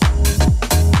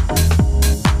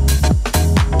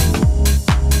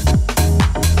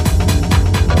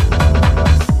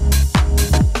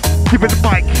 Keeping the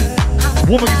mic.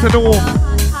 Woman is the norm.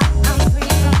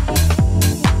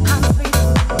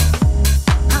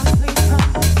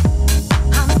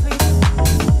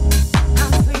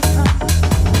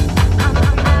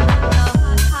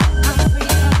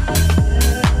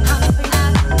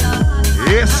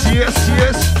 Yes.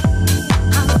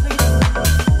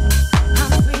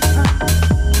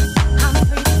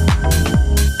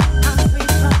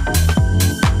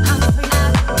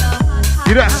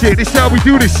 Yeah, that's it. This is how we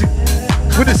do this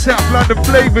with the South London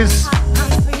flavors.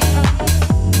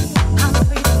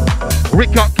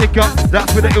 Rick up, kick up.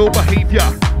 That's with the ill behavior.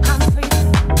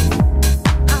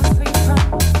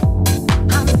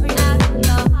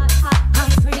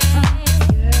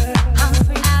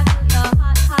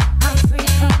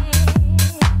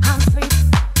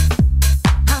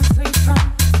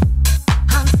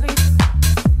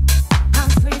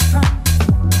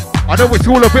 I know it's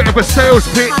all a bit of a sales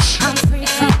pitch.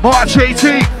 March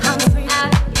 18th.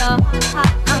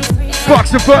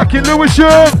 Bucks and Burke in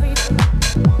Lewisham.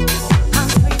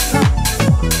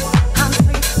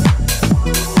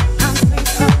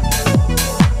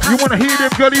 You want to hear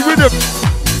them gully rhythm?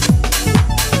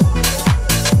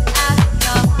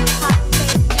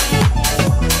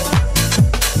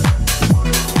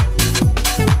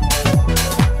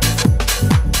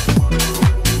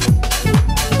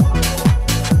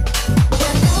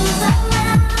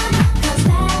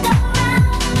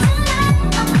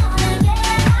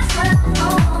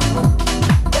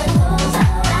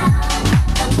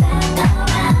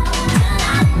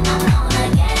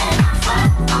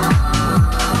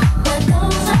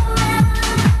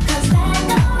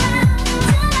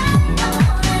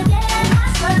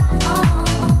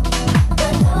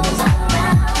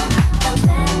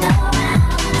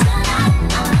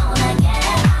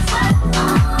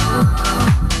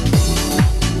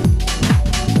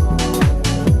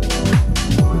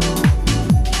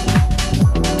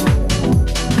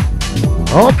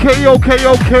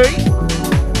 Okay.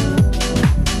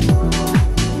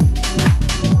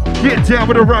 Get down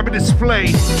with a rabbit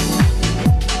display.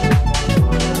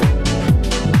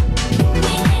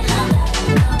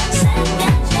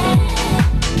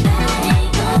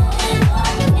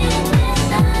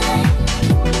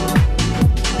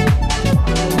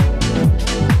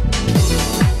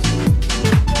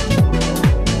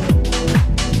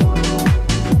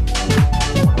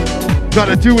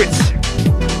 Gotta do it.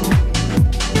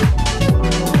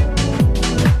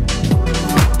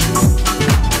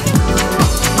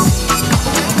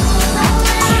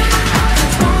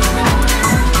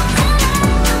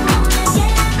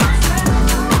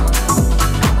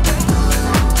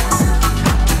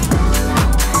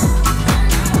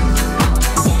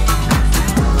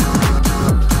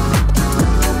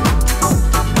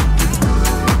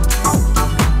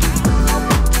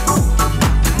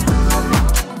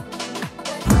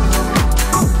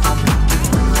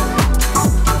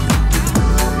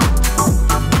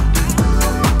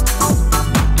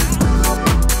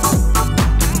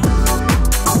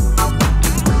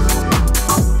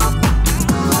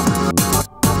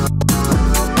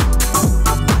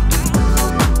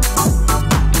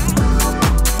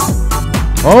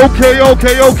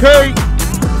 Okay.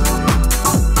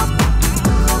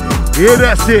 Yeah,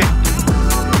 that's it.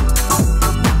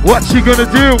 What you gonna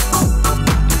do?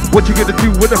 What you gonna do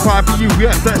with the fire for you?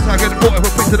 Yes, that's how I get caught if a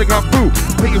place that I come through.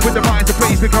 Paint it with the minds, the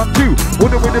place become two. Or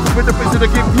the with the place that I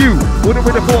give you. Or the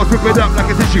with the force, rip it up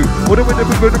like a tissue. Or the with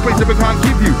the place that I can't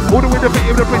give you. Or the with the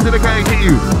place that I can't get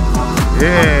you.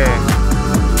 Yeah.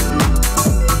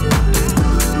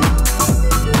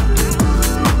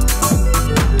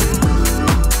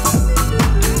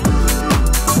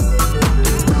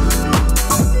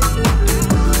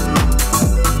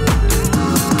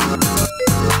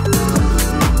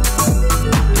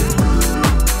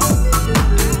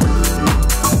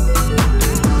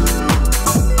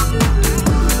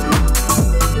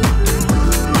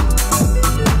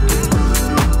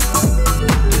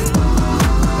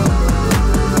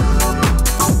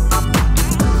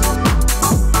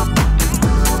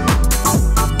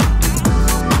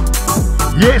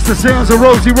 Yeah, it's the sounds of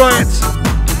Rosie Riot.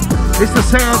 It's the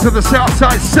sounds of the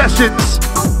Southside sessions.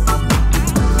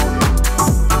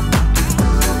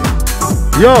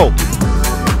 Yo.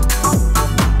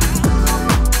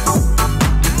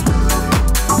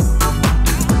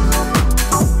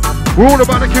 We're all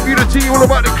about the community, all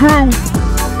about the crew.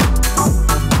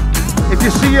 If you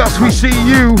see us, we see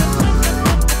you.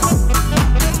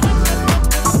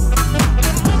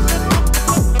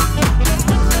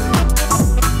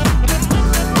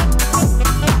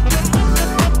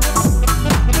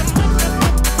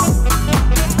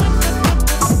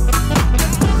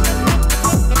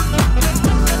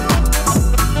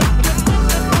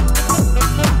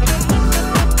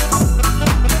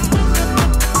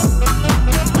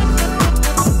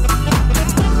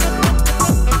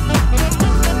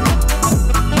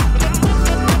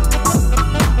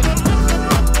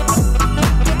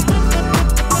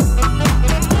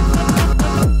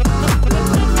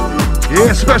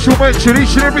 Special mention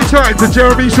each and every time to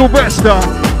Jeremy Sylvester.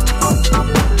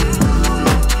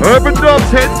 Urban Dubs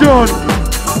head on.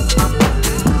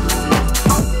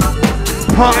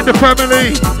 Part of the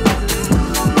family.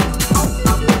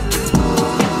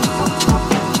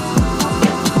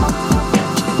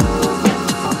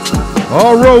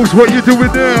 Oh, Rose, what you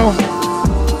doing now?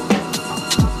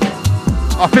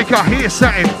 I think I hear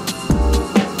something.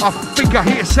 I think I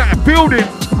hear something building.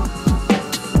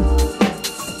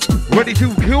 Ready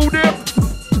to kill them?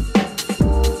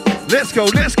 Let's go,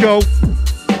 let's go.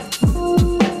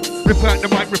 Rip out the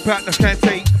mic, rip out the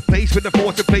canteen. Place with the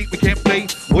force and plate, we can't play.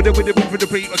 What are with the move with the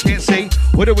beat, we can't say.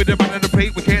 What are with the man on the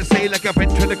plate, we can't say. Like a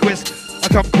ventriloquist, I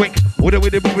come quick. What are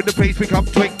with the move with the pace, we come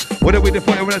quick. What are with the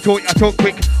fight when I talk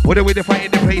quick. What are with the fight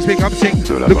in the pace, we come sick.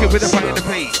 Looking for the fight in the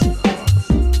pace.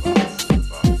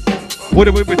 What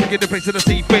are we taking the place of the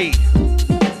CV?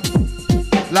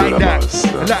 Like that,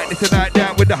 like this and like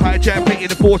that. With the high jab, hitting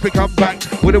the force, we come back.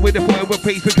 With the foot in the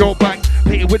pace, we go back.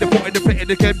 Hitting with the foot in the pit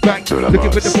and again back.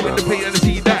 Looking for the foot in the pit and the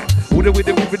see that. With the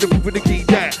move with the key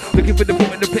that. Looking for the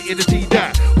foot in the pit and the see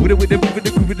that. With the move with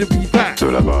the groove and the beat back.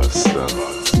 To la basta.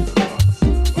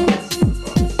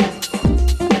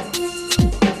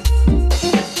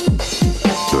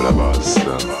 To la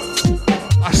basta.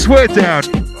 I swear down,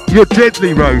 you're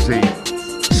deadly, Rosie.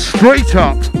 Straight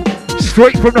up.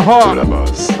 Straight from the heart.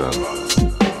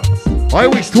 I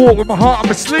always talk with my heart on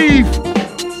my sleeve.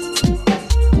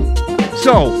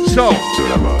 So.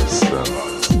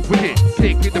 Wicked,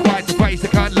 click with the vibes, the face, I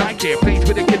can't like it. Plays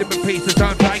with the kid and pace, I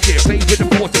don't like it. Plays with the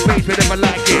force, the place, whenever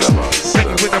like it.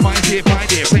 Playing with the mind here,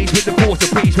 find it. Plays with the force, the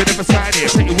place, whenever sign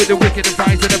it. Playing with the wicked and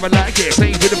vibes, I never like it.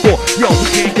 Playing with the force, yo, we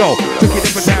can't go. Looking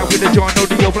up and down with the John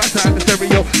Audio, blast out the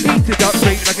stereo. Eat it up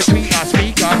straight like a tweet, I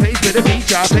speak. I plays with the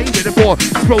feature, plays with the force,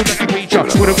 explode like a creature.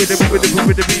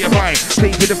 With the beat of mine.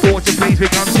 Plays with the force, the place,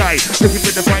 become tight. Looking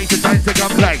for the vibes, the times that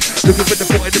come light. Looking for the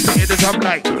foot and the pit, and the come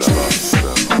light.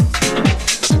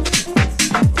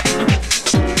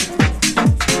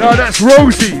 No, that's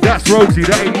Rosie. That's Rosie.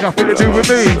 That ain't nothing to do with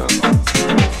me.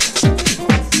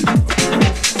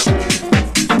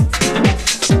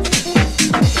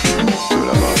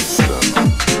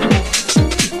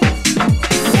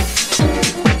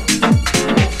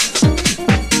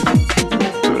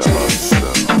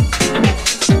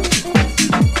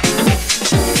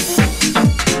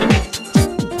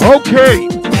 Okay.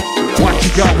 What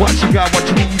you got, what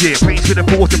you need here. Place with the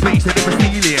force, the place that never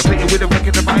steal here. Play it with the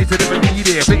record, the minds that never need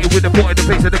here. Play it with the foot, the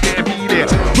place that can't be there.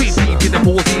 We beat in the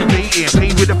force here, play here.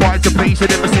 Play with the vibes, the place that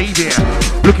never save here.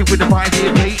 Looking with the vibes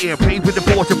here, play here. Play with the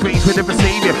force, the place that never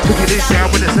save here. Look at this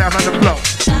sound with the sound on the flow.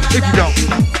 If you don't,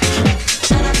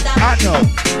 I know.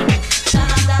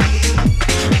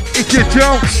 If you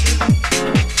don't,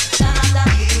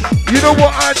 you know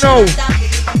what I know.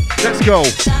 Let's go.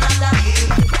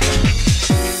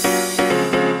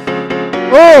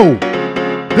 Oh,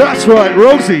 that's right,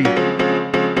 Rosie.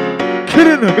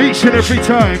 Killing them each and every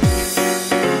time.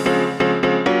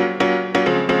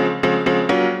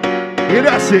 Yeah,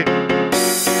 that's it.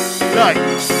 Like.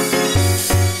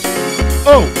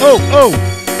 Oh.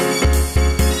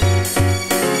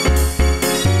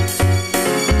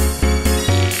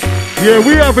 Yeah,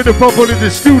 we having a bubble in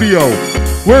the studio.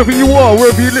 Wherever you are,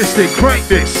 wherever you're listening, crank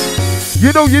this.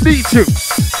 You know you need to.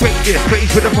 Wait this,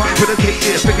 space with the vibe, with the take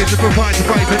this. Looking to provide the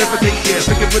vibe, and never take this.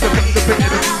 Looking with the fun, the pit,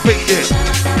 and the fake this.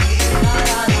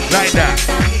 Like that.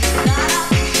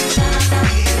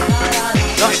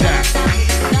 Like that.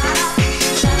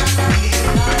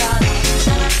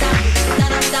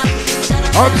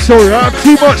 I'm sorry, I have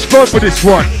too much fun with this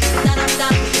one.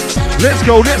 Let's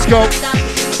go, let's go.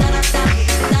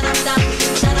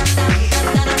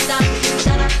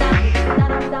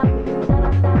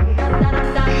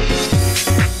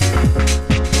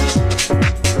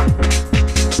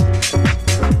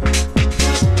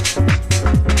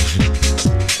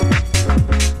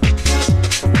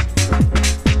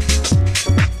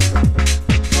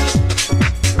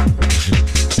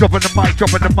 Dropping the mic,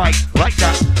 like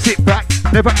that. Sit back,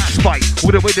 never act spite.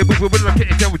 With the way they move, we're gonna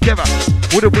get it done together.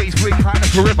 With the ways we're kind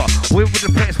of forever. We're with the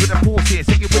press, with the force here.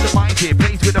 Sing it with the mind here.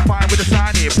 Plays with the fire, with the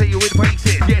sign here. Play with the bass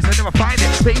here. Yes, I never find it.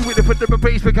 Play with the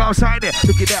bass, become sign it.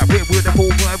 Look at that, we're with the full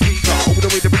word finger. All the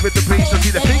way to with the bass, I see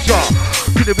the finger.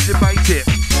 Get it with the bass here.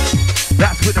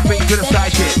 That's with the bass, with the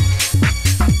side here.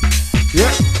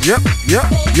 Yep.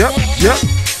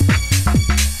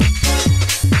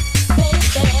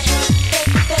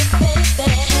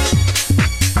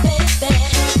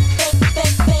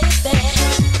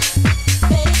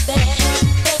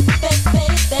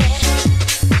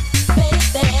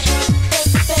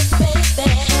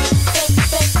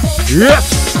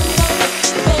 Yes!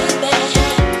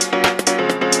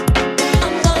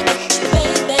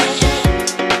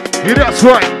 Yeah, that's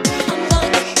right.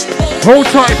 Hold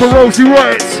tight for Rosie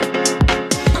Riot.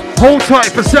 Hold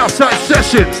tight for Southside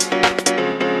Sessions.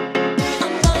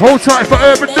 Hold tight for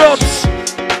Urban Dubs.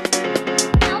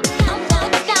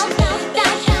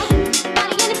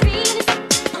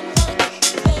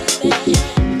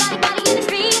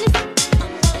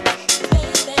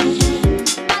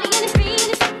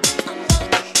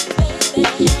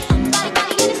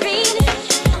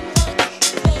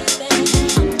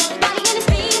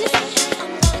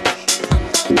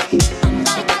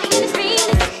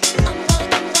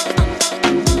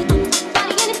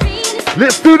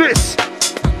 Let's do this.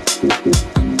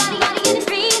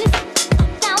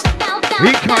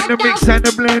 Here come the mix and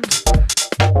the blend.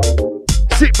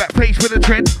 Sit back, pace with the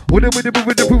trend. With the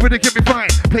get me fine.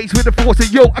 Pace with the force and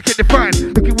yo, I can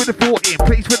define. Looking with the thought in,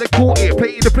 pace with the court in.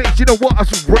 Play in the place, you know what? I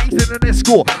was raised in an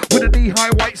score. With a knee-high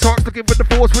white socks, looking for the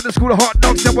force. With the school of hard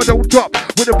knocks, never don't drop.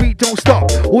 With the beat don't stop.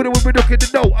 With the women looking to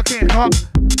know, I can't hop.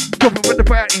 Dropping with the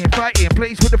fighting,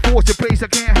 place with the force in place, I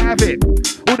can't have it.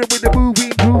 Order with the moving,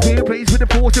 grooving, place with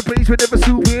the force in place, with the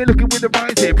pursuing, looking with the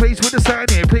mindset, place with the sign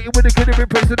in, playing with the kid in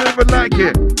place, I never like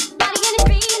it.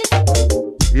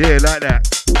 Yeah, like that.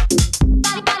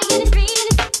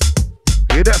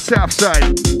 Yeah, that's Southside.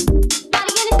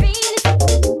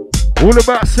 All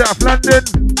about South London.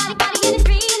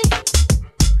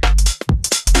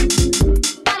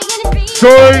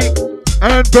 Sorry,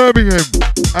 and Birmingham.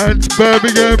 And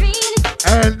Birmingham.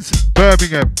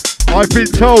 I've been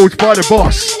told by the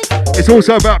boss, it's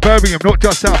also about Birmingham, not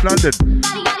just South London.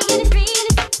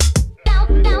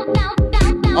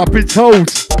 I've been told.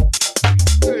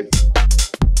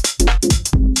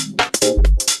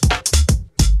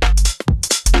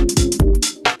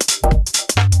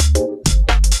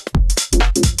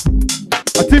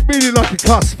 I didn't mean it like a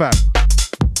cuss, fam.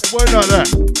 It weren't like that.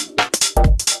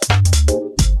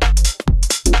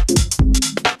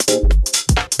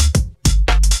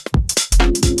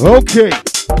 Okay,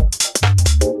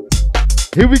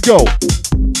 here we go.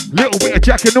 Little bit of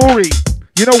Jack and Nori.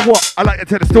 You know what? I like to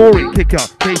tell the story. Kick up,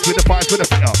 pace with the vibes, with the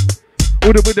fit up.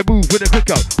 Order with the move, with the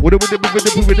quick up. Order with the move, with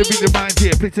the move, with the mind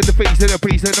here. Place in the face, and the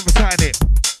face, and never sign it.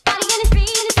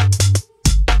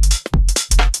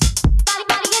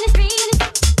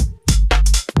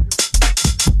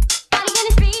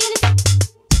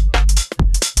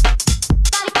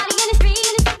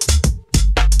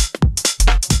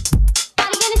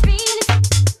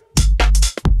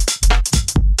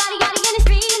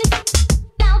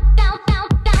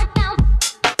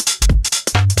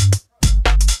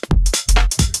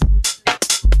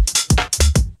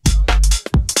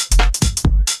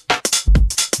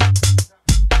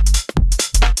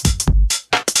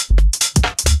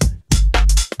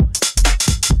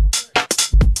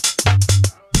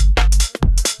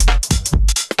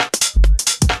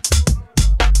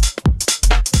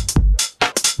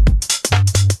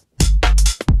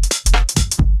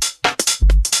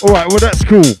 Alright, well that's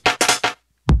cool.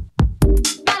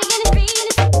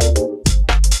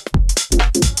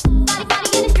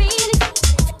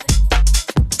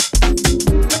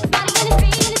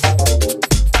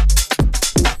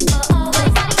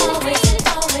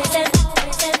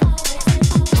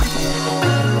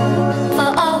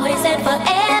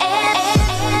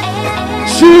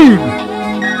 Tune!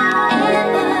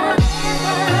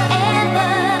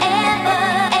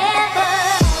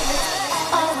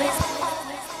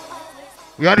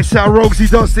 Yeah, this is how Rosie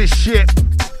does this shit.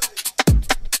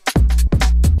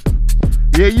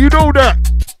 Yeah, you know that.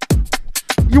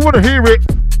 You want to hear it?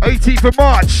 18th of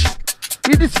March.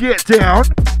 You just get down.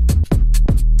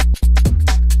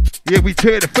 Yeah, we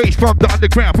tear the face from the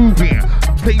underground moving.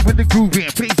 Play with the grooving,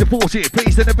 plays the force here,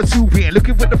 plays the never soothing.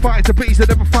 Looking for the fight to plays the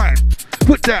never find.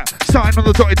 Put that sign on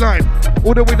the dotted line.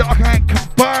 All the way that I can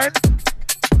combine.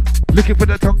 Looking for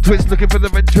the tongue twist, looking for the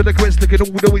ventriloquist, looking all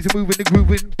the ways of moving and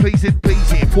grooving, pleasing.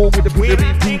 Forward with the put the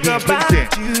improving, pleasing.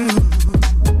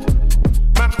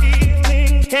 My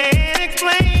feeling can't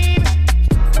explain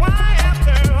why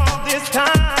after all this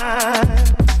time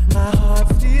my heart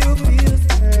still feels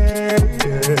pain.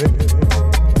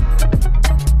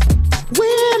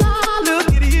 When I look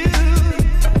at you,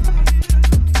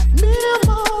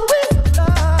 memories of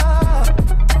love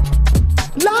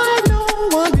like no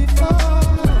one before.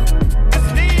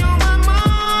 Stay on my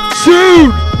mind. Soon,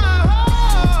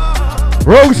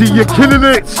 Rosie, you're killing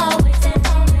it.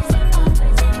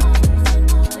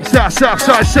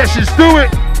 Southside sessions, do it.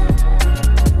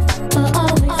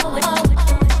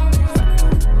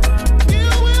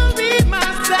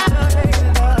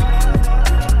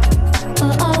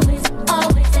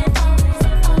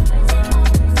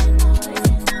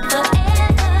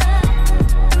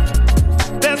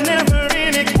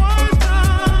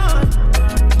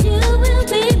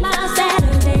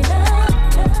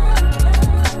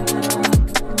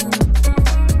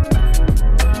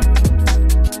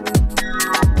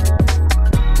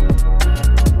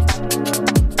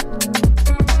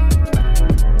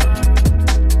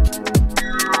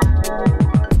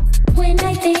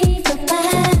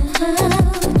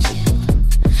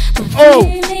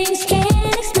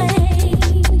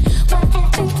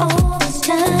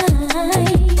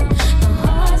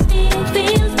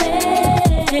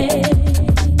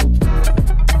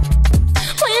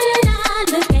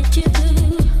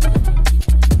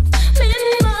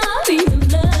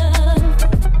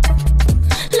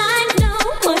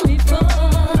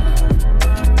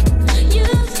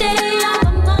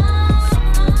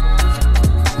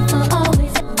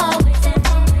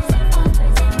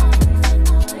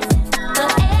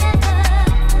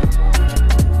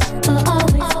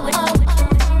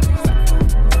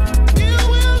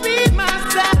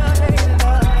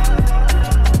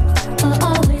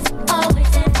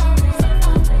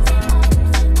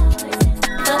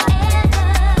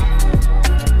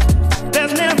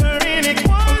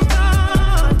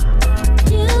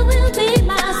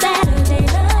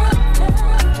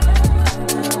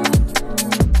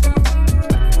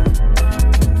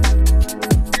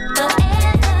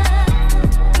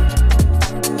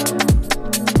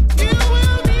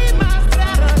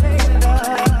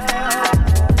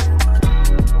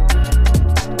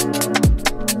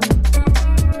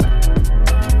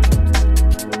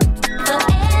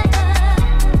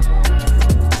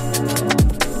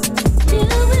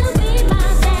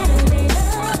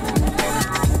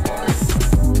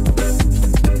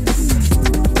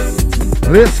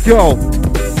 Let's go.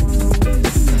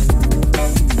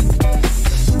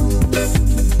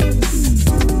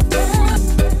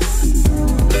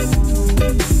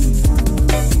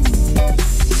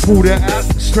 Pull that out,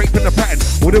 straight from the pattern.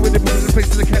 Although in the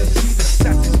place of the cat, see the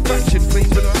satisfaction. Place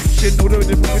for the action. Although in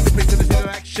the place of the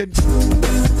interaction.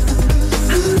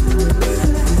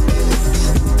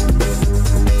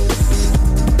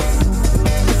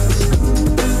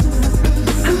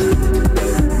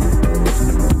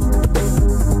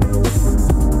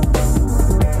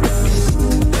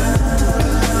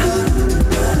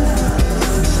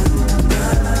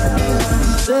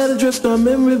 Drift on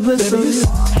memory bliss of you.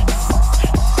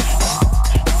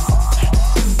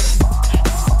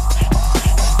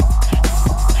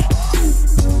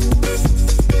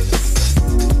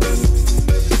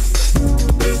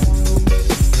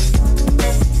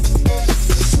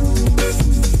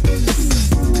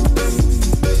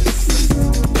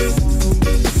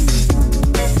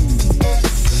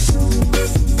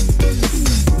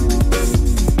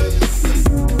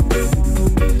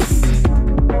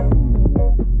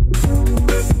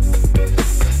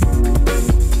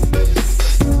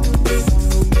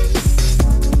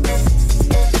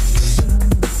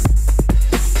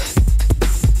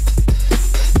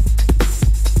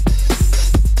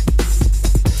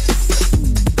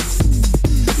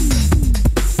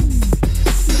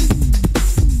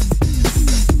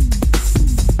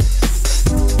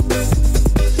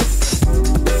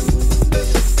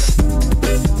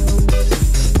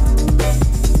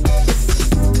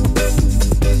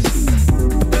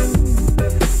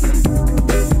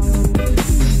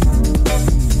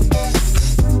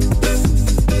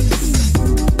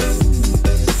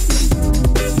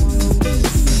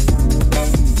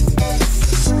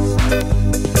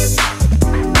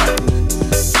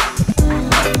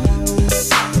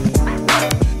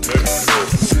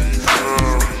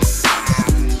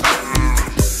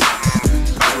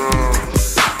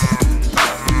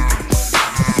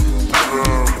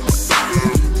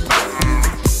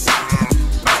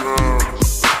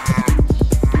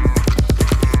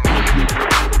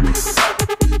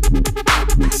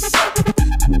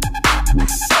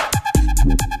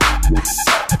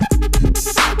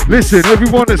 Listen,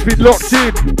 everyone that's been locked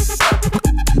in.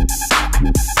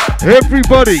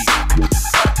 Everybody,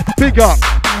 big up.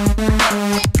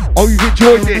 Oh, you've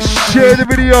enjoyed this. Share the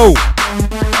video.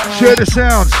 Share the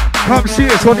sounds. Come see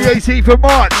us on the 18th of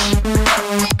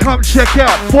March. Come check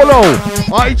out. Follow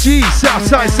IG,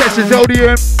 Southside Sessions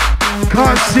LDM.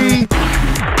 Can't see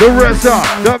the Reza,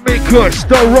 the Mikus,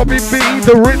 the Robin B,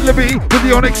 the Riddler B, with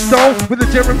the Onyx Stone, with the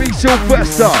Jeremy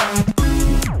Sylvester.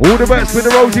 All the best with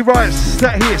the Rosie Riot,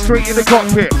 sat here straight in the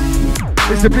cockpit.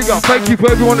 It's a big up. Thank you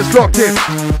for everyone that's locked in.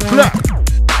 Clap.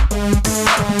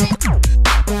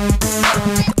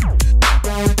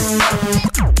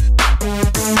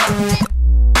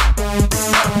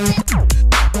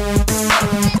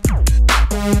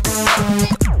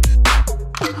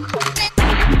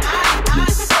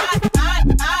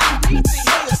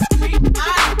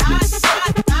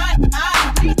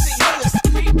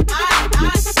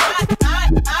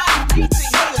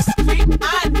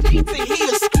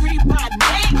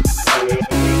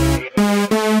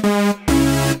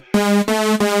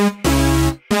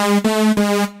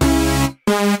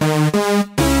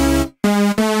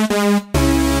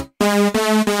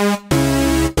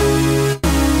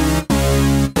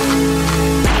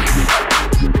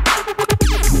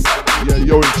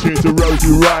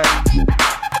 Rosie Riot,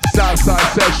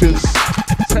 Southside Sessions,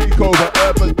 Takeover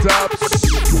Urban Dubs,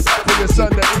 for your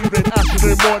Sunday evening,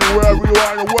 afternoon, morning, wherever you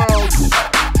are in the world.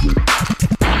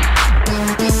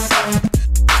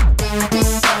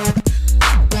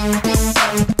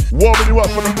 Warming you up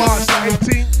for the March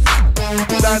 18th,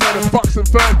 down there in Fox and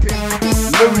Firkin,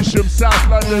 Lewisham, South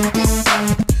London.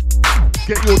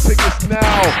 Get your tickets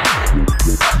now.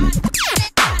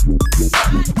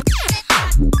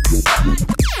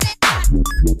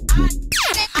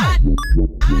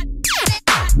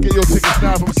 Get your tickets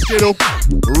now from Skittle,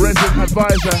 Resident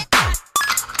Advisor.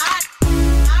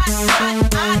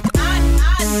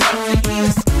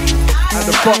 And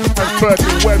the Fox and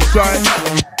Firkin website.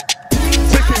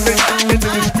 Ticket link in the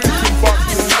description box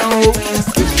below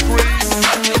the screen.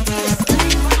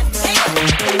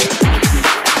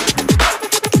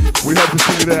 We hope to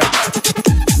see you there.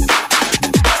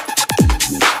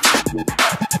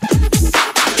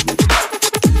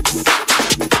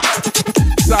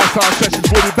 Southside Sessions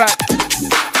will be back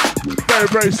very,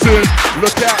 very soon.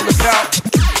 Look out, look out.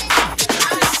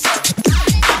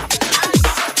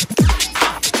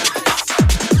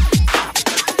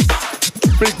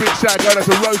 Big shout out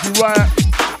to Rosie Riot,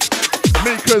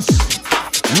 Mikus,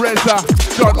 Reza,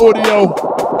 John Audio.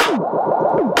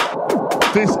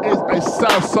 This is a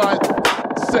Southside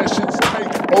Sessions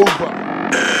takeover.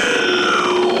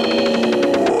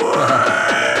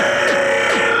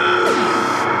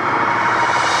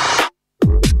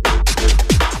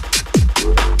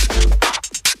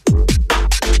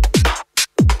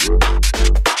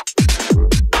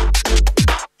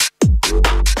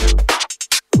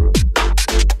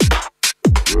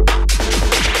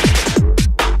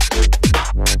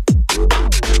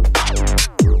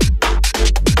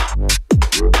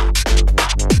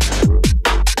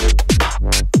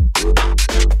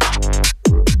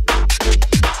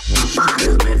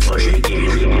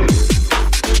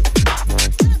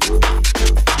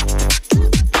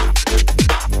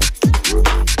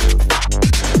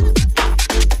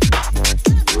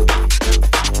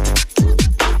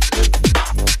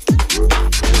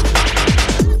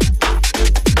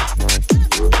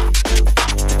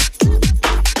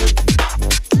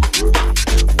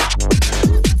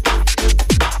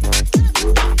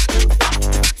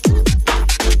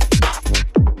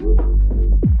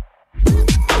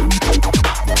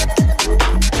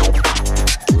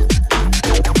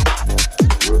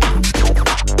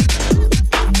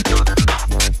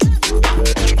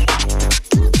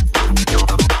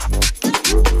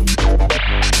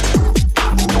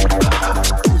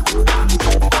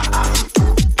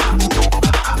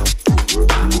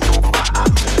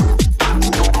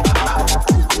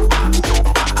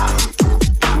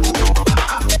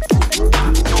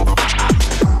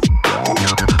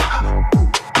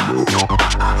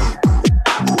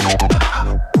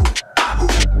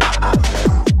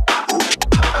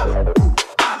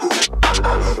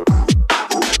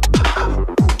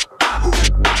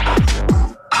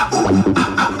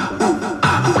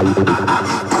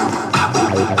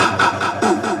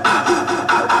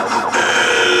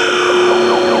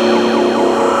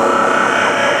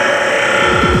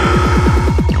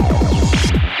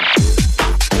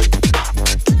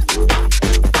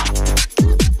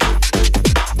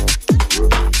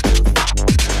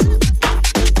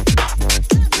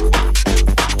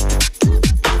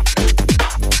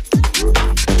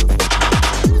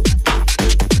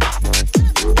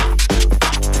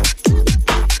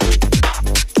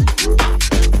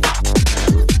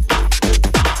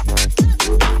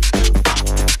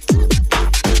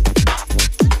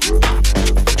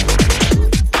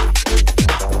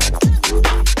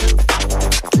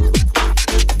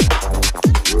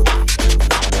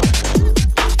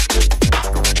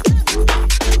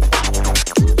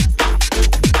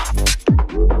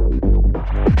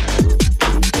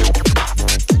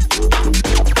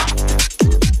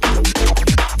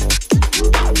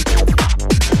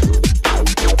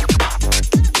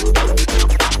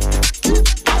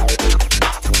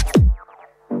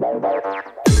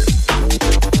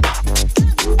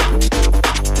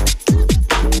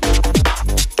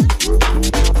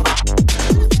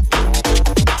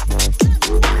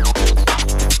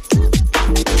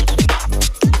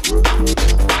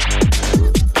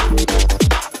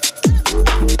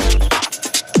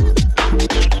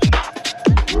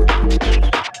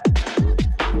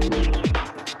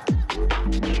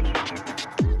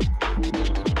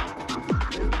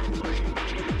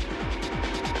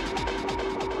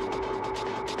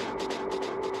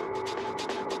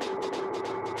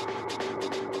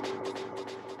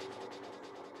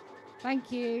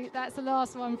 you. That's the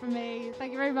last one from me.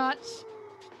 Thank you very much.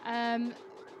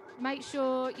 Make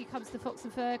sure you come to the Fox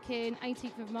and Firkin,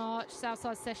 18th of March,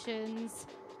 Southside Sessions.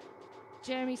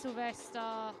 Jeremy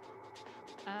Sylvester.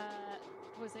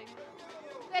 What was it?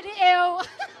 Benny Hill.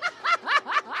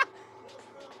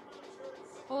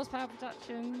 Horsepower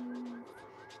Production.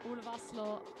 All of us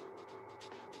lot.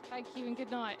 Thank you and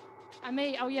good night. And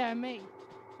me. Oh yeah, and me.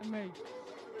 And me.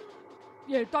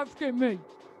 Yeah, don't forget me.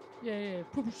 Yeah.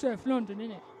 Proper Surf London,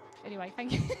 innit? Anyway,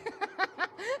 thank you.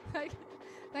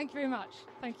 Thank you very much.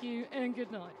 Thank you and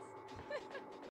good night.